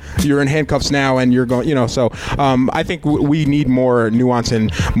 11, you're in handcuffs now, and you're going, So I think we need more nuance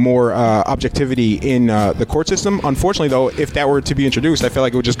and more objectivity in the court system. Unfortunately, though, if that were to be introduced, I feel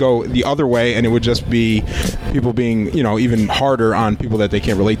like it would just go the other way, and it would just be people being, even harder on people that they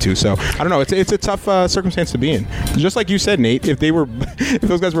can't relate to. So I don't know. It's a tough circumstance to be in. Just like you said, Nate, if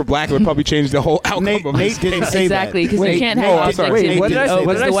those guys were black, it would probably change the whole outcome. Nate didn't say exactly, because you can't have objectivity. What did I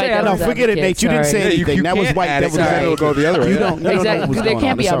say? No, forget it, Nate. You didn't say anything. That was white devil's advocate. Go the other way. Exactly, because there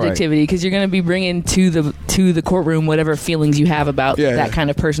can't be objectivity, because you're going to be bringing to the courtroom whatever feelings you have about that kind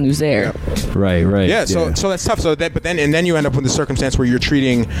of person who's there. Right. Yeah, so that's tough. So then you end up with the circumstance where you're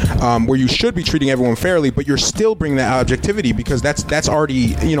treating, where you should be treating everyone fairly, but you're still bringing that objectivity because that's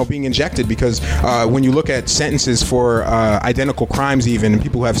already being injected. Because when you look at sentences for identical crimes, even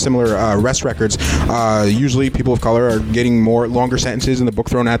people who have similar arrest records, usually people of color are getting longer sentences and the book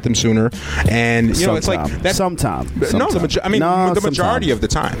thrown at them sooner. And it's like that's sometimes. No, the majority of the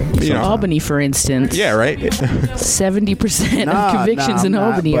time. Albany, for instance. Yeah, right. 70% of convictions in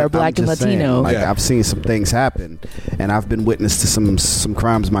Albany are black and Latino. I've seen some things happen, and I've been witness to some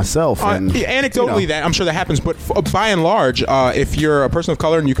crimes myself. And anecdotally, that I'm sure that happens, but by and large, if you're a person of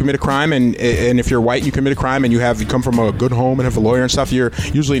color and you commit a crime, and if you're white and you commit a crime, and you come from a good home and have a lawyer and stuff, you're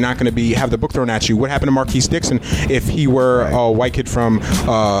usually not going to have the book thrown at you. What happened to Marquise Dixon? If he were a white kid from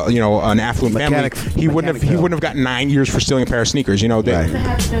an affluent family, he wouldn't have gotten 9 years for stealing a pair of sneakers.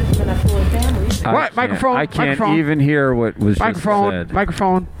 What? Microphone. I can't even hear what was just said.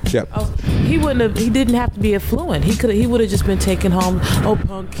 Microphone. Yep. He wouldn't have. He didn't have to be affluent. He would have just been taken home. Oh,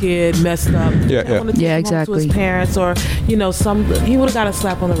 punk kid, messed up. Yeah, exactly. To his parents, or he would have got a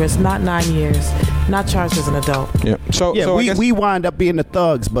slap on the wrist. Not 9 years. Not charged as an adult. Yeah. So we wind up being the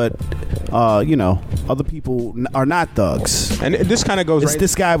thugs, but other people are not thugs. And this kind of goes.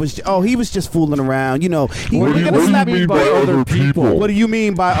 This guy was. He was just fooling around. What do you mean by other people? What do you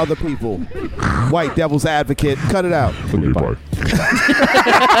mean by other people? White devil's advocate. Cut it out.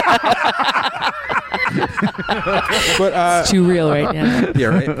 But it's too real right now. Yeah,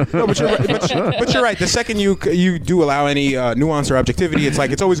 right. No, but you're right. The second you do allow any nuance or objectivity, it's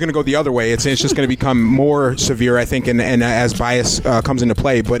like it's always going to go the other way. It's just going to become more severe, I think, and as bias comes into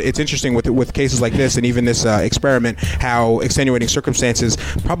play. But it's interesting with cases like this, and even this experiment, how extenuating circumstances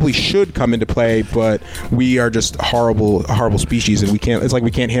probably should come into play, but we are just a horrible species, and we can't. It's like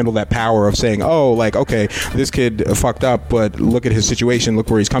we can't handle that power of saying, oh, like, okay, this kid fucked up, but look at his situation, look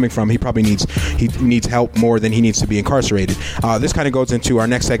where he's coming from. He probably needs help more than he needs to be incarcerated. This kind of goes into our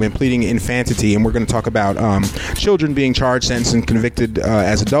next segment, pleading infanity, and we're going to talk about children being charged, sentenced, and convicted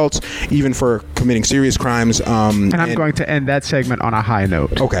as adults, even for committing serious crimes. And I'm going to end that segment on a high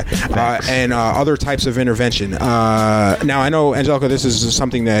note. Okay. And other types of intervention. Now, I know, Angelica, this is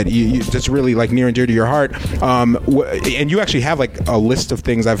something that that's really like near and dear to your heart. And you actually have like a list of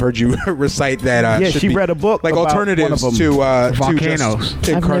things I've heard you recite that she read a book like alternatives to volcanoes.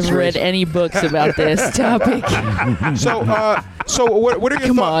 I've never read any books about this topic. So what are your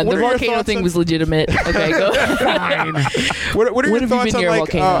Come thoughts? on, the volcano thing was legitimate. Okay, go. Fine. What are your thoughts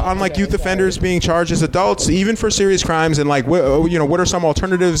on like youth offenders being charged as adults, even for serious crimes, and like what are some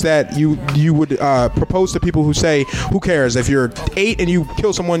alternatives that you would propose to people who say, who cares if you're 8 and you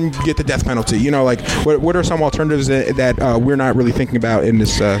kill someone, you get the death penalty? Like what are some alternatives that we're not really thinking about in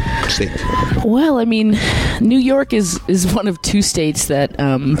this state? Well, I mean, New York is one of 2 states that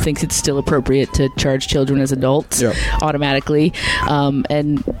thinks it's still appropriate to charge children as adults automatically.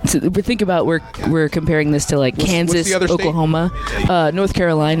 And think about we're comparing this to like Kansas, Oklahoma, North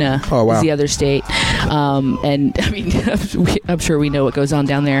Carolina is the other state. And I mean, I'm sure we know what goes on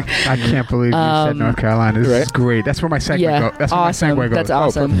down there. I can't believe you said North Carolina. This is great. That's where my segment goes. That's awesome. where my segue goes. That's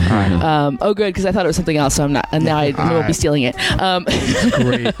awesome. Oh, Good, because I thought it was something else. So I'm not. And now I won't be stealing it.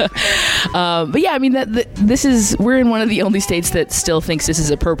 Great. But yeah, I mean, we're in one of the only states that still thinks this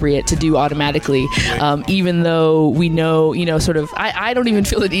is appropriate to do automatically, even though we know, sort of. I don't even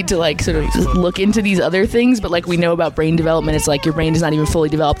feel the need to like sort of look into these other things, but like we know about brain development. It's like your brain is not even fully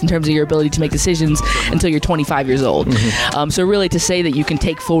developed in terms of your ability to make decisions until you're 25 years old. So really, to say that you can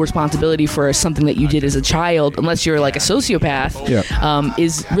take full responsibility for something that you did as a child, unless you're like a sociopath,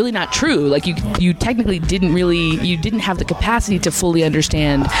 is really not true. Like you technically didn't have the capacity to fully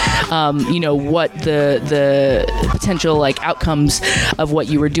understand, what the potential like outcomes of what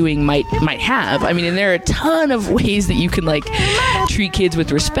you were doing might have. I mean, and there are a ton of ways that you can like treat kids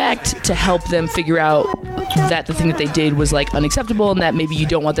with respect to help them figure out that the thing that they did was like unacceptable, and that maybe you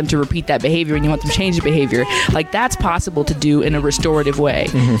don't want them to repeat that behavior and you want them to change the behavior. Like that's possible to do in a restorative way.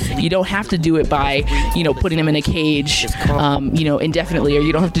 You don't have to do it by putting them in a cage indefinitely, or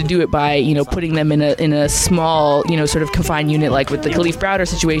you don't have to do it by putting them in a small sort of confined unit like with the Khalif Browder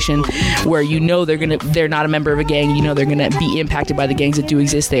situation, where they're not a member of a gang, they're gonna be impacted by the gangs that do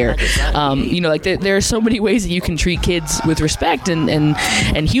exist there. There are so many ways that you can treat kids with respect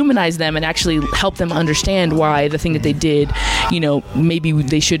and humanize them and actually help them understand why the thing that they did maybe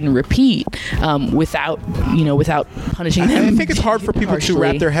they shouldn't repeat without punishing them. I think it's hard for people to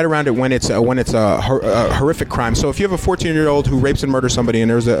wrap their head around it when it's a horrific crime. So if you have a 14-year-old who rapes and murders somebody, and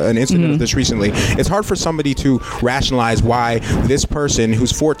there was an incident of this recently, it's hard for somebody to rationalize why this person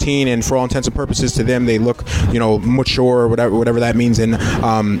who's 14 and for all intents and purposes to them they look mature or whatever that means, and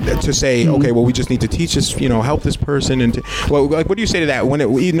to say okay, well we just need to teach this, help this person, and what do you say to that? When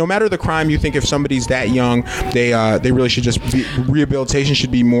no matter the crime, you think if somebody's that young, they really should just be, rehabilitation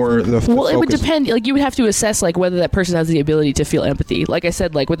should be more the focus. It would depend. Like you would have to assess like whether that person has the ability to feel empathy. Like I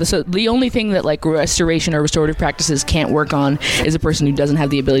said, like with the only thing that like restoration or restorative practices can't work on is a person who doesn't have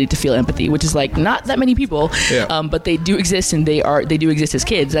the ability to feel empathy, which is like not that many people, but they do exist, and they do exist as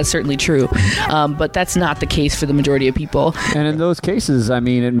kids. That's certainly true, but that's not the case for the majority of people. And in those cases, I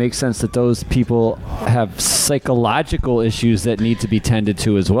mean, it makes sense that those people have psychological issues that need to be tended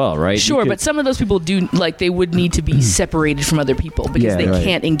to as well, right? Sure, but some of those people do, like, they would need to be separated from other people because they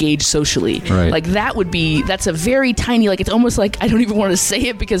can't engage socially. Right. Like that's a very tiny, like, it's almost like I don't even want to say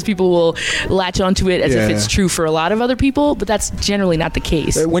it because people will latch onto it as if it's true for a lot of other people, but that's generally not the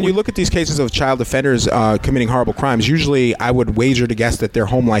case. When you look at these cases of child offenders committing horrible crimes, usually I would wager to guess that their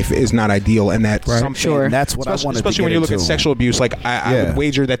home life is not ideal, and that something, that's what I wanted to especially get when you look into. at sexual abuse, like I would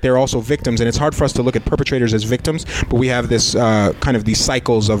wager that they're also victims, and it's hard for us to look at perpetrators as victims, but we have this kind of these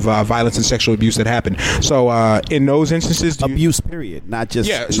cycles of violence and sexual abuse that happen. So in those instances, abuse period, not just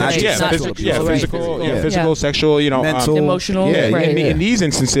sexual abuse. physical, sexual, mental, emotional. In these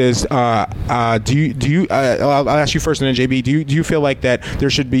instances, do you? I'll ask you first, and then JB. Do you feel like that there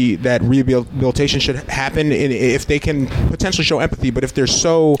should be that rehabilitation should happen if they can potentially show empathy, but if they're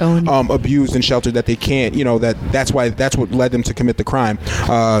so abused and sheltered that they can't, that's what led them to commit the crime.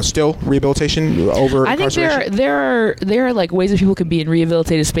 Still, rehabilitation over incarceration? I think there are like ways that people can be in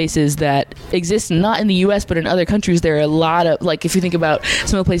rehabilitative spaces that exist not in the U.S. but in other countries. There are a lot of, like, if you think about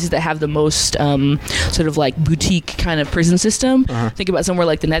some of the places that have the most sort of like boutique kind of prison system, think about somewhere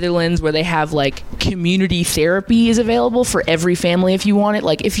like the Netherlands where they have like community therapy is available for every family if you want it.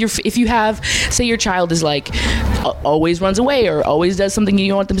 Like if you have, say your child is like always runs away or always does something you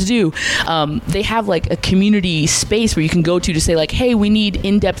don't want them to do, they have like a community space where you can go to say like, hey, we need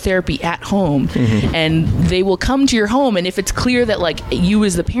in-depth therapy at home, and they will come to your home, and if it's clear that like you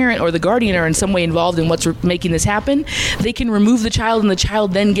as the parent or the guardian are in some way involved in what's making this happen, they can remove the child, and the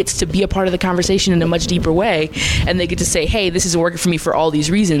child then gets to be a part of the conversation in a much deeper way, and they get to say, hey, this isn't working for me for all these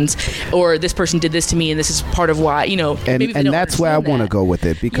reasons, or this person did this to me and this is part of why, and that's where I want to go with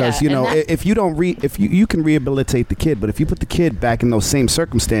it, because if you don't if you can rehabilitate the kid, but if you put the kid back in those same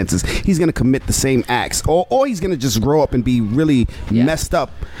circumstances, he's going to commit the same acts, or he's going to just grow up and be really messed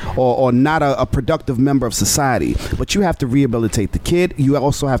up, or not a productive member of society. But you have to rehabilitate the kid. You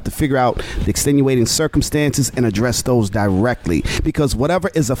also have to figure out the extenuating circumstances and address those directly, because whatever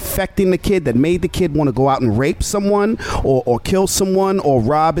is affecting the kid that made the kid want to go out and rape someone or kill someone or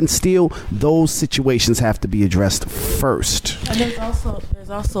rob and steal, those situations have to be addressed first. And there's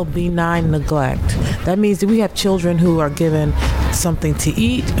also benign neglect. That means that we have children who are given something to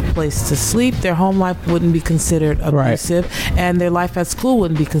eat, a place to sleep. Their home life wouldn't be considered abusive, and their life at school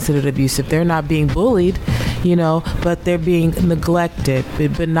wouldn't be considered abusive. They're not being bullied, but they're being neglected,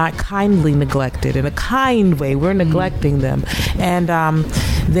 but not kindly neglected. In a kind way, we're neglecting them. And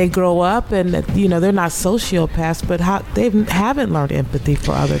they grow up and they're not sociopaths, but they haven't learned empathy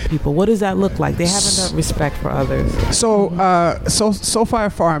for other people. What does that look like? They haven't learned respect for others. So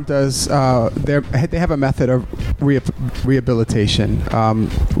Soulfire Farm does. They have a method of rehabilitation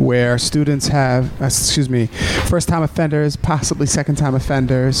where students have, first-time offenders, possibly second-time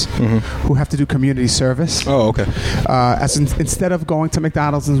offenders, who have to do community service. Oh, okay. Instead of going to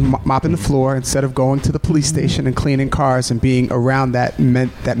McDonald's and mopping the floor, instead of going to the police station and cleaning cars and being around that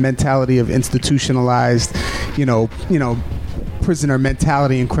mentality of institutionalized, prisoner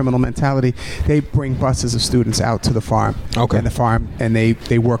mentality and criminal mentality, they bring buses of students out to the farm. Okay. And the farm, and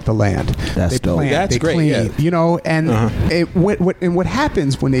they work the land. That's they dope. plant, That's they great. Clean, Yeah. And what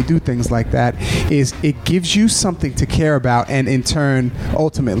happens when they do things like that is it gives you something to care about, and in turn,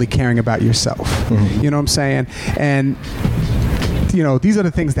 ultimately caring about yourself. You know what I'm saying? And these are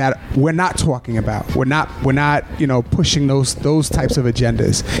the things that we're not talking about. We're not pushing those types of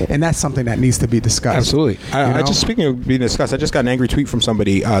agendas, and that's something that needs to be discussed. Absolutely. I just, speaking of being discussed, I just got an angry tweet from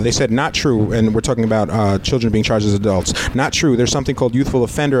somebody. They said, not true, and we're talking about children being charged as adults. Not true. There's something called youthful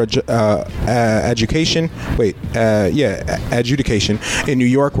offender education. Adjudication in New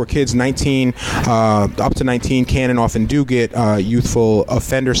York, where kids 19 up to 19 can and often do get youthful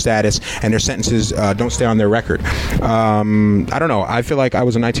offender status, and their sentences don't stay on their record. I don't know. I feel like I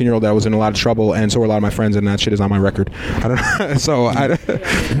was a 19-year-old that was in a lot of trouble, and so were a lot of my friends, and that shit is on my record. I don't know. So, I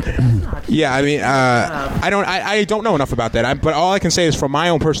don't know enough about that. But all I can say is from my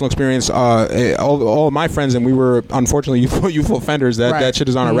own personal experience, all of my friends, and we were unfortunately youthful offenders. That shit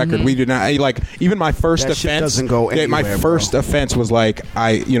is on our record. We did not even my first that offense. Shit doesn't go anywhere, my first offense was like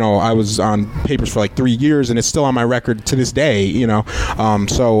I was on papers for like 3 years, and it's still on my record to this day.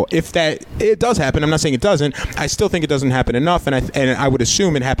 So if it does happen, I'm not saying it doesn't. I still think it doesn't happen enough, and I would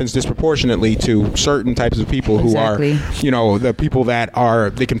assume it happens disproportionately to certain types of people who are, the people that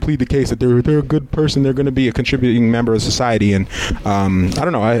they can plead the case that they're a good person, they're going to be a contributing member of society, and I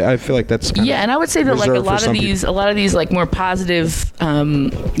don't know. I feel like that's and I would say that like a lot of these like more positive,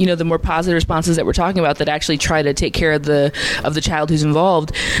 the more positive responses that we're talking about that actually try to take care of the child who's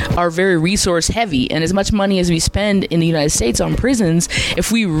involved are very resource heavy, and as much money as we spend in the United States on prisons,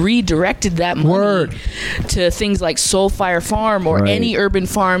 if we redirected that money to things like Soulfire Farm or any urban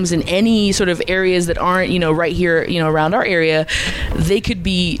farms in any sort of areas that aren't right here around our area, they could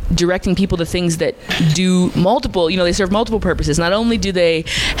be directing people to things that do multiple they serve multiple purposes. Not only do they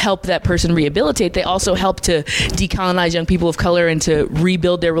help that person rehabilitate, they also help to decolonize young people of color and to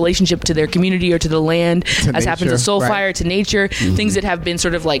rebuild their relationship to their community or to the land, as happens to Soulfire, to nature, things that have been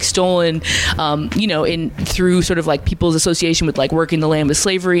sort of like stolen through sort of like people's association with like working the land with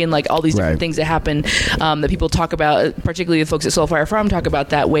slavery and like all these different things that happen that people talk about, particularly the folks at Soulfire Farm talk about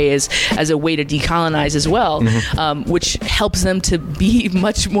that way as a way to decolonize as well, which helps them to be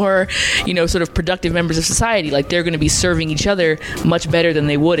much more sort of productive members of society. Like they're going to be serving each other much better than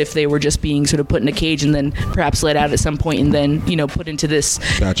they would if they were just being sort of put in a cage and then perhaps let out at some point and then put into this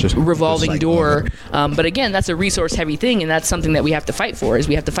revolving door. But again, that's a resource heavy thing, and that's something that we have to fight for. Is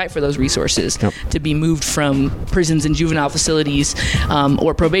we have to fight for those resources to be moved from prisons and juvenile facilities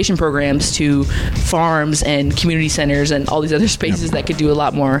or probation programs to farms and community centers and all these other spaces that could do a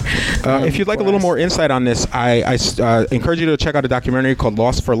lot more. If you'd like a little more insight on this, I encourage you to check out a documentary called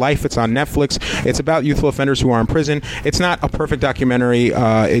Lost for Life. It's on Netflix. It's about youthful offenders who are in prison. It's not a perfect documentary.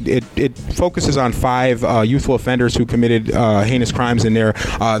 It focuses on 5 youthful offenders who committed heinous crimes, and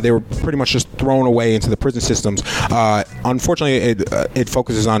they were pretty much just thrown away into the prison systems. Unfortunately, it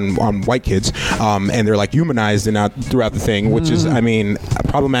focuses on white kids, and they're like humanized throughout the thing, which is,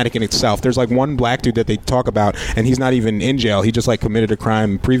 problematic in itself. There's like one black dude that they talk about, and he's not even in jail. He just like committed a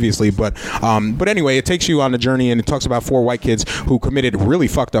crime previously, but anyway, it takes you on a journey, and it talks about 4 white kids who committed really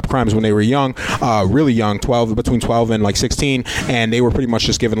fucked up crimes when they were young, really young, between 12 and like 16, and they were pretty much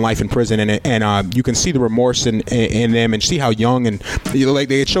just given life in prison, and you can see the remorse in them, and see how young, and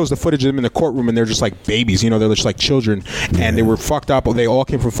it shows the footage of them in the courtroom, and they're just like babies, they're just like children, and they were fucked up. They all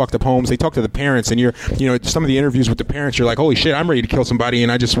came from fucked up homes. They talk to the parents, and some of the interviews with the parents, you're like, holy shit, I'm ready to kill somebody,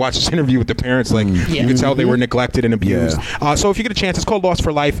 and I just watched this interview with the parents, like you can tell they were neglected and abused. So if you get a chance, it's called Lost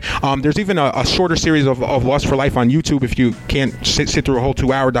for Life. There's even a shorter series of Lost for Life on YouTube if you can't sit through a whole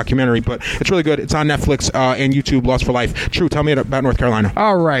 2-hour documentary, but it's really good. It's on Netflix and YouTube, Lost for Life. True, tell me about North Carolina.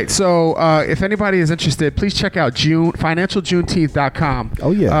 All right, so if anybody is interested, please check out financialjuneteenth.com.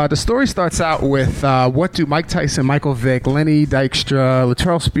 Oh yeah. The story starts out with what do Mike Tyson, Michael Vick, Lenny Dykstra,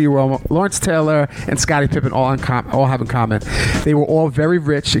 Latrell Sprewell, Lawrence Taylor, and Scottie Pippen all have in common. They were all very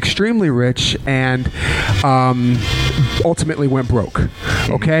rich, extremely rich, and ultimately went broke.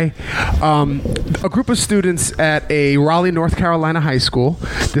 Okay, a group of students at a Raleigh, North Carolina high school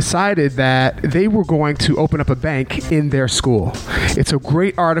decided that they were going to open up a bank in their school. It's a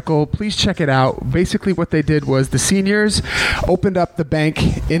great article. Please check it out. Basically, what they did was the seniors opened up the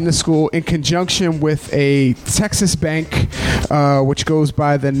bank in the school in conjunction with a Texas bank, which goes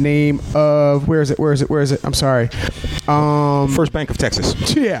by the name of where is it? I'm sorry. First Bank of Texas.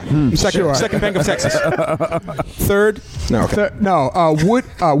 Yeah. Second Bank of Texas. Third? No. Okay.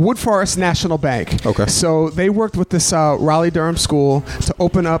 Wood Forest National Bank. Okay. So they worked with this Raleigh Durham school to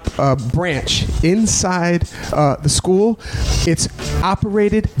open up a branch inside the school. It's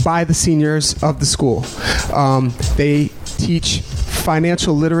operated by the seniors of the school. They teach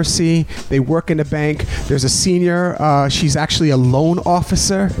financial literacy. They work in the bank. There's a senior. She's actually a loan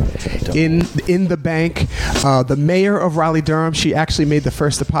officer in the bank. The mayor of Raleigh Durham, she actually made the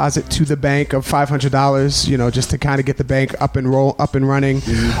first deposit to the bank of $500, just to kind of get the bank up and running.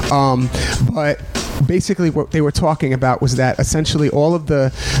 But basically what they were talking about was that essentially all of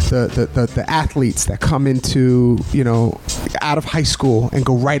the athletes that come into out of high school and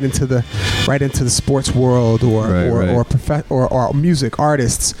go right into the sports world or music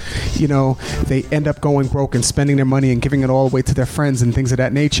artists, they end up going broke and spending their money and giving it all away to their friends and things of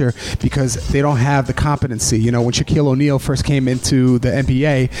that nature because they don't have the competency. When Shaquille O'Neal first came into the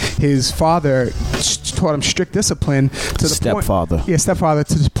NBA, his father taught him strict discipline to the stepfather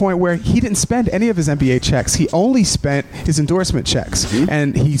to the point where he didn't spend any of his NBA checks. He only spent his endorsement checks,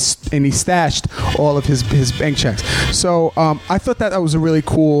 and he stashed all of his bank checks. So I thought that was a really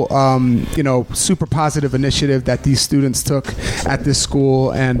cool, super positive initiative that these students took at this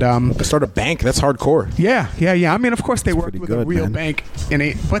school. And start a bank. That's hardcore. Yeah. I mean, of course they worked with a real bank,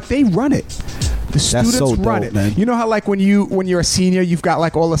 but they run it. The students run it. Man. You know how when you're a senior, you've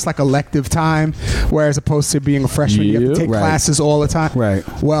got all this elective time, whereas opposed to being a freshman, you have to take classes all the time. Right.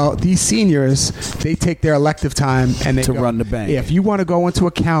 Well, these seniors, they take their elective time and they run the bank. If you want to go into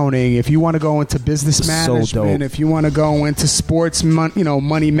accounting, if you want to go into business management, if you want to go into sports,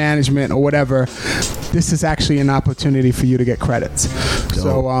 money management or whatever, this is actually an opportunity for you to get credits.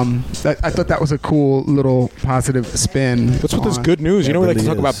 So I thought that was a cool little positive spin. What's with this good news? We like to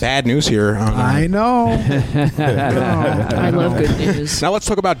talk about bad news here. I know. I love good news. Now let's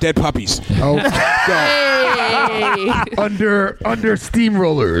talk about dead puppies. Oh, under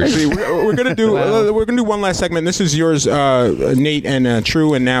steamrollers. We're gonna do one last segment. This is yours, Nate and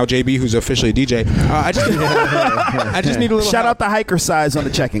True, and now JB, who's officially a DJ. I just need a little shout out the hiker size on the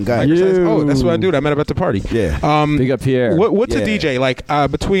check-in guy. Oh, that's what I do. I met up at the party. Yeah. Big up Pierre. What's a DJ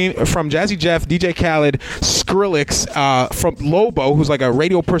from Jazzy Jeff, DJ Khaled, Skrillex, from Lobo, who's like a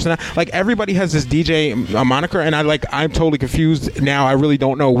radio person. Everybody has this DJ moniker, and I'm totally confused now. I really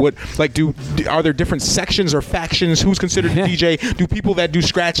don't know what are there different sections or factions? Who's considered a DJ? Do people that do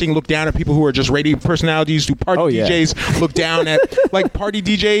scratching look down at people who are just radio personalities? Do party DJs look down at party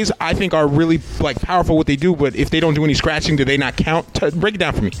DJs? I think are really powerful what they do, but if they don't do any scratching, do they not count? Break it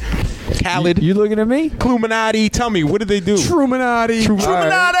down for me. Khaled, you looking at me? Cluminati, tell me, what do they do? Truminati.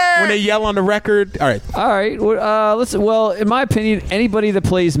 Right. When they yell on the record. All right. Well, in my opinion, anybody that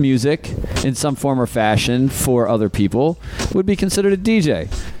plays music in some form or fashion for other people would be considered a DJ.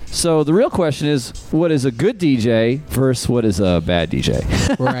 So the real question is, what is a good DJ versus what is a bad DJ?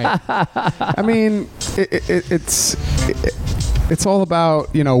 Right. I mean, it's all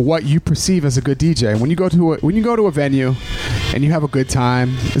about what you perceive as a good DJ. When you go to a venue and you have a good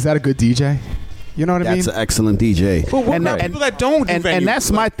time, is that a good DJ? You know what I mean? That's an excellent DJ. But what about people that don't do venues? And that's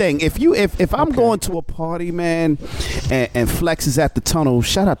my thing. If I'm going to a party, man, and Flex is at the tunnel,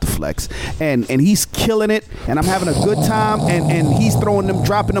 shout out to Flex, and he's killing it, and I'm having a good time, and he's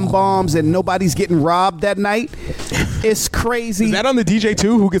dropping them bombs, and nobody's getting robbed that night. It's crazy. Is that on the DJ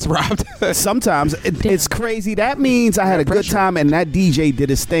too? Who gets robbed? Sometimes it's crazy. That means I had a good time, and that DJ did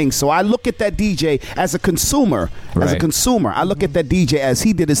his thing. So I look at that DJ as a consumer. As a consumer, I look at that DJ as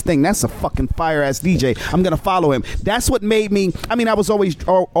he did his thing. That's a fucking fire ass DJ. I'm gonna follow him. That's what made me. I mean, I was always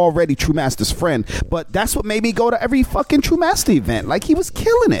already True Master's friend, but that's what made me go to every fucking True Master event. He was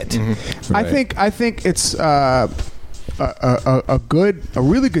killing it. Mm-hmm. Right. I think it's a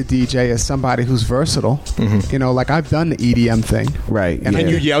really good DJ is somebody who's versatile. Mm-hmm. I've done the EDM thing. Right. And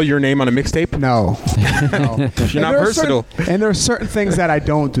you yell your name on a mixtape? No. You're not versatile. And there are certain things that I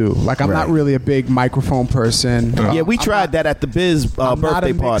don't do. I'm not really a big microphone person. Yeah, we tried that at the Biz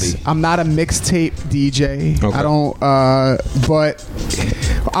birthday party. I'm not a mixtape DJ. Okay. I don't. But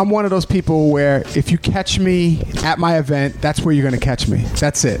I'm one of those people where if you catch me at my event, that's where you're going to catch me.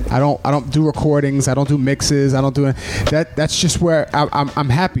 That's it. I don't do recordings. I don't do mixes. I don't do that. That's just where I'm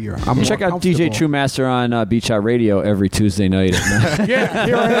happier. I'm Check more out DJ True Master on Beach Shot Radio every Tuesday night. Yeah,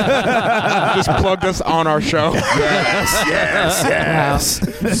 here I am. Just plugged us on our show.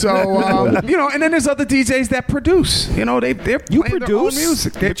 Yes. So and then there's other DJs that produce. They're playing their own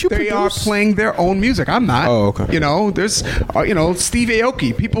music. They are playing their own music. I'm not. Oh, okay. There's Steve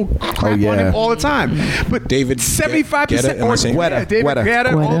Aoki. People crap on him all the time. But David 75% or David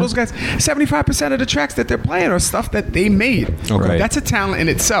Guetta, all those guys. 75% of the tracks that they're playing are stuff that they made. Okay. That's a talent in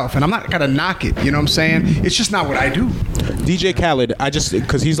itself, and I'm not gonna knock it. You know what I'm saying? It's just not what I do. DJ Khaled,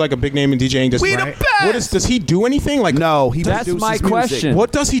 because he's like a big name in DJing. Does he do anything? No, he That's produces my music. question.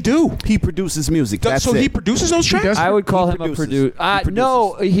 What does he do? He produces music. He produces those tracks? I would call him a producer.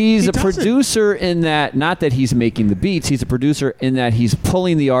 No, he's a producer in that, not that he's making the beats. He's a producer in that he's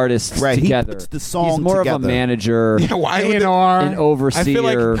pulling the artists together. He puts the song he's more together. of a manager, an overseer. I feel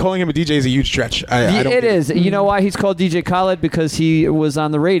like calling him a DJ is a huge stretch. It is. You know why he's called DJ Khaled? Because he was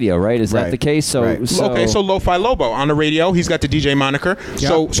on the radio, right? Is that the case? So Lo-Fi Lobo on the radio. He's got the DJ moniker.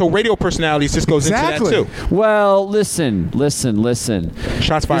 Yep. So radio personalities just goes into that too. Well, listen.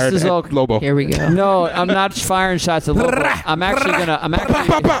 Shots fired at Lobo. Here we go. No, I'm not firing shots at Lobo. I'm actually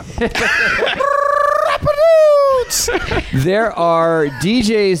There are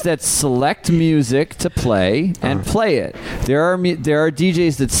DJs that select music to play and play it. There are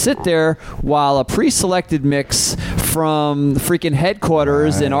DJs that sit there while a pre-selected mix from freaking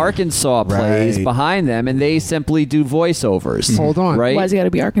headquarters in Arkansas plays behind them, and they simply do voiceovers. Hold on. Right? Why's it got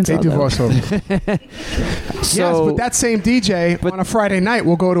to be Arkansas? They do though? voiceovers. Yes, but that same DJ on a Friday night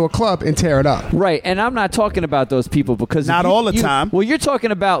will go to a club and tear it up. Right, and I'm not talking about those people because Not all the time. Well, you're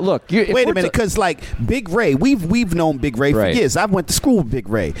talking about Wait a minute, because like Big Ray, we've known Big Ray for years. I went to school with Big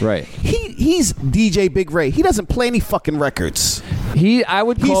Ray. Right. He's DJ Big Ray. He doesn't play any fucking records. I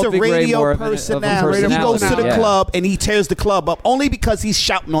would call He's a Big Ray radio more personality. of a He goes to the yeah. club and he tears the club up only because he's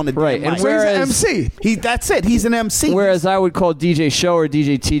shouting on the Right, damn and mic. whereas- He's an MC. That's it. He's an MC. Whereas I would call DJ Show or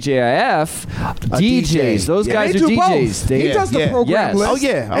DJ TJIF DJs. Those guys they are do DJs. both. He does the program Yes. list. Oh,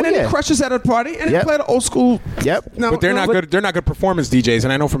 yeah. And then he crushes at a party and he play the old school. Yep. No, But they're not good. They're not good performance DJs,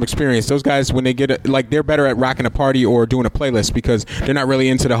 and I know from experience, those guys when they get they're better at rocking a party or doing a playlist because they're not really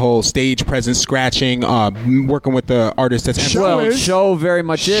into the whole stage presence, scratching, working with the artist. That's Show very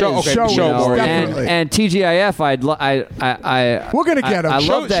much is. Show, okay, you show know, more, yeah. and TGIF, We're gonna get him. I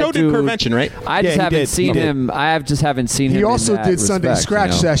love that Show did dude. Convention, right? I just haven't seen him. I just haven't seen him. He also in that did Sunday respect, Scratch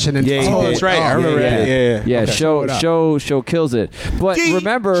you know? Session. And that's right. I remember that. Yeah. Okay. Show kills it. But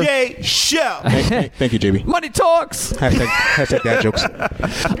remember, DJ Show. Thank you, JB. Money talks. Hashtag dad jokes.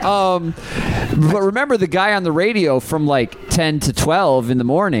 But remember the guy on the radio from like 10 to 12 in the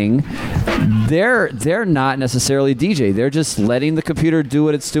morning. They're not necessarily DJ. They're just letting the computer do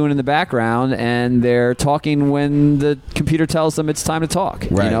what it's doing in the background, and they're talking when the computer tells them it's time to talk.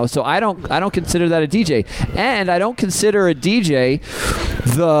 Right. You know, so I don't consider that a DJ, and I don't consider a DJ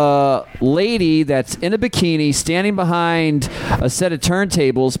the lady that's in a bikini standing behind a set of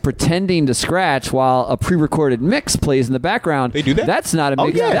turntables pretending to scratch while a pre-recorded mix plays in the background. They do that? That's not a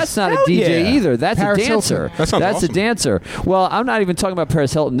mix. yes. That's not a Hell DJ yeah. either. That's Paris a dancer. Hilton. That sounds That's awesome. a dancer. Well, I'm not even talking about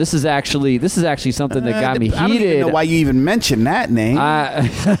Paris Hilton. This is actually something that got me heated. I don't even know why you even mentioned that name.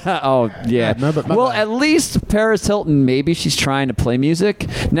 Oh yeah. Well, at least Paris Hilton. Maybe she's trying to play music.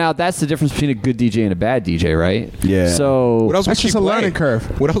 Now that's the difference between a good DJ and a bad DJ, right? Yeah. So What else would That's she just a play? learning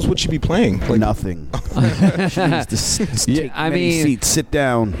curve. What else would she be playing? Like, Nothing. She needs to take I many mean- seats, sit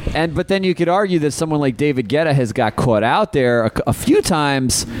down. but then you could argue that someone like David Guetta has got caught out there a few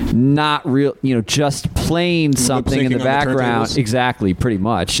times, not real, just playing something in Lip-syncing the on the background. turntables. Exactly, pretty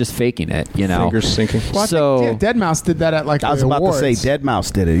much, just faking it. You know. Fingers sinking. Well, I So- think Deadmau5 did that at like I was the about awards. to say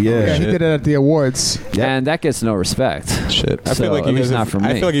Deadmau5 did it. Yeah, Yeah. he did it at the awards. And that gets no respect. Shit. I So, feel like at you least guys not have, from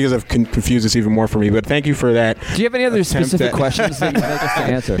I me. feel like you guys have confused this even more for me, but thank you for that. Do you have any other attempt specific at- questions that you'd like us to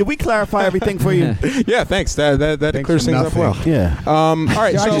answer? Did we clarify everything for you? Yeah, thanks. That clears for things up nothing. well. Yeah. All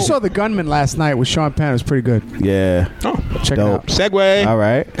right. Yeah, so I just saw The Gunman last night with Sean Penn. It was pretty good. Yeah. Check Dope. it out. segue. All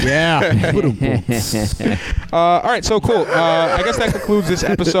right. Yeah. All right, so cool. I guess that concludes this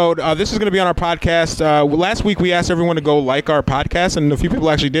episode. This is going to be on our podcast. Last week we asked everyone to go like our podcast, and a few people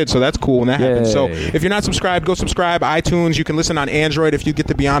actually did, so that's cool when that happens. So Yay. if you're not subscribed, go subscribe. iTunes, you can listen on Android if you get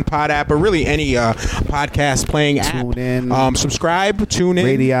the Beyond Pod app, or really any podcast playing app. Tune in. Subscribe, tune in.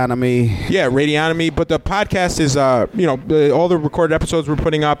 Radionomy. Yeah, Radionomy. But the podcast is, all the recorded episodes we're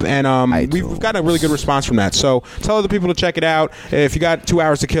putting up, and we've gotten a really good response from that. So tell other people to check it out. If you got 2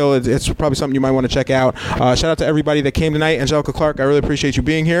 hours to kill, it's probably something you might want to check out. Shout out to everybody that came tonight. Angelica Clark, I really appreciate you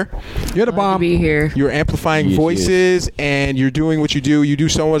being here. You're the bomb. Be here. You're amplifying voices, and you're doing what you do. You do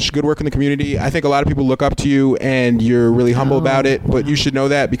so much good work in the community. I think a lot of people look up to you, and you're really humble about it. But you should know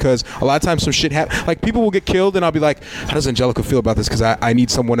that, because a lot of times some shit happens. Like, people will get killed, and I'll be like, how does Angelica feel about this? Because I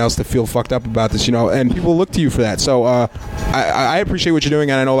need someone else to feel fucked up about this, and people look to you for that. So I appreciate what you're doing,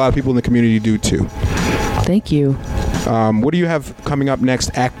 and I know a lot of people in the community do too. Thank you. What do you have coming up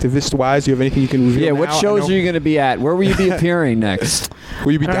next, activist-wise? Do you have anything you can reveal? Yeah, what now? shows are you going to be at? Where will you be appearing next?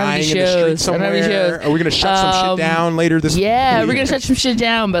 Will you be dying in the street somewhere? Are we going to shut some shit down later this week? Yeah, we're going to shut some shit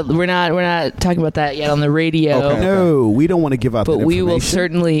down, but we're not talking about that yet on the radio. Okay. No, we don't want to give out that But we will information.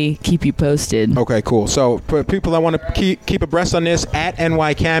 certainly keep you posted. Okay, cool. So for people that want to keep abreast on this, at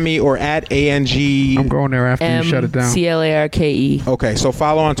NYCami or at ANG. I'm going there after you shut it down. CLARKE. Okay, so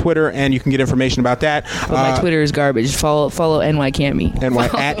follow on Twitter, and you can get information about that. But my Twitter is garbage. Follow NYCami.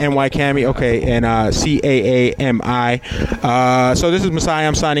 At NYCami, okay, and CAAMI. So this is Messiah.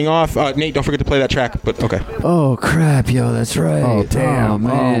 I'm signing off. Nate, don't forget to play that track. But okay. Oh crap, yo, that's right. Oh, damn. Oh,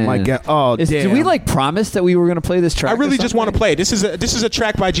 man. Oh, my God. Oh, damn. Did we promise that we were going to play this track? I really just want to play it. This is a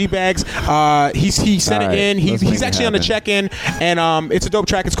track by G Bags. He sent it in. He's actually on the check-in, and it's a dope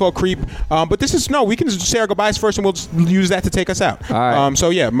track. It's called Creep. But this is we can just say our goodbyes first, and we'll just use that to take us out. All right. So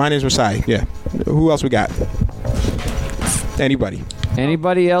yeah, my name's Messiah. Yeah. Who else we got?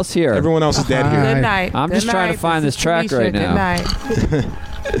 Anybody else here? Everyone else is dead here. Good night. I'm just trying to find this track right now. Good night.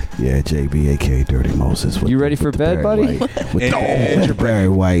 Yeah, JB, aka Dirty Moses. You ready for bed, buddy? With your Barry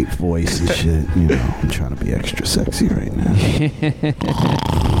White voice and shit. I'm trying to be extra sexy right now.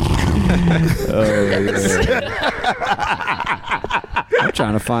 I'm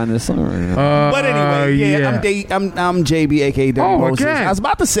trying to find this song right now. But anyway, I'm JB, aka Dirty Moses. okay. I was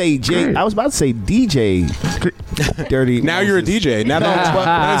about to say DJ Dirty. Now you're a DJ. Now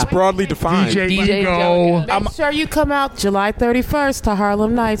that it's broadly defined. DJ Bingo. Make sure you come out July 31st to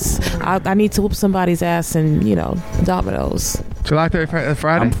Harlem Nights. I need to whoop somebody's ass in, Domino's. July 31st,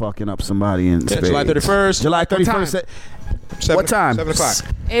 Friday? I'm fucking up somebody in space. July 31st. July 31st. What time? 7 o'clock.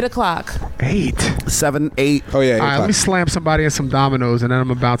 8 o'clock. 8. 7, 8. Oh, yeah. All right, let me slam somebody in some dominoes, and then I'm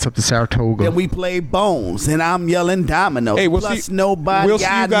going to bounce up to Saratoga. Then we play Bones, and I'm yelling dominoes. Hey, Plus, nobody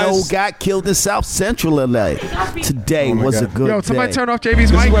I know got killed in South Central LA. Today was a good day. Yo, somebody turn off JB's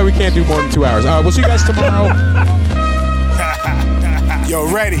This mic. is why we can't do more than 2 hours. We'll see you guys tomorrow. Yo,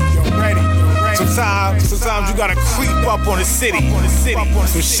 ready. Sometimes you gotta creep up on the city.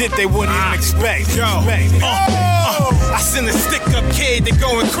 Some shit they wouldn't even expect. I send a stick up kid to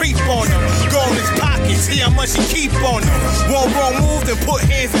go and creep on him. Go in his pocket, see how much he keep on him. One wrong move, then put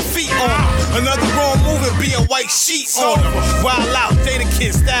hands and feet on him. Another wrong move and be a white sheet on him. Wild out, Jada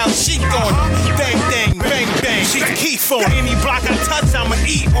Kid style chic on him. Dang, bang, bang, she keep on him. Any block I touch, I'ma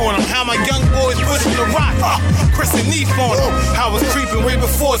eat on him. How my young boys pushing the rock. Chris and Neef on him. I was creeping way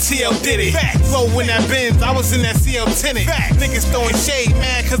before TL did it. Flow in that Benz, I was in that CL tenant. Niggas throwing shade,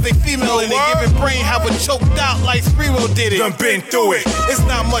 man, cause they female and they giving brain how it choked out like Spriro did it. Done been through it. It's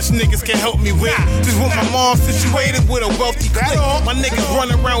not much niggas can help me with. Just want my mom situated with a wealthy clique. My niggas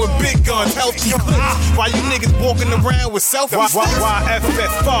running around with big guns, healthy clips. While you niggas walking around with selfies.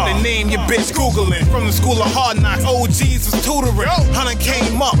 YFFR, the name your bitch Googling. From the school of hard knocks, OGs was tutoring. I done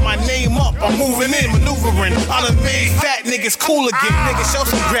came up, my name up. I'm moving in, maneuvering. I done made fat niggas cool again. Niggas show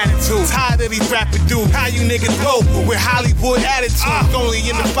some gratitude. Tired of these rapping dudes. How you niggas local with Hollywood attitude. Only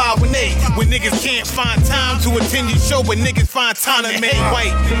in the 5 and 8. When niggas can't find time to attend your show, but niggas find time to make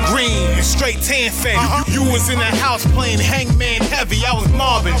white, green, and straight tan fed. You was in that house playing Hangman Heavy. I was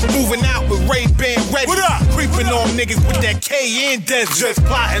Marvin, moving out with Ray-Ban ready. What up? Creeping on niggas with that K and Des. Just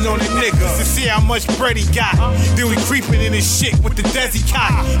plotting on the niggas to see how much bread he got. Then we creeping in his shit with the Desi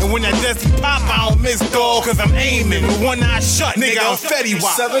cock. And when that Desi pop, I don't miss dog, cause I'm aiming with one eye shut. Nigga, I'm Fetty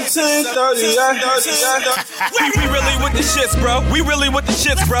Wap. 1730. We really with the shits, bro. We really with the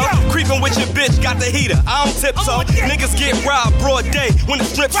shits, bro. Creeping with your bitch, got the heater. I don't tiptoe. Niggas get robbed broad day when the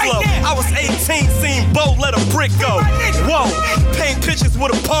strip slow. I was 18, seen Bo let a brick go. Whoa, paint pictures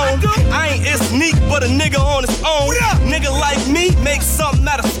with a poem. I ain't sneak, but a nigga on his own. Nigga like me make something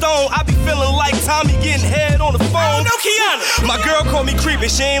out of stone. I be feeling like Tommy getting head on the phone. My girl call me creeping,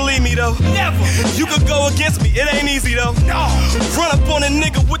 she ain't leave me though. Never. You could go against me, it ain't easy though. No. Run up on a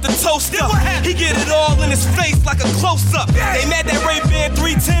nigga with the toaster. He get it all in his face like a close-up. They mad that Ray-Ban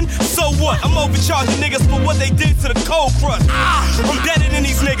 310, so what? I'm overcharging niggas for what they did to the cold crush. I'm deader than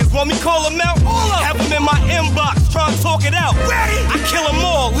these niggas. Want me call them out? Have them in my inbox, try to talk it out. I kill them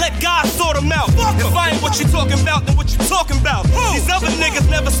all, let God sort them out. If I ain't what you talking about, then what you talking about? These other niggas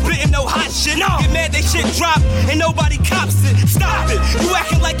never spitting no hot that shit. No. Get mad, they shit drop, and nobody cops it. Stop it. You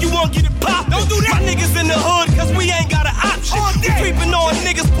acting like you won't get it poppin'. Don't do that. My niggas in the hood, cause we ain't got an option.